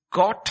is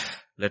caught,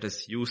 let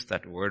us use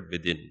that word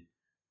within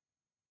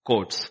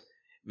quotes,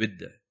 with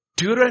the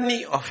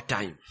tyranny of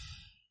time.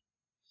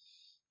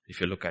 If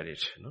you look at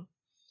it,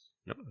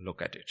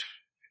 look at it.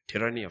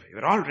 Tyranny of,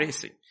 we're all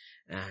racing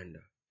and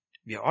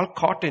we are all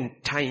caught in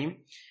time,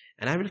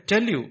 and I will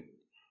tell you,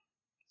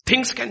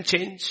 things can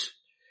change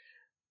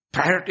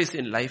priorities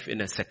in life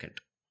in a second.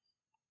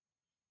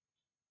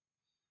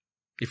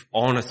 If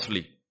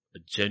honestly, a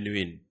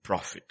genuine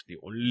prophet, the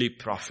only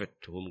prophet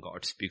to whom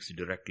God speaks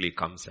directly,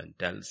 comes and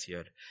tells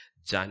here,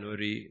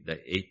 January the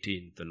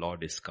 18th, the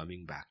Lord is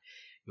coming back.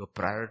 Your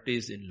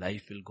priorities in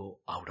life will go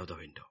out of the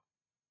window.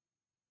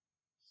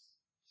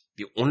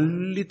 The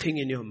only thing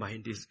in your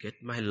mind is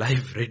get my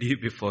life ready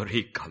before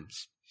He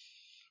comes.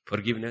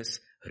 Forgiveness,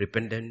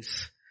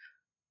 repentance,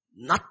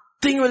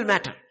 nothing will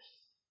matter.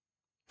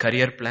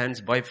 Career plans,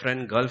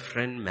 boyfriend,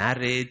 girlfriend,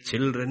 marriage,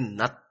 children,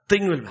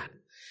 nothing will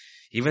matter.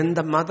 Even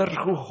the mother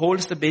who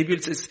holds the baby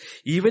says,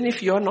 even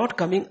if you are not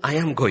coming, I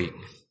am going.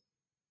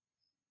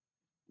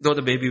 Though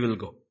the baby will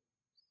go.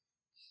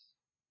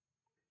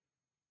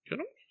 You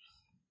know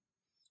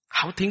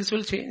how things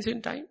will change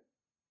in time.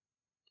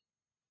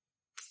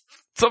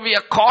 So we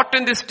are caught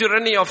in this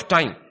tyranny of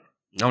time.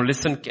 Now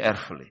listen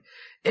carefully.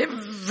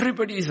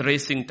 Everybody is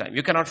racing time.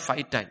 You cannot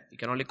fight time. You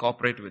can only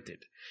cooperate with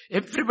it.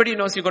 Everybody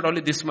knows you got only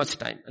this much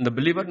time. And the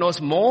believer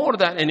knows more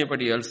than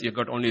anybody else. You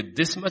got only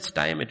this much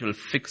time. It will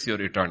fix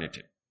your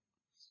eternity.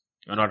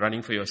 You're not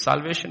running for your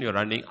salvation. You're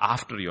running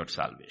after your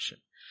salvation.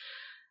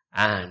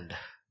 And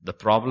the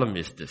problem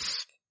is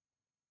this,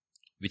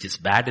 which is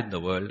bad in the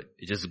world,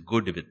 it is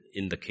good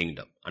in the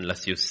kingdom.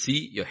 Unless you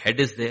see, your head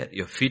is there,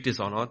 your feet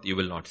is on earth, you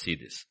will not see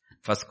this.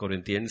 1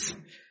 Corinthians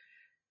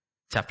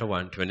chapter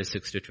 1,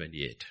 26 to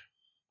 28.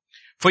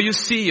 For you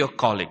see your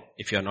calling.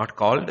 If you are not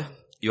called,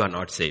 you are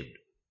not saved.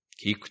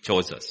 He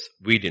chose us.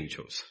 We didn't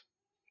choose.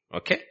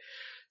 Okay?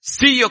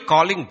 See your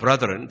calling,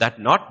 brethren, that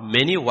not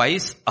many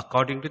wise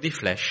according to the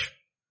flesh,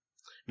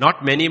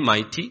 not many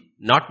mighty,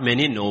 not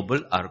many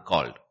noble are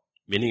called.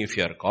 Meaning if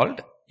you are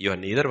called, you are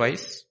neither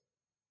wise,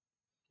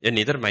 you are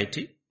neither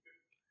mighty,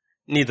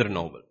 neither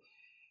noble.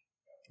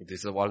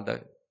 This is all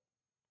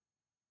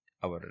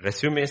our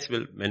resumes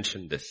will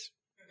mention this.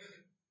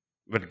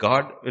 But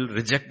God will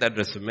reject that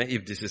resume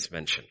if this is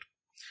mentioned.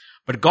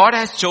 But God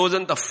has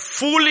chosen the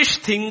foolish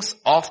things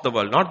of the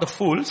world, not the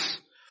fools,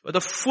 but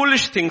the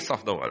foolish things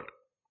of the world,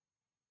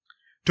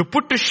 to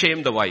put to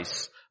shame the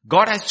wise.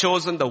 God has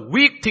chosen the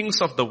weak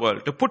things of the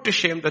world to put to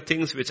shame the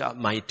things which are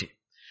mighty.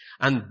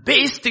 And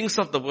base things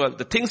of the world,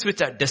 the things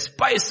which are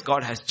despised,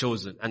 God has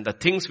chosen. And the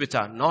things which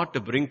are not, to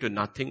bring to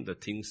nothing the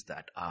things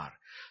that are.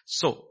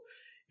 So,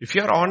 if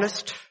you are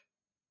honest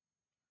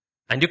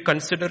and you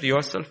consider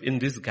yourself in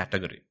this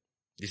category,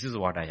 this is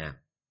what I am.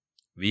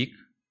 Weak,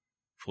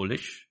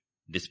 foolish,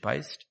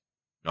 despised,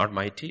 not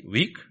mighty,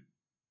 weak,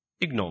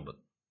 ignoble.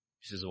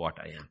 This is what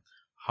I am.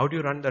 How do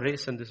you run the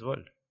race in this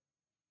world?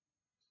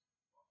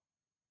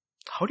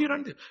 How do you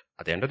run this?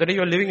 At the end of the day,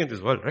 you are living in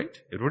this world, right?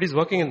 Everybody is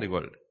working in the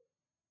world.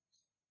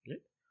 Right?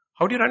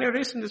 How do you run your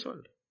race in this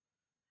world?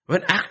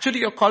 When actually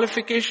your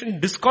qualification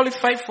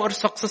disqualifies for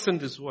success in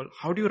this world,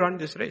 how do you run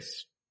this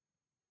race?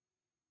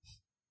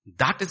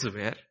 That is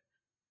where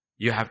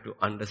you have to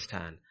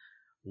understand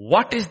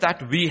what is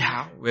that we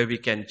have where we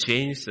can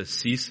change the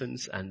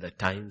seasons and the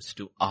times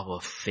to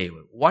our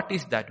favor. What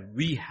is that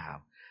we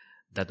have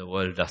that the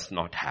world does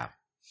not have?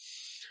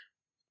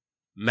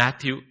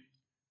 Matthew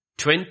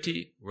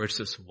 20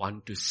 verses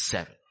 1 to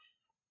 7.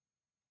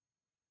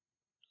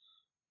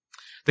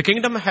 The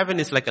kingdom of heaven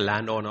is like a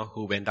landowner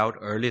who went out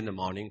early in the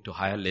morning to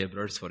hire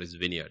laborers for his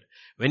vineyard.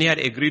 When he had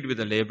agreed with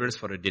the laborers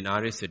for a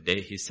denarius a day,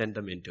 he sent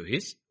them into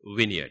his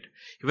vineyard.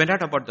 He went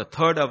out about the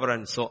third hour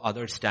and saw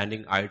others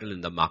standing idle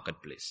in the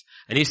marketplace.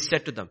 And he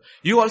said to them,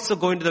 you also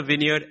go into the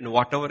vineyard, and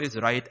whatever is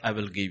right I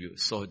will give you.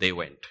 So they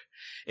went.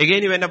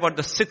 Again he went about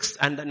the 6th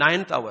and the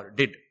 9th hour.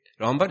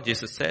 Remember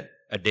Jesus said,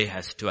 a day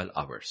has 12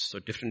 hours. So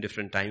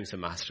different times the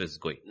master is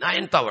going.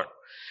 9th hour.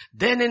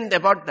 Then in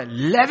about the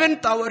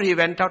 11th hour, he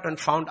went out and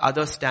found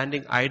others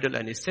standing idle,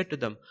 and he said to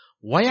them,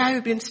 why have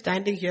you been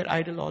standing here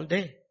idle all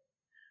day?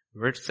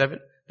 Verse 7,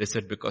 they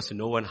said, because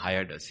no one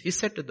hired us. He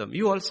said to them,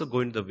 you also go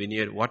into the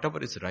vineyard,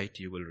 whatever is right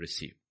you will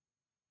receive.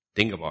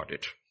 Think about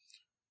it.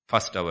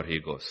 First hour he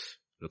goes,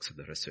 looks at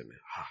the resume.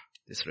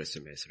 This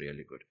resume is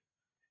really good.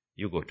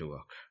 You go to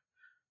work.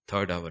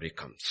 Third hour he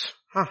comes.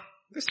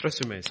 This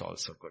resume is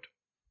also good.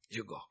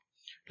 You go.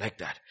 Like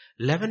that.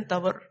 11th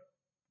hour,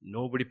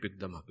 nobody picked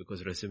them up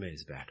because resume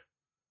is bad.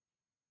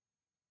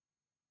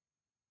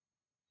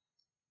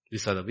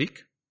 These are the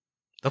weak,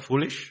 the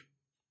foolish,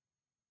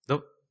 the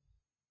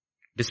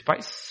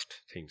despised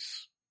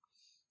things.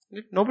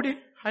 Nobody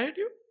hired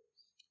you.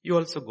 You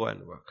also go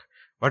and work.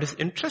 What is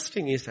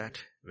interesting is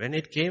that when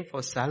it came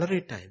for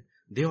salary time,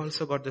 they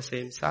also got the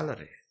same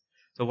salary.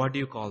 So what do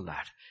you call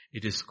that?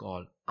 It is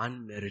called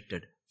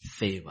unmerited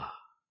favor,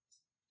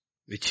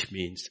 which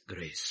means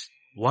grace.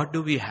 What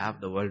do we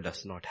have the world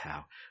does not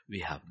have? We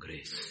have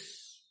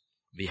grace.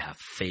 We have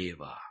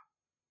favor.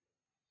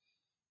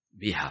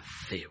 We have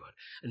favor.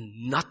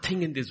 And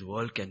nothing in this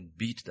world can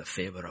beat the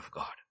favor of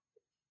God.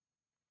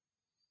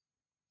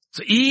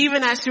 So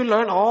even as you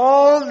learn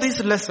all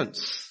these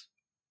lessons,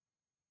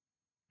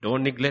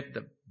 don't neglect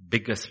the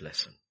biggest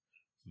lesson.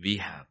 We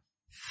have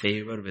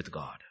favor with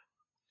God.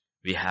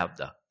 We have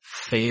the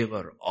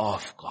favor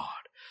of God.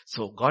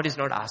 So God is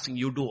not asking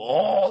you to do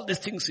all these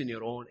things in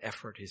your own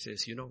effort. He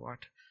says, you know what?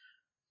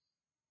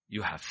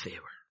 You have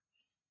favor.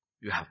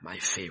 You have my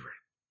favor.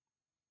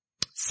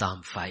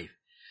 Psalm 5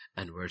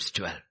 and verse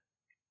 12.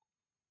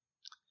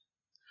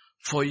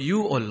 For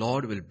you, O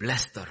Lord, will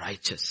bless the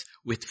righteous.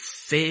 With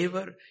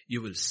favor,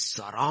 you will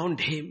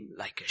surround him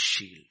like a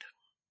shield.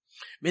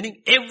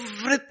 Meaning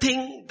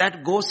everything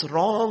that goes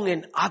wrong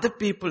in other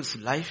people's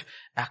life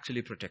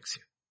actually protects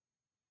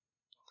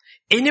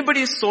you.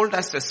 Anybody is sold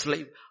as a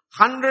slave.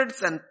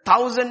 Hundreds and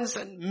thousands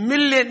and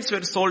millions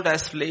were sold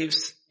as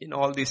slaves in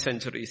all these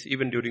centuries,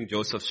 even during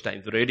Joseph's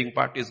time. The raiding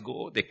parties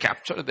go, they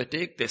capture, they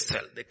take, they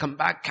sell. They come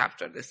back,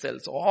 capture, they sell.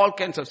 So all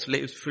kinds of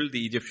slaves filled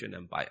the Egyptian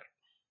empire.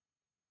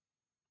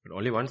 But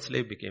only one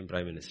slave became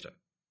prime minister.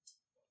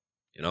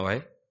 You know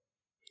why?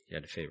 He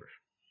had favor.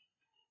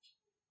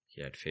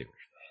 He had favor.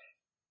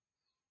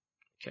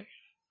 Okay?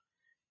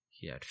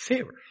 He had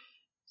favor.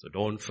 So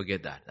don't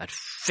forget that. That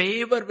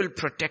favor will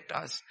protect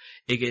us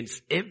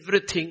against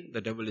everything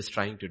the devil is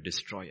trying to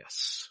destroy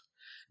us.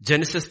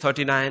 Genesis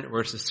 39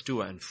 verses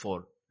 2 and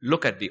 4.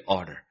 Look at the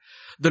order.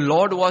 The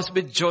Lord was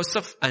with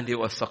Joseph and he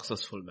was a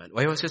successful man.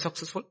 Why was he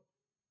successful?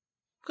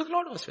 Because the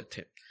Lord was with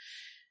him.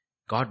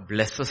 God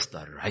blesses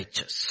the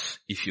righteous.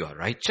 If you are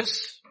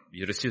righteous,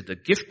 you receive the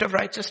gift of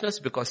righteousness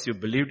because you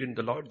believed in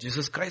the Lord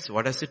Jesus Christ.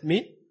 What does it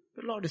mean?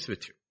 The Lord is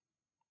with you.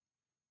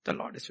 The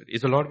Lord is with you.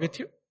 Is the Lord with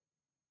you?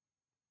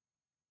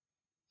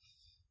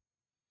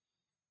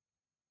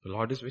 The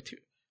Lord is with you.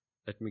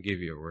 Let me give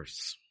you a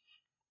verse.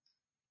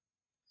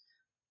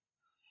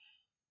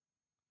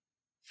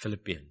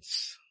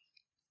 Philippians.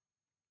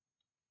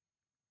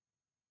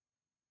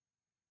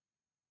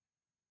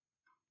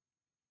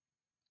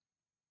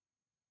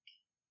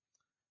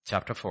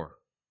 Chapter 4.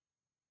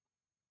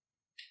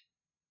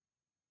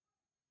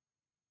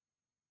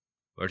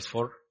 Verse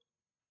 4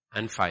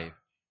 and 5.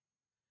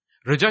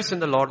 Rejoice in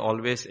the Lord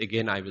always.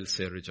 Again I will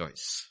say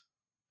rejoice.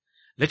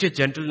 Let your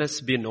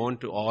gentleness be known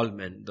to all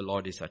men. The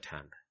Lord is at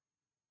hand.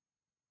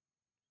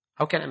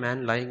 How can a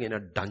man lying in a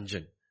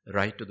dungeon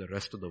write to the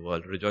rest of the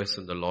world, rejoice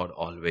in the Lord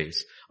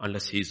always,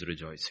 unless he is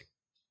rejoicing?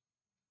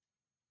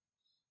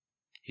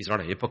 He's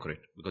not a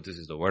hypocrite because this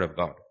is the word of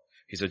God.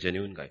 He's a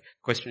genuine guy.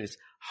 Question is,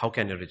 how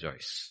can he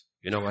rejoice?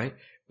 You know why?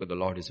 Because the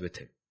Lord is with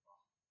him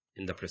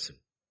in the prison.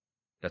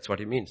 That's what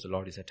he means. The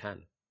Lord is at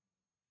hand.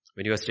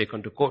 When he was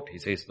taken to court, he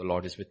says, the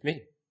Lord is with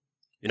me.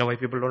 You know why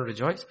people don't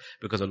rejoice?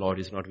 Because the Lord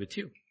is not with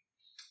you.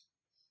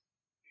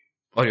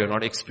 Or you're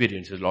not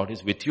experiencing, the Lord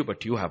is with you,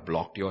 but you have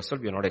blocked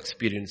yourself. You're not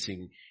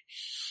experiencing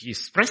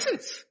his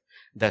presence.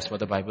 That's what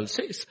the Bible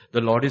says.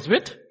 The Lord is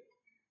with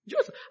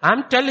Joseph.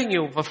 I'm telling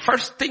you, the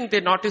first thing they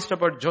noticed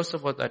about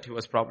Joseph was that he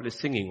was probably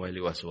singing while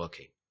he was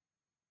working.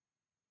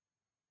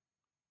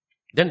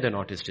 Then they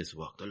noticed his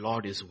work. The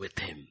Lord is with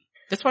him.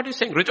 That's what he's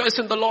saying. Rejoice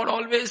in the Lord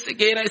always.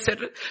 Again I said,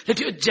 let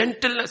your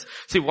gentleness.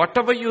 See,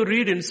 whatever you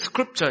read in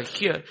scripture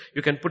here,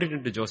 you can put it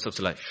into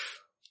Joseph's life.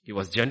 He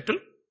was gentle.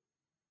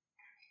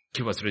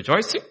 He was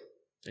rejoicing.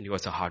 And he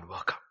was a hard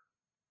worker.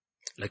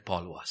 Like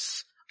Paul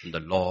was. And the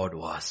Lord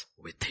was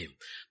with him.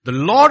 The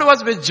Lord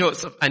was with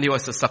Joseph and he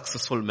was a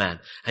successful man.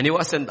 And he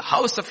was in the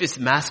house of his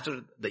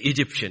master, the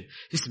Egyptian.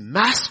 His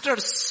master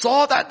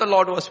saw that the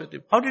Lord was with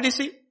him. How did he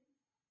see?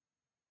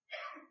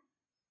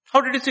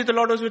 How did he see the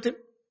Lord was with him?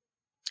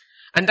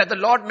 And that the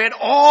Lord made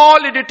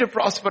all he did to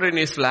prosper in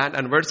his land.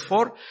 And verse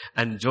 4,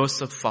 and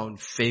Joseph found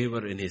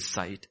favor in his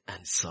sight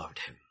and served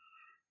him.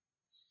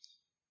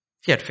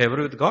 He had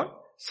favor with God.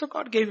 So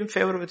God gave him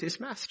favor with his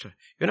master.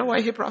 You know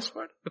why he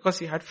prospered? Because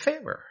he had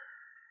favor.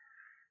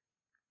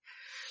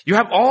 You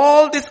have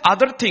all these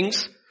other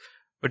things,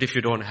 but if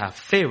you don't have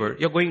favor,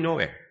 you're going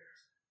nowhere.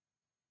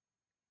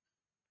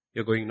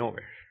 You're going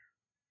nowhere.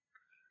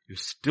 You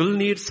still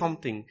need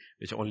something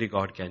which only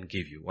God can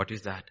give you. What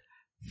is that?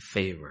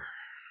 Favor.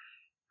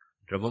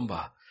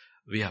 Remember,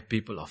 we are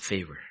people of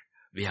favor.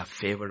 We have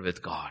favor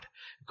with God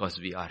because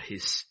we are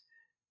his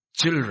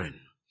children.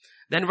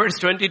 Then verse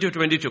 20 to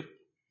 22.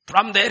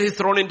 From there he's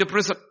thrown into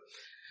prison.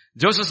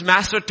 Joseph's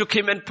master took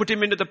him and put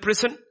him into the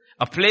prison,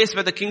 a place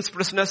where the king's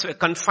prisoners were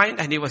confined,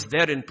 and he was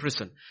there in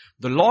prison.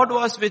 The Lord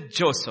was with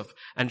Joseph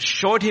and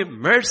showed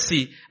him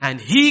mercy, and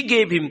he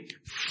gave him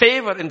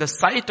favor in the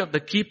sight of the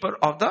keeper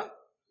of the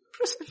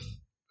prison.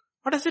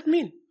 What does it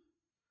mean?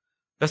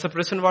 Does the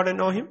prison warden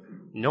know him?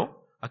 No.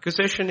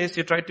 Accusation is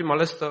he tried to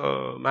molest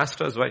the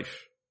master's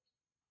wife.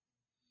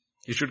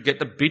 He should get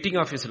the beating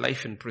of his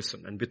life in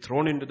prison and be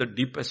thrown into the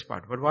deepest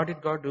part. But what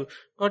did God do?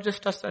 God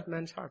just touched that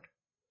man's heart.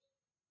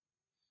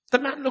 The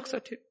man looks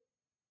at him.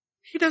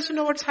 He doesn't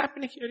know what's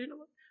happening here. You know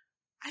what?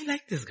 I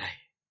like this guy.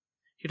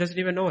 He doesn't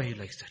even know why he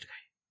likes that guy.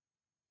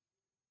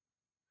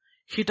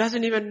 He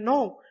doesn't even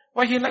know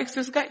why he likes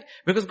this guy.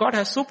 Because God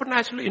has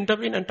supernaturally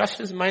intervened and touched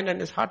his mind and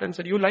his heart and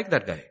said, you like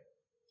that guy.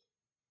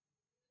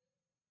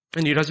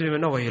 And he doesn't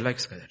even know why he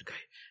likes that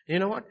guy. And you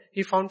know what?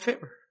 He found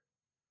favor.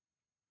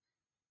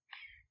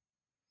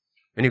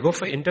 When you go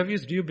for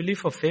interviews, do you believe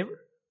for favor?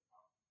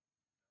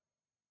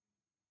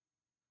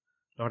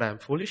 Lord, I am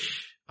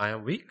foolish. I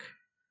am weak.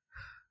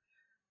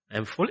 I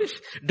am foolish.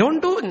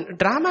 Don't do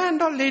drama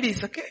and all,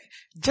 ladies, okay?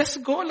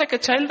 Just go like a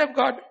child of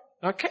God,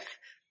 okay?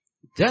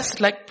 Just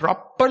like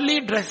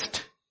properly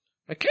dressed,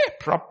 okay?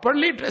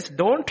 Properly dressed.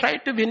 Don't try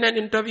to win an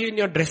interview in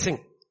your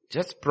dressing.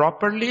 Just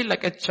properly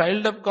like a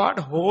child of God,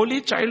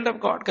 holy child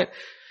of God.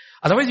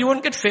 Otherwise you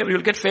won't get favor.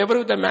 You'll get favor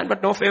with the man,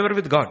 but no favor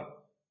with God.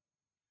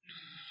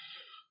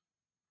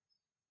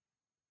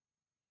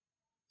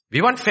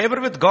 We want favor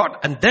with God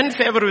and then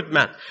favor with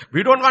man.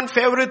 We don't want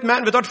favor with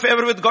man without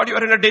favor with God. You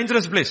are in a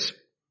dangerous place.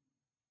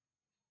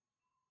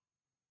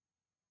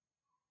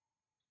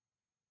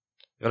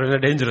 You are in a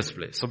dangerous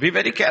place. So be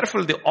very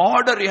careful. The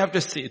order you have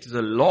to see. It is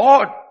the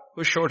Lord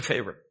who showed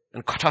favor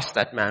and touched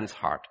that man's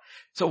heart.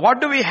 So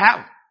what do we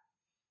have?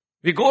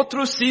 We go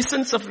through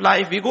seasons of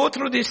life. We go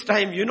through this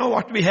time. You know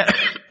what we have?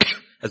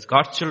 As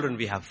God's children,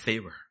 we have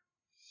favor.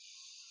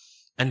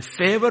 And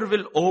favor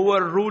will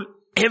overrule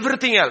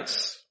everything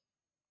else.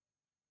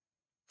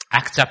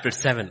 Acts chapter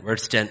 7,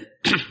 verse 10.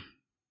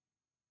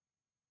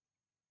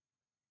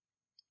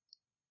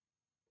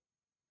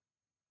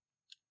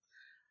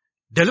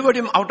 Delivered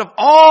him out of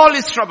all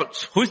his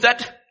troubles. Who is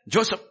that?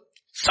 Joseph.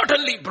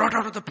 Suddenly brought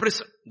out of the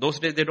prison. Those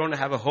days they don't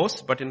have a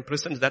hose, but in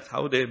prisons that's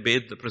how they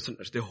bathe the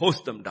prisoners. They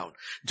hose them down.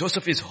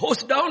 Joseph is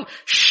hosed down,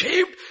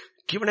 shaved,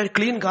 given a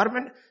clean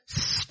garment,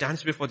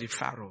 stands before the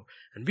Pharaoh.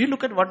 And we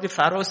look at what the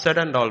Pharaoh said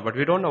and all, but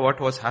we don't know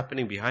what was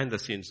happening behind the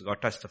scenes.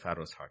 God touched the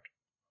Pharaoh's heart.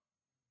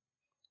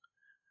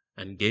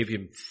 And gave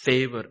him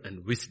favor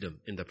and wisdom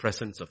in the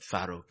presence of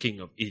Pharaoh, king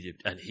of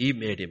Egypt. And he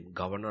made him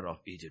governor of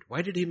Egypt.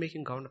 Why did he make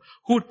him governor?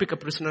 Who would pick a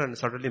prisoner and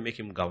suddenly make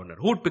him governor?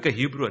 Who would pick a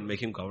Hebrew and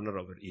make him governor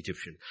over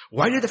Egyptian?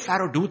 Why did the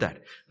Pharaoh do that?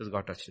 Because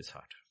God touched his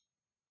heart.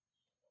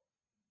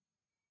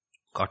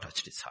 God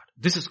touched his heart.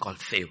 This is called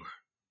favor.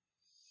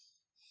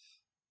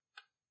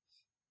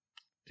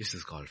 This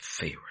is called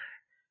favor.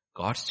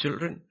 God's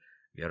children,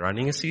 we are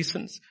running a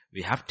seasons.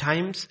 We have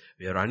times.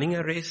 We are running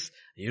a race.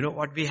 You know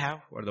what we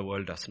have? What the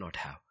world does not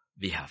have.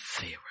 We have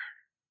favor.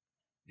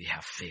 We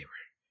have favor.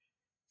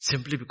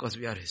 Simply because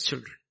we are His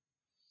children.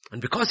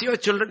 And because we are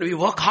children, we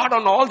work hard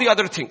on all the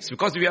other things.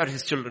 Because we are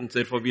His children,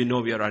 therefore we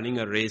know we are running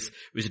a race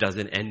which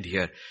doesn't end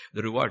here.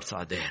 The rewards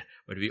are there.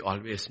 But we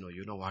always know,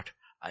 you know what?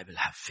 I will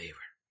have favor.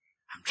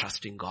 I'm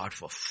trusting God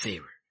for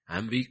favor.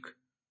 I'm weak.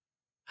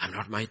 I'm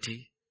not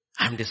mighty.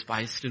 I'm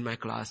despised in my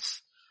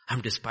class.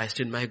 I'm despised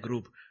in my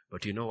group.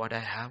 But you know what I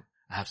have?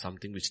 I have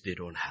something which they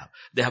don't have.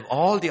 They have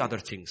all the other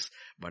things,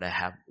 but I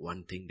have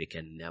one thing they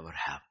can never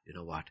have. You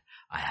know what?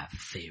 I have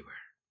favor.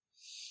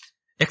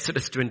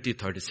 Exodus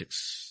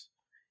 20:36.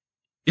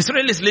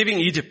 Israel is leaving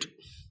Egypt.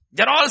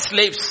 They're all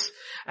slaves.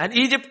 And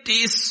Egypt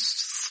is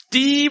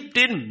steeped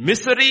in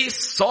misery,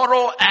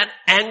 sorrow, and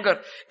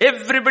anger.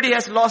 Everybody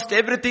has lost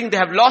everything. They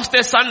have lost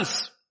their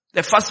sons,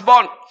 their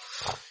firstborn.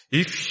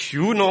 If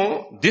you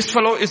know this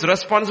fellow is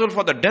responsible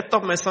for the death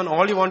of my son,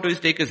 all you want to is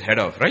take his head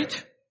off,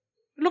 right?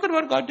 Look at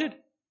what God did.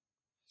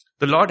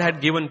 The Lord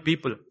had given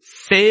people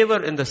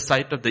favor in the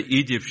sight of the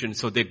Egyptians,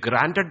 so they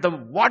granted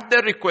them what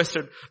they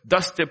requested.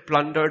 Thus they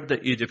plundered the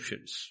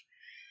Egyptians.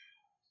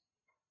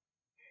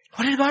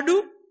 What did God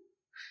do?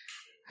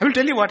 I will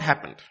tell you what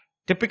happened.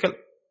 Typical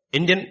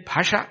Indian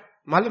bhasha.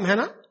 Malum hai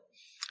na?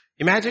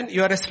 Imagine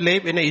you are a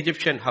slave in an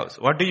Egyptian house.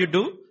 What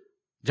do?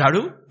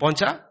 Jhadu,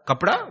 poncha,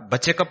 kapda,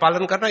 bacche ka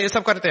palan karna, ye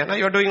sab karte hai na.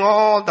 You are doing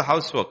all the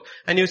housework.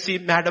 And you see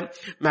madam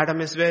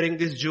is wearing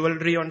this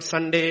jewelry on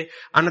Sunday,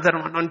 another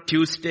one on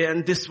Tuesday,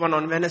 and this one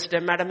on Wednesday.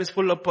 Madam is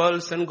full of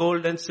pearls and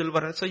gold and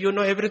silver. And so you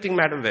know everything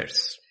madam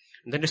wears.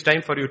 And then it's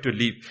time for you to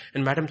leave.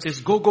 And madam says,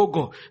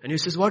 go. And you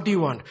says, what do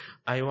you want?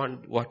 I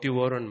want what you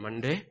wore on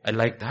Monday. I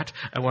like that.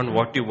 I want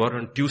what you wore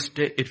on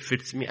Tuesday. It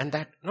fits me. And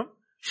that, no?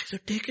 She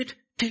said, take it.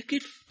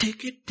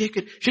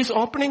 She's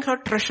opening her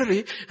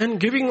treasury and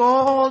giving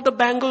all the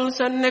bangles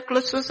and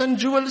necklaces and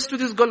jewels to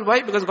this girl.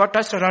 Why? Because God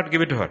touched her heart,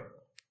 give it to her.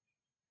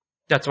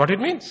 That's what it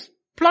means.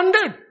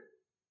 Plundered.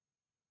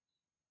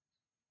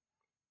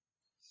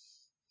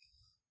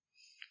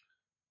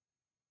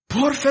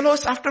 Poor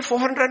fellows after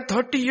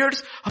 430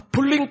 years are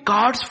pulling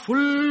carts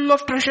full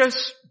of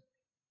treasures.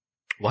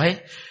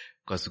 Why?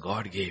 Because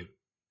God gave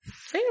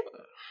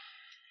favor.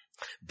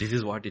 This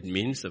is what it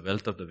means. The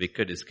wealth of the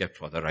wicked is kept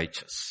for the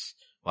righteous.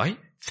 Why?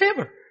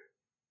 Favor.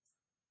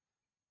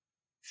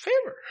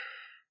 Favor.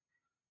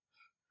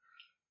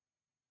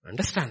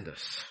 Understand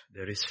this.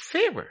 There is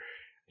favor.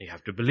 You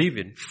have to believe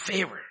in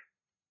favor.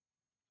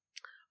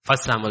 1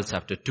 Samuel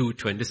chapter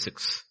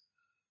 2:26.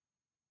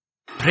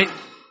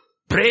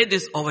 Pray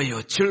this over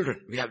your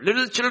children. We have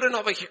little children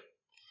over here.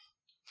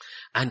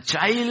 And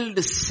child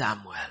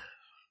Samuel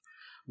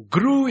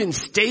grew in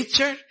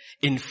stature,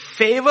 in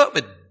favor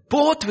with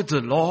both with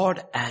the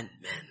Lord and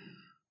men.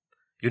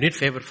 You need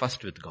favor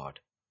first with God.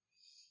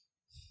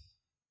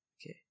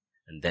 Okay.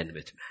 And then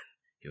with man.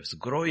 He was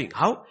growing.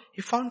 How?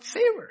 He found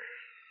favor.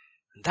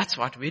 And that's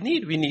what we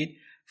need. We need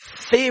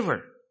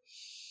favor.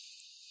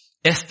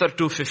 Esther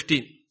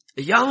 2:15.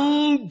 A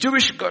young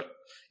Jewish girl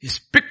is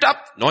picked up.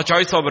 No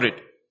choice over it.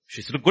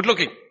 She's good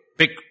looking.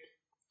 Pick.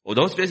 Oh,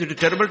 those days it is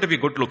terrible to be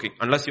good looking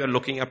unless you are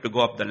looking up to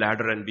go up the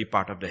ladder and be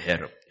part of the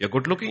harem. You're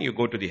good looking, you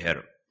go to the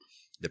harem.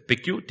 They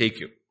pick you, take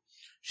you.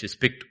 She's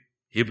picked,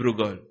 Hebrew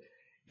girl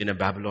in a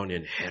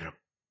Babylonian harem.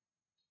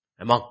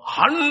 Among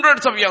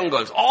hundreds of young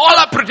girls, all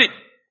are pretty.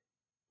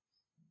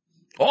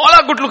 All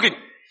are good looking.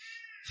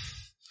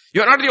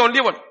 You're not the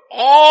only one.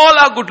 All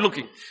are good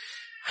looking.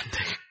 And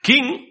the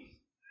king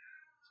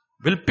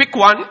will pick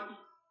one.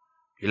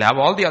 He'll have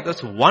all the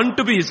others want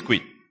to be his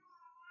queen.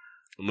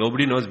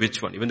 Nobody knows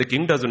which one. Even the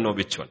king doesn't know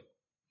which one.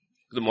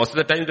 So most of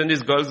the time when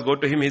these girls go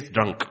to him, he's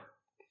drunk.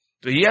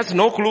 So he has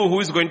no clue who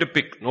is going to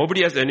pick.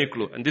 Nobody has any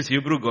clue. And this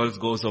Hebrew girl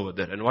goes over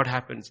there. And what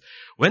happens?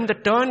 When the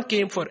turn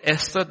came for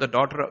Esther, the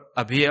daughter of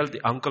Abihail,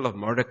 the uncle of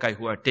Mordecai,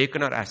 who had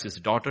taken her as his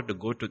daughter to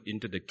go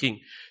into the king,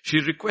 she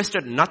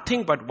requested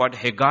nothing but what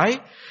Haggai,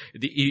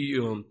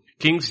 the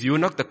king's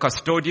eunuch, the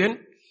custodian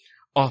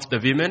of the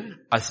women,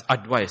 as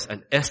advice.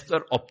 And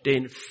Esther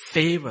obtained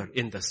favor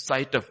in the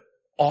sight of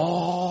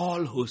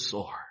all who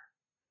saw her.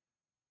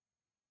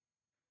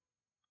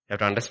 You have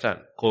to understand,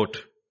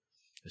 quote,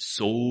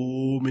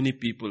 so many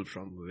people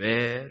from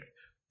where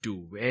to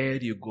where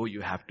you go,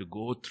 you have to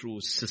go through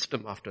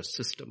system after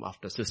system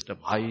after system.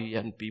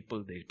 High-end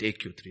people, they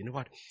take you through. You know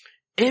what?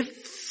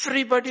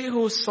 Everybody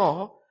who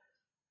saw,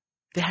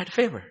 they had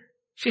favor.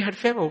 She had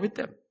favor with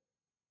them.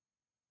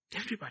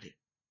 Everybody.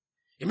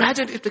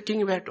 Imagine if the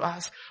king were to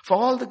ask, for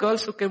all the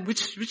girls who came,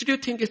 which do you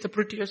think is the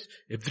prettiest?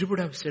 Everybody would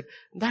have said,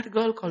 that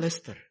girl called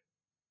Esther.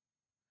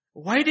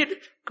 Why did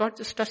God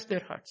just touch their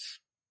hearts?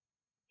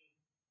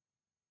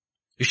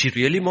 Is she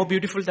really more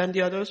beautiful than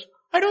the others?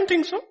 I don't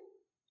think so.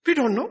 We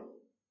don't know.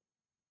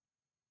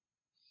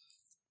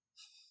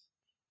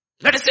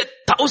 Let us say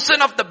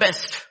 1,000 of the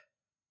best.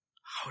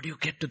 How do you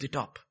get to the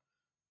top?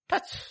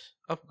 Touch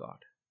of God.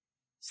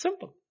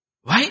 Simple.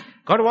 Why?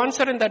 God wants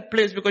her in that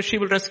place because she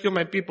will rescue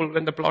my people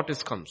when the plot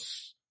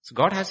comes. So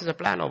God has a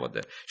plan over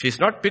there. She's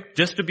not picked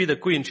just to be the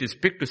queen. She's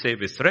picked to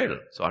save Israel.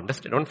 So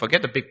understand, don't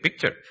forget the big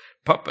picture.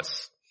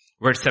 Purpose.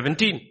 Verse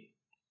 17.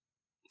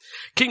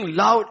 King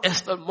loved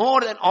Esther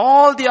more than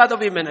all the other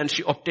women, and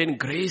she obtained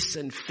grace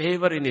and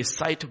favor in his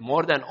sight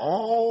more than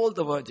all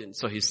the virgins.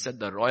 So he set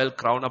the royal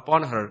crown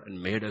upon her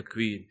and made her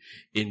queen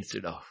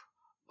instead of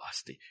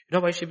Vashti. You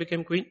know why she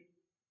became queen?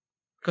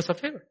 Because of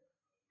favor.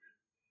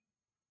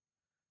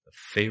 The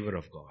favor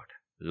of God.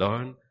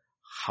 Learn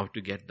how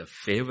to get the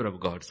favor of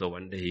God so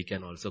one day he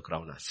can also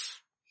crown us.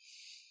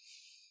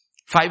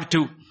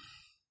 5:2.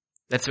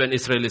 That's when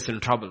Israel is in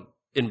trouble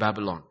in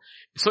Babylon.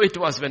 So it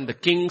was when the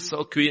king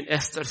saw Queen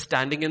Esther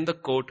standing in the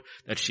court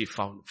that she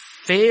found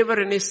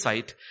favor in his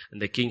sight,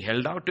 and the king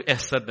held out to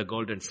Esther the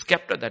golden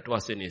scepter that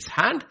was in his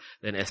hand.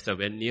 Then Esther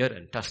went near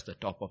and touched the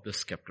top of the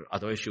scepter.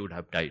 Otherwise she would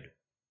have died.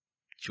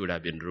 She would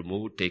have been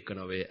removed, taken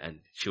away,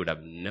 and she would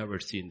have never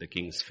seen the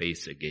king's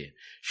face again.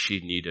 She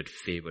needed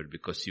favor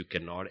because you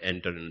cannot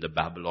enter in the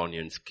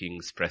Babylonian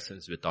king's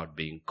presence without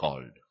being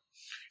called.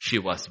 She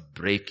was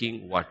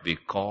breaking what we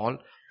call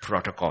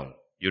protocol.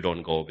 You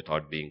don't go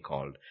without being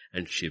called.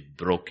 And she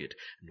broke it.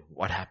 And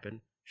what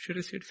happened? She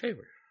received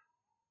favor.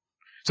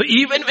 So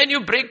even when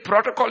you break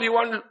protocol, you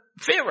want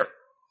favor.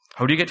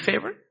 How do you get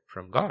favor?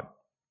 From God.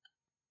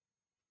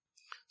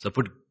 So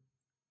put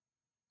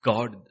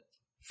God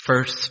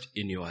first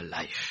in your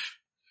life.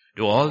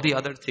 Do all the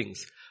other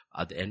things.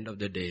 At the end of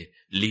the day,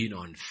 lean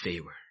on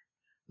favor.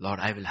 Lord,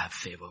 I will have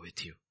favor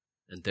with you,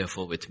 and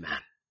therefore with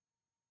man.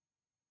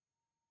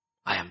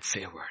 I am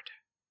favored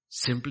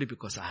simply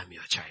because I am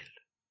your child.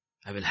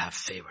 I will have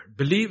favor.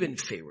 Believe in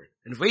favor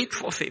and wait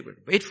for favor.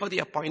 Wait for the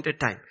appointed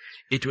time.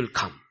 It will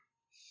come.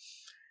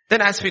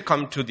 Then as we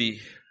come to the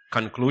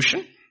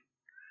conclusion,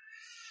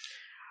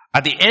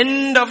 at the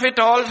end of it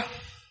all,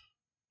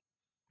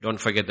 don't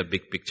forget the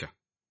big picture.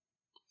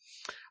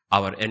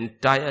 Our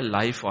entire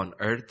life on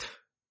earth,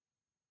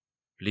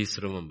 please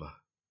remember,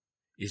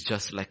 is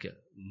just like a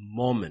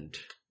moment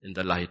in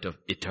the light of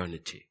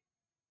eternity.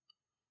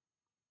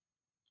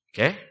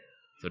 Okay?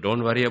 So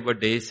don't worry about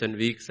days and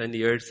weeks and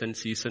years and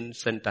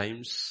seasons and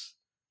times.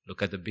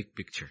 Look at the big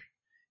picture.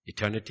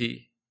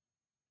 Eternity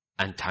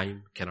and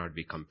time cannot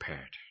be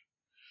compared.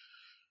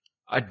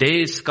 A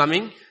day is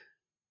coming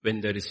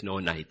when there is no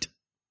night.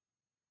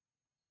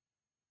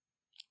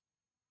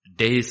 A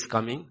day is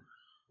coming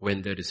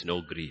when there is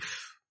no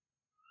grief.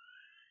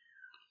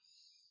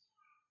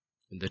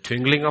 In the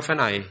twinkling of an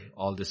eye,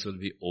 all this will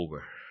be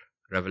over.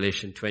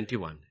 Revelation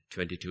 21,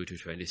 22 to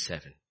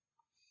 27.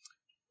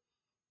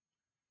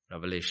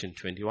 Revelation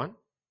 21,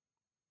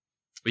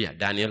 Oh yeah,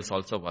 Daniel's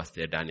also was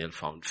there. Daniel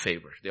found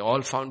favor. They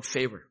all found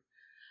favor.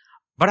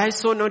 But I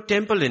saw no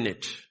temple in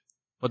it,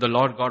 for the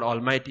Lord God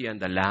Almighty and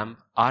the Lamb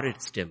are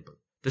its temple.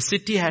 The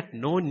city had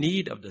no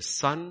need of the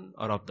sun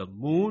or of the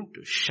moon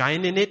to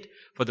shine in it,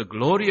 for the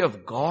glory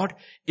of God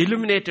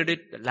illuminated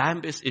it. The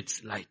Lamb is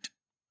its light.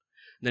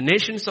 The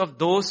nations of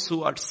those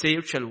who are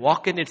saved shall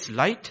walk in its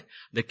light.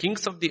 The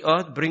kings of the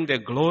earth bring their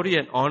glory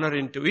and honor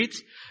into it.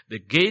 The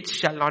gates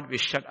shall not be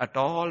shut at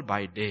all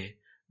by day.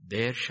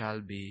 There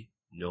shall be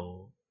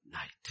no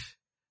night.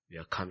 We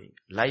are coming.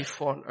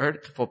 Life on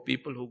earth for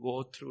people who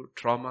go through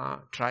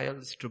trauma,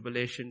 trials,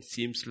 tribulation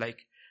seems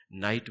like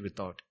night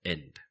without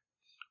end.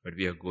 But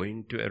we are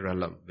going to a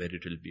realm where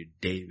it will be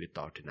day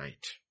without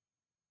night.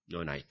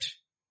 No night,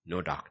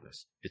 no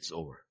darkness. It's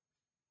over.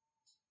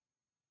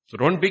 So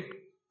don't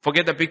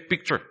forget the big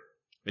picture.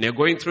 When you're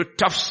going through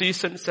tough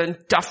seasons and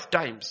tough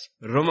times,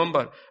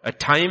 remember a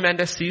time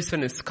and a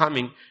season is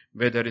coming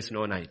where there is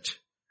no night.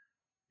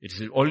 It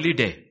is only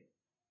day.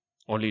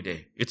 Only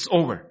day. It's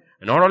over.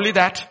 And not only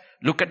that,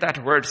 look at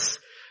that verse,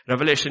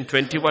 Revelation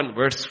 21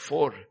 verse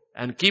 4,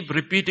 and keep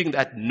repeating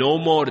that no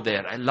more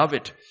there. I love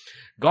it.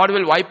 God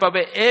will wipe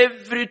away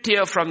every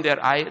tear from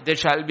their eye. There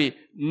shall be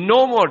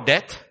no more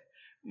death,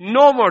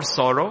 no more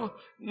sorrow,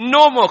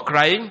 no more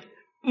crying,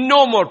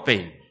 no more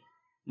pain.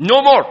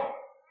 No more.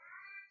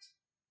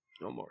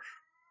 No more.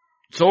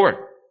 It's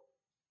over.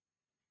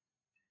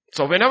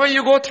 So whenever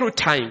you go through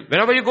time,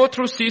 whenever you go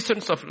through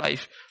seasons of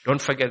life,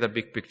 don't forget the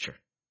big picture.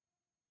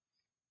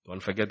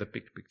 Don't forget the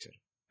big picture.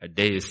 A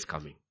day is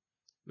coming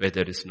where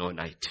there is no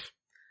night.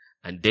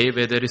 And day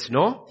where there is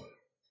no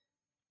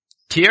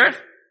tear,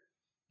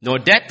 no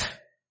death,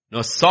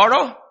 no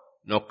sorrow,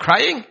 no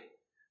crying,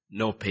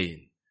 no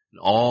pain. And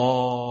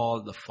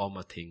all the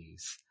former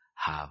things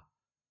have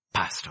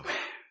passed away.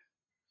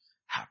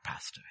 Have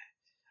passed away.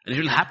 And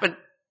it will happen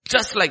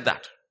just like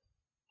that.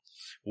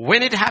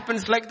 When it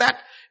happens like that,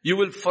 you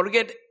will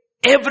forget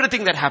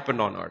everything that happened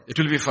on earth. It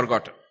will be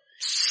forgotten.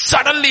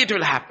 Suddenly it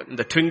will happen in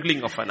the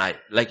twinkling of an eye,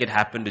 like it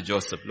happened to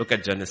Joseph. Look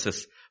at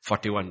Genesis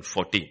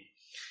 41:14.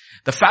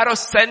 The Pharaoh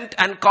sent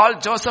and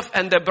called Joseph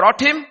and they brought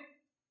him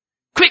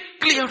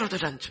quickly out of the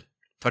dungeon.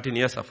 13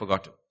 years are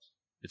forgotten.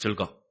 It will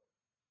go.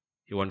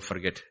 He won't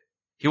forget.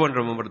 He won't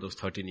remember those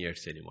 13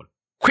 years anymore.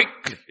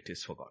 Quickly it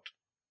is forgotten.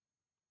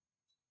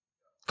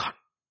 Gone.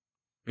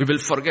 We will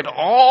forget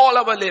all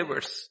our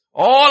labors,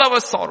 all our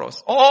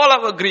sorrows, all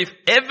our grief,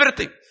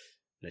 everything.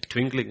 In a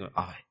twinkling of an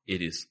eye,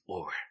 it is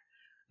over.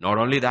 Not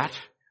only that,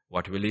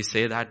 what will he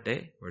say that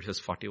day?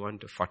 Verses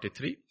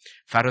 41-43.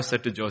 Pharaoh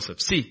said to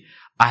Joseph, see,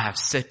 I have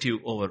set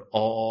you over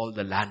all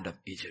the land of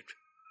Egypt.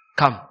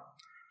 Come,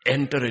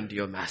 enter into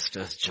your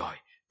master's joy.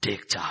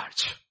 Take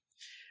charge.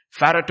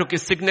 Pharaoh took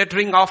his signet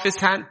ring off his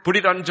hand, put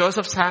it on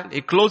Joseph's hand.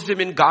 He clothed him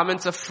in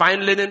garments of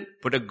fine linen,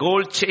 put a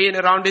gold chain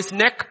around his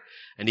neck,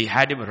 and he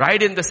had him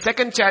ride in the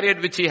second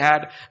chariot which he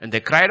had, and they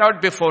cried out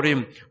before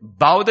him,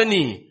 bow the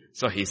knee.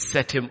 So he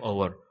set him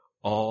over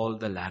all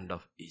the land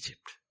of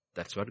Egypt.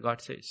 That's what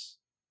God says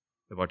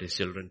about his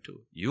children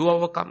too. You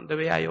overcome the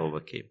way I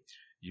overcame.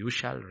 You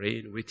shall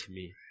reign with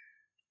me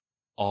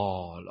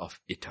all of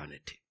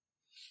eternity.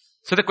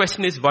 So the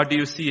question is, what do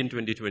you see in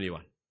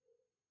 2021?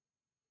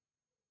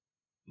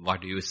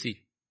 What do you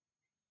see?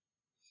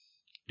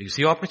 Do you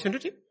see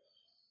opportunity?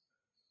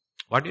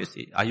 What do you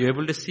see? Are you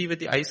able to see with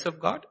the eyes of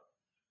God?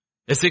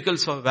 Ezekiel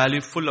saw a valley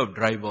full of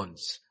dry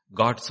bones.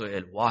 God saw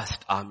a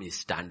vast army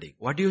standing.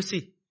 What do you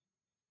see?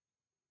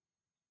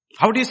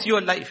 How do you see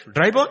your life?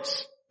 Dry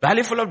bones?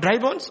 Valley full of dry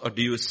bones? Or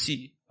do you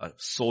see a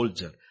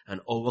soldier,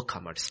 an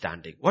overcomer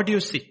standing? What do you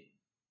see?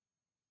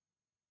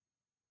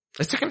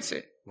 Ezekiel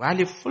said,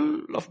 valley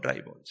full of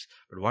dry bones.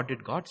 But what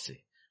did God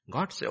say?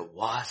 God said, a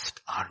vast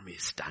army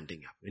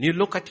standing up. When you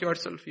look at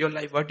yourself, your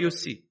life, what do you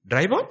see?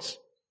 Dry bones?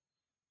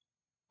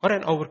 Or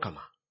an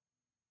overcomer?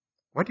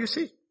 What do you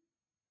see?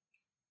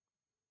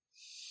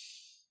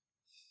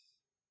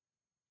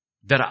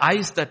 There are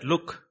eyes that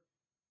look,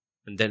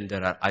 and then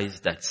there are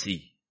eyes that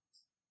see.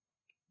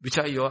 Which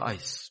are your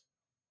eyes?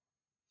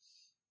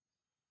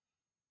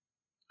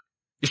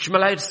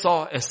 Ishmaelites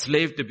saw a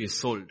slave to be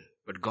sold,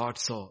 but God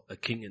saw a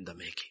king in the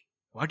making.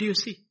 What do you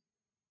see?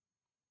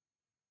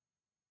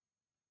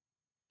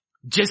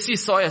 Jesse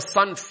saw a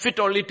son fit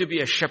only to be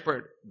a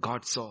shepherd.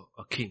 God saw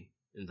a king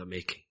in the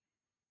making.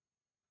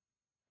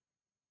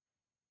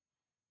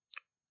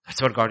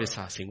 That's what God is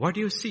asking. What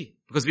do you see?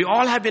 Because we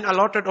all have been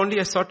allotted only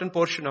a certain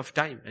portion of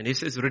time. And he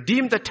says,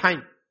 redeem the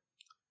time.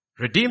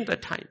 Redeem the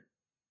time.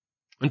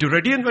 And to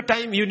redeem the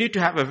time, you need to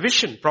have a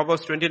vision.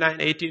 Proverbs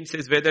 29:18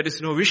 says, where there is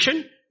no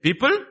vision,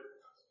 people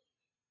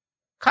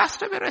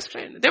cast away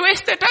restraint. They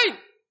waste their time.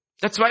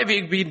 That's why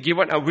we've been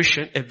given a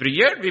vision every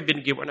year. We've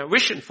been given a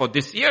vision for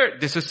this year.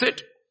 This is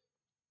it.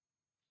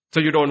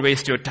 So you don't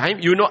waste your time.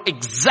 You know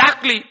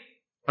exactly,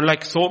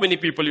 unlike so many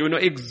people, you know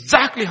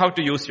exactly how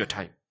to use your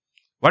time.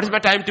 What is my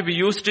time to be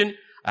used in?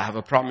 I have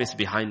a promise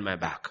behind my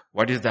back.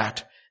 What is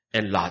that?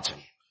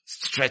 Enlarging,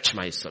 stretch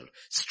myself,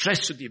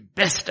 stretch to the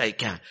best I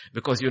can,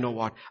 because you know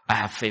what? I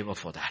have favor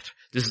for that.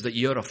 This is the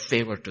year of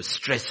favor, to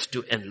stretch,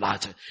 to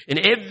enlarge. In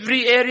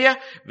every area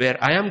where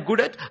I am good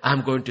at,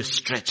 I'm going to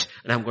stretch,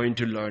 and I'm going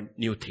to learn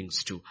new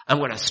things too. I'm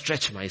going to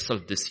stretch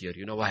myself this year.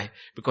 You know why?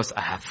 Because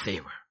I have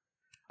favor.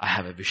 I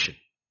have a vision.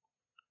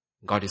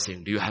 God is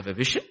saying, do you have a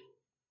vision?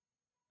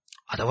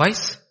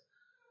 Otherwise,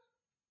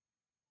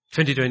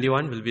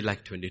 2021 will be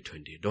like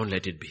 2020. Don't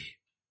let it be.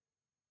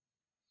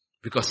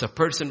 Because a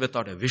person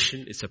without a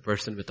vision is a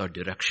person without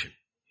direction.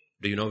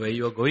 Do you know where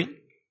you are going?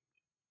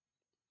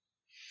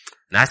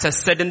 And as I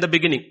said in the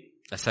beginning,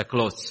 as I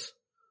close,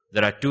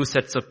 there are two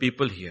sets of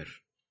people here.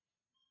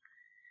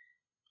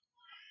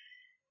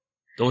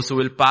 Those who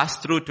will pass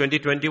through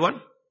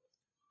 2021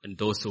 and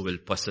those who will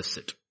possess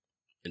it.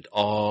 It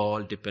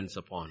all depends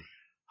upon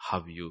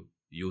how you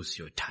use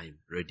your time,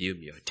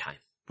 redeem your time.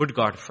 Put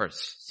God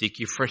first. Seek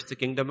ye first the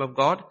kingdom of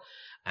God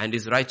and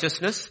His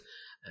righteousness,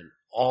 and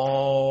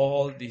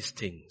all these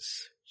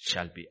things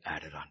shall be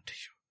added unto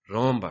you.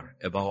 Remember,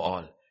 above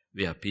all,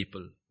 we are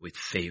people with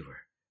favor.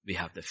 We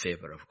have the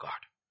favor of God.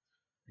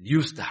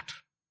 Use that.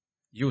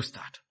 Use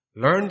that.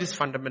 Learn these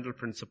fundamental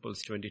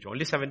principles.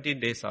 Only 17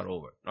 days are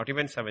over. Not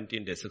even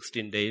 17 days,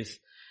 16 days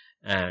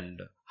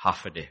and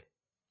half a day.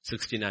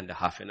 16 and a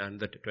half, in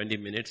under 20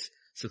 minutes,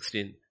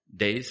 16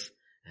 days,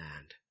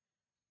 and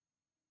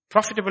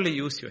profitably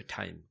use your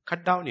time.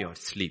 Cut down your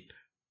sleep.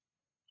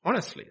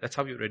 Honestly, that's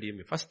how you redeem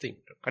it. First thing,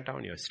 cut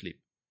down your sleep.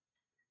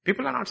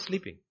 People are not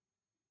sleeping.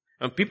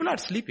 People are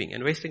sleeping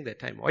and wasting their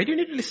time. Why do you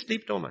need to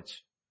sleep so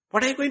much?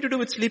 What are you going to do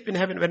with sleep in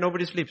heaven when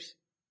nobody sleeps?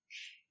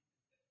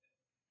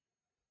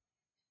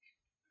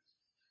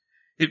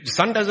 If the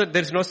sun doesn't,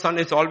 there's no sun,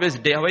 it's always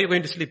day. How are you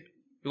going to sleep?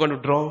 You're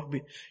going to draw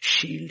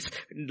shields.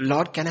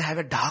 Lord, can I have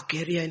a dark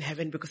area in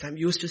heaven because I'm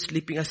used to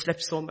sleeping. I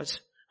slept so much.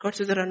 God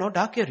says there are no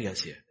dark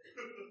areas here.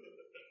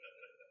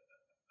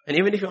 And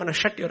even if you want to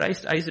shut your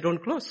eyes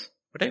don't close.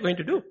 What are you going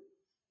to do?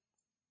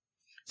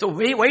 So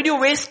why do you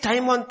waste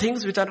time on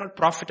things which are not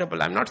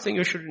profitable? I'm not saying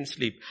you shouldn't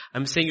sleep.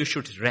 I'm saying you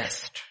should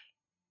rest.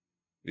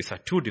 These are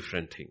two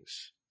different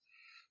things.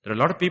 There are a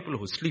lot of people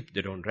who sleep,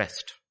 they don't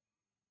rest.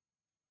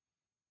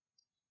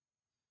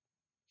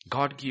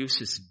 God gives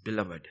His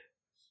beloved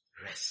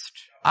rest.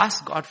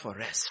 Ask God for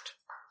rest.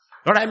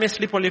 Lord, I may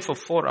sleep only for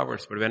 4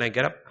 hours, but when I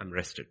get up, I'm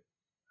rested.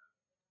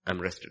 I'm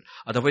rested.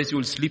 Otherwise you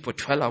will sleep for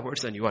 12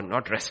 hours and you are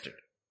not rested.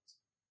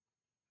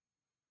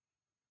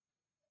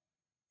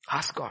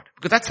 Ask God.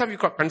 Because that's how you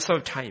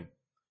conserve time.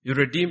 You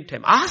redeem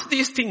time. Ask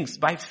these things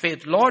by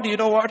faith. Lord, you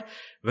know what?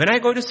 When I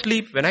go to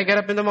sleep, when I get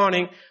up in the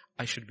morning,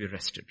 I should be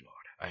rested,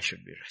 Lord. I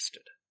should be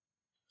rested.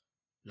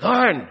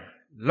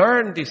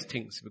 Learn these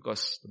things,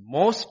 because the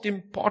most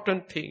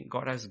important thing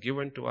God has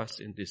given to us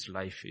in this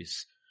life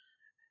is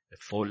a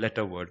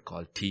 4-letter word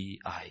called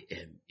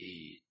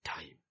T-I-M-E,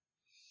 time.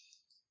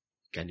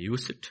 You can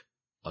use it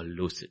or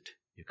lose it.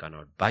 You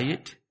cannot buy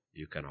it.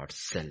 You cannot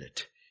sell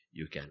it.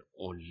 You can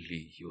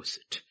only use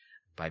it.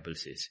 The Bible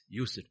says,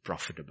 use it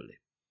profitably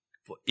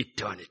for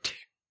eternity.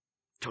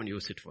 Don't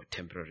use it for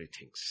temporary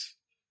things.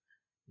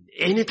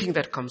 Anything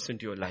that comes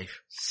into your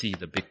life, see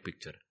the big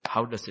picture.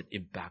 How does it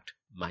impact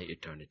my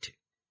eternity?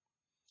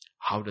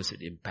 How does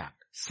it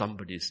impact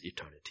somebody's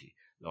eternity?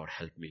 Lord,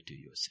 help me to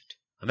use it.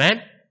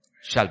 Amen?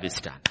 Shall we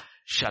stand?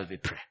 Shall we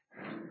pray?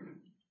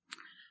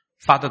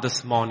 Father,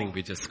 this morning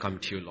we just come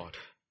to you, Lord,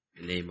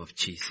 in the name of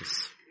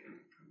Jesus.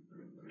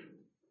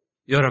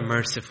 You're a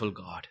merciful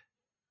God.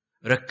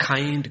 You're a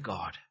kind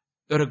God.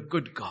 You're a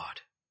good God.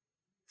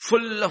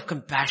 Full of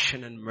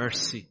compassion and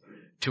mercy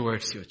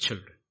towards your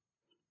children.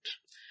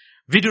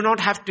 We do not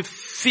have to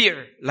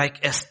fear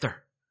like Esther.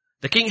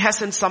 The king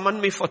hasn't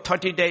summoned me for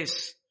 30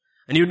 days.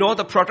 And you know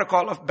the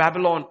protocol of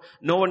Babylon.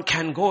 No one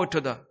can go to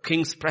the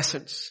king's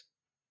presence.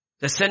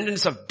 The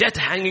sentence of death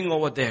hanging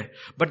over there.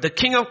 But the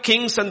King of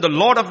Kings and the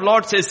Lord of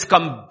Lords says,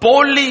 come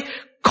boldly,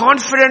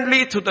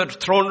 confidently to the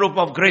throne room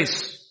of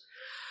grace.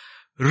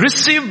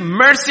 Receive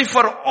mercy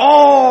for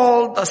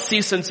all the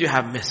seasons you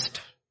have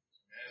missed.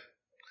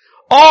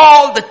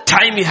 All the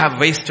time you have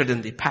wasted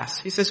in the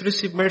past. He says,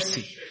 receive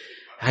mercy.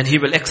 And He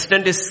will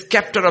extend His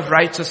scepter of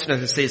righteousness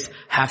and says,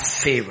 have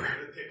favor.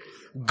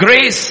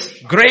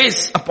 Grace,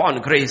 grace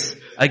upon grace.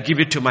 I give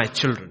it to my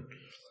children.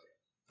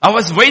 I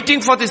was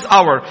waiting for this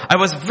hour. I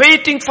was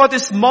waiting for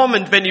this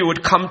moment when you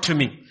would come to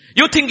me.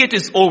 You think it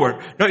is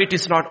over. No, it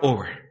is not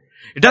over.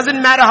 It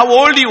doesn't matter how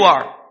old you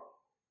are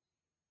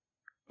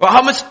or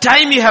how much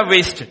time you have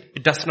wasted.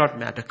 It does not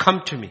matter.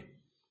 Come to me.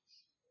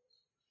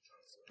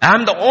 I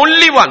am the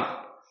only one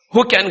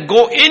who can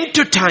go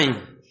into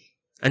time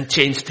and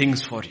change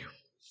things for you.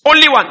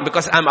 Only one,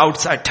 because I am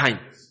outside time.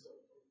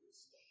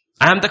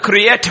 I am the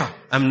creator.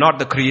 I am not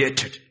the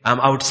created. I am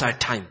outside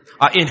time.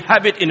 I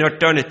inhabit in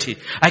eternity.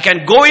 I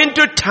can go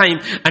into time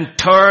and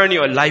turn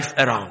your life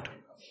around.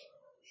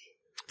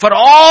 For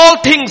all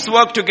things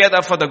work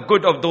together for the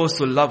good of those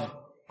who love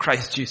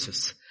Christ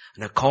Jesus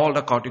and are called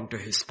according to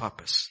His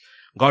purpose.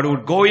 God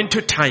would go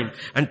into time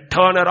and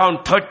turn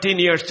around 13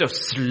 years of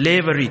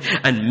slavery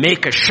and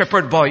make a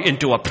shepherd boy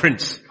into a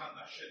prince.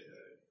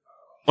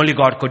 Only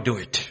God could do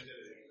it.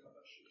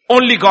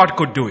 Only God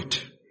could do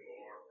it.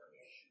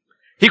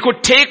 He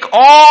could take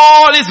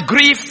all his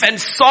grief and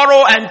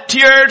sorrow and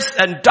tears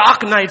and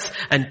dark nights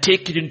and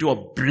take it into a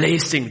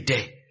blazing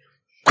day.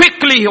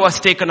 Quickly he was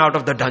taken out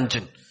of the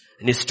dungeon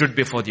and he stood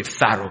before the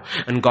Pharaoh,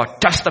 and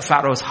God touched the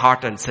Pharaoh's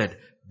heart and said,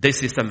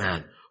 this is the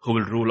man who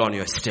will rule on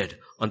your stead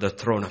on the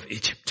throne of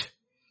Egypt.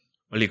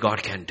 Only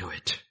God can do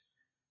it.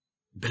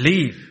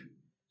 Believe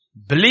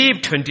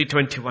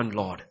 2021,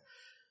 Lord.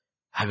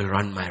 I will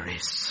run my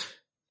race.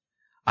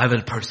 I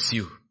will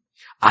pursue.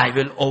 I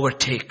will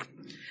overtake.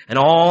 And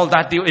all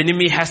that the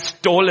enemy has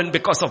stolen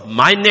because of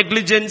my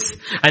negligence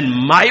and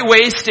my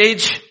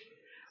wastage,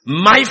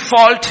 my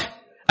fault,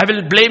 I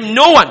will blame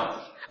no one.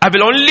 I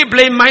will only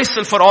blame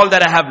myself for all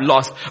that I have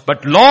lost.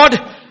 But Lord,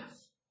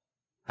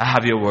 I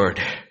have your word.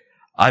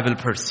 I will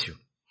pursue.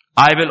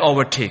 I will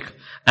overtake.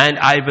 And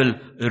I will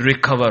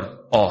recover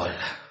all.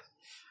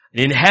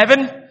 In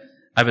heaven,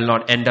 I will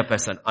not end up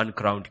as an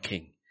uncrowned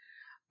king.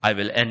 I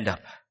will end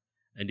up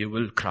and you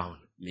will crown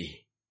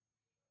me.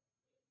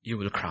 You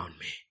will crown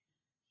me.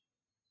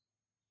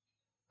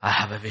 I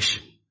have a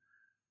vision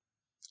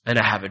and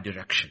I have a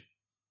direction.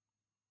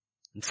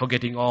 And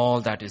forgetting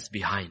all that is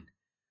behind,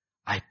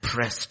 I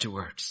press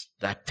towards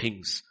that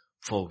things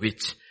for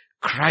which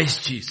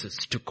Christ Jesus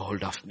took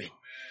hold of me.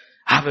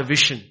 I have a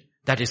vision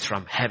that is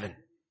from heaven.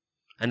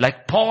 And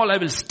like Paul, I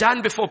will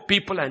stand before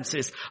people and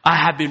says, I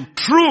have been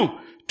true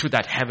to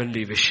that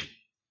heavenly vision.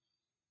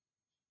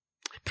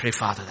 I pray,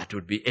 Father, that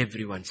would be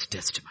everyone's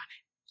testimony.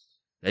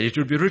 That it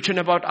would be written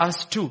about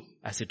us too,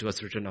 as it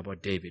was written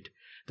about David.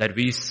 That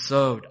we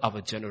served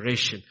our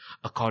generation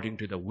according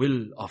to the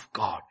will of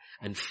God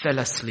and fell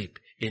asleep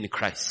in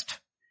Christ.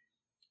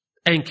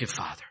 Thank you,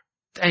 Father.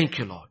 Thank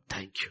you, Lord.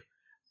 Thank you.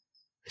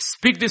 I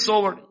speak this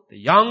over the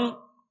young,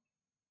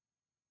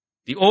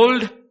 the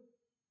old,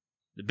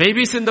 the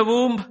babies in the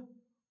womb,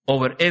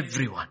 over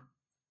everyone.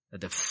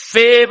 That the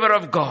favor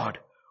of God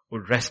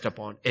would rest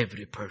upon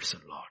every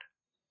person, Lord.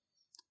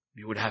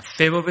 We would have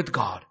favor with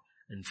God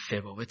and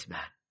favor with man.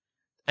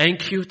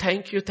 Thank you,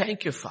 thank you,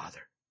 thank you,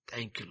 Father.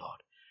 Thank you, Lord.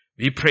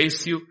 We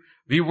praise you,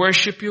 we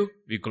worship you,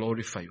 we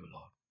glorify you,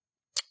 Lord.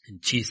 In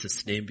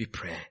Jesus' name we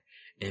pray.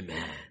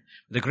 Amen.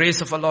 The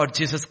grace of our Lord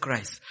Jesus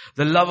Christ,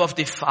 the love of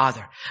the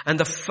Father, and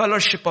the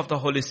fellowship of the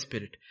Holy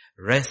Spirit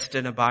rest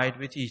and abide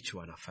with each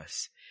one of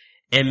us.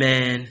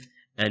 Amen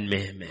and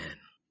amen.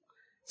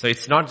 So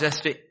it's not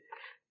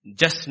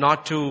just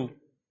not to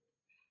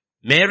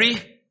Mary,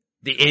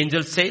 the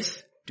angel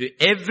says, to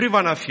every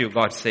one of you,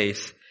 God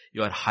says,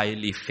 you are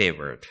highly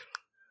favored.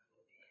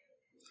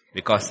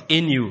 Because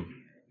in you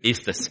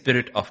is the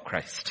Spirit of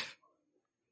Christ.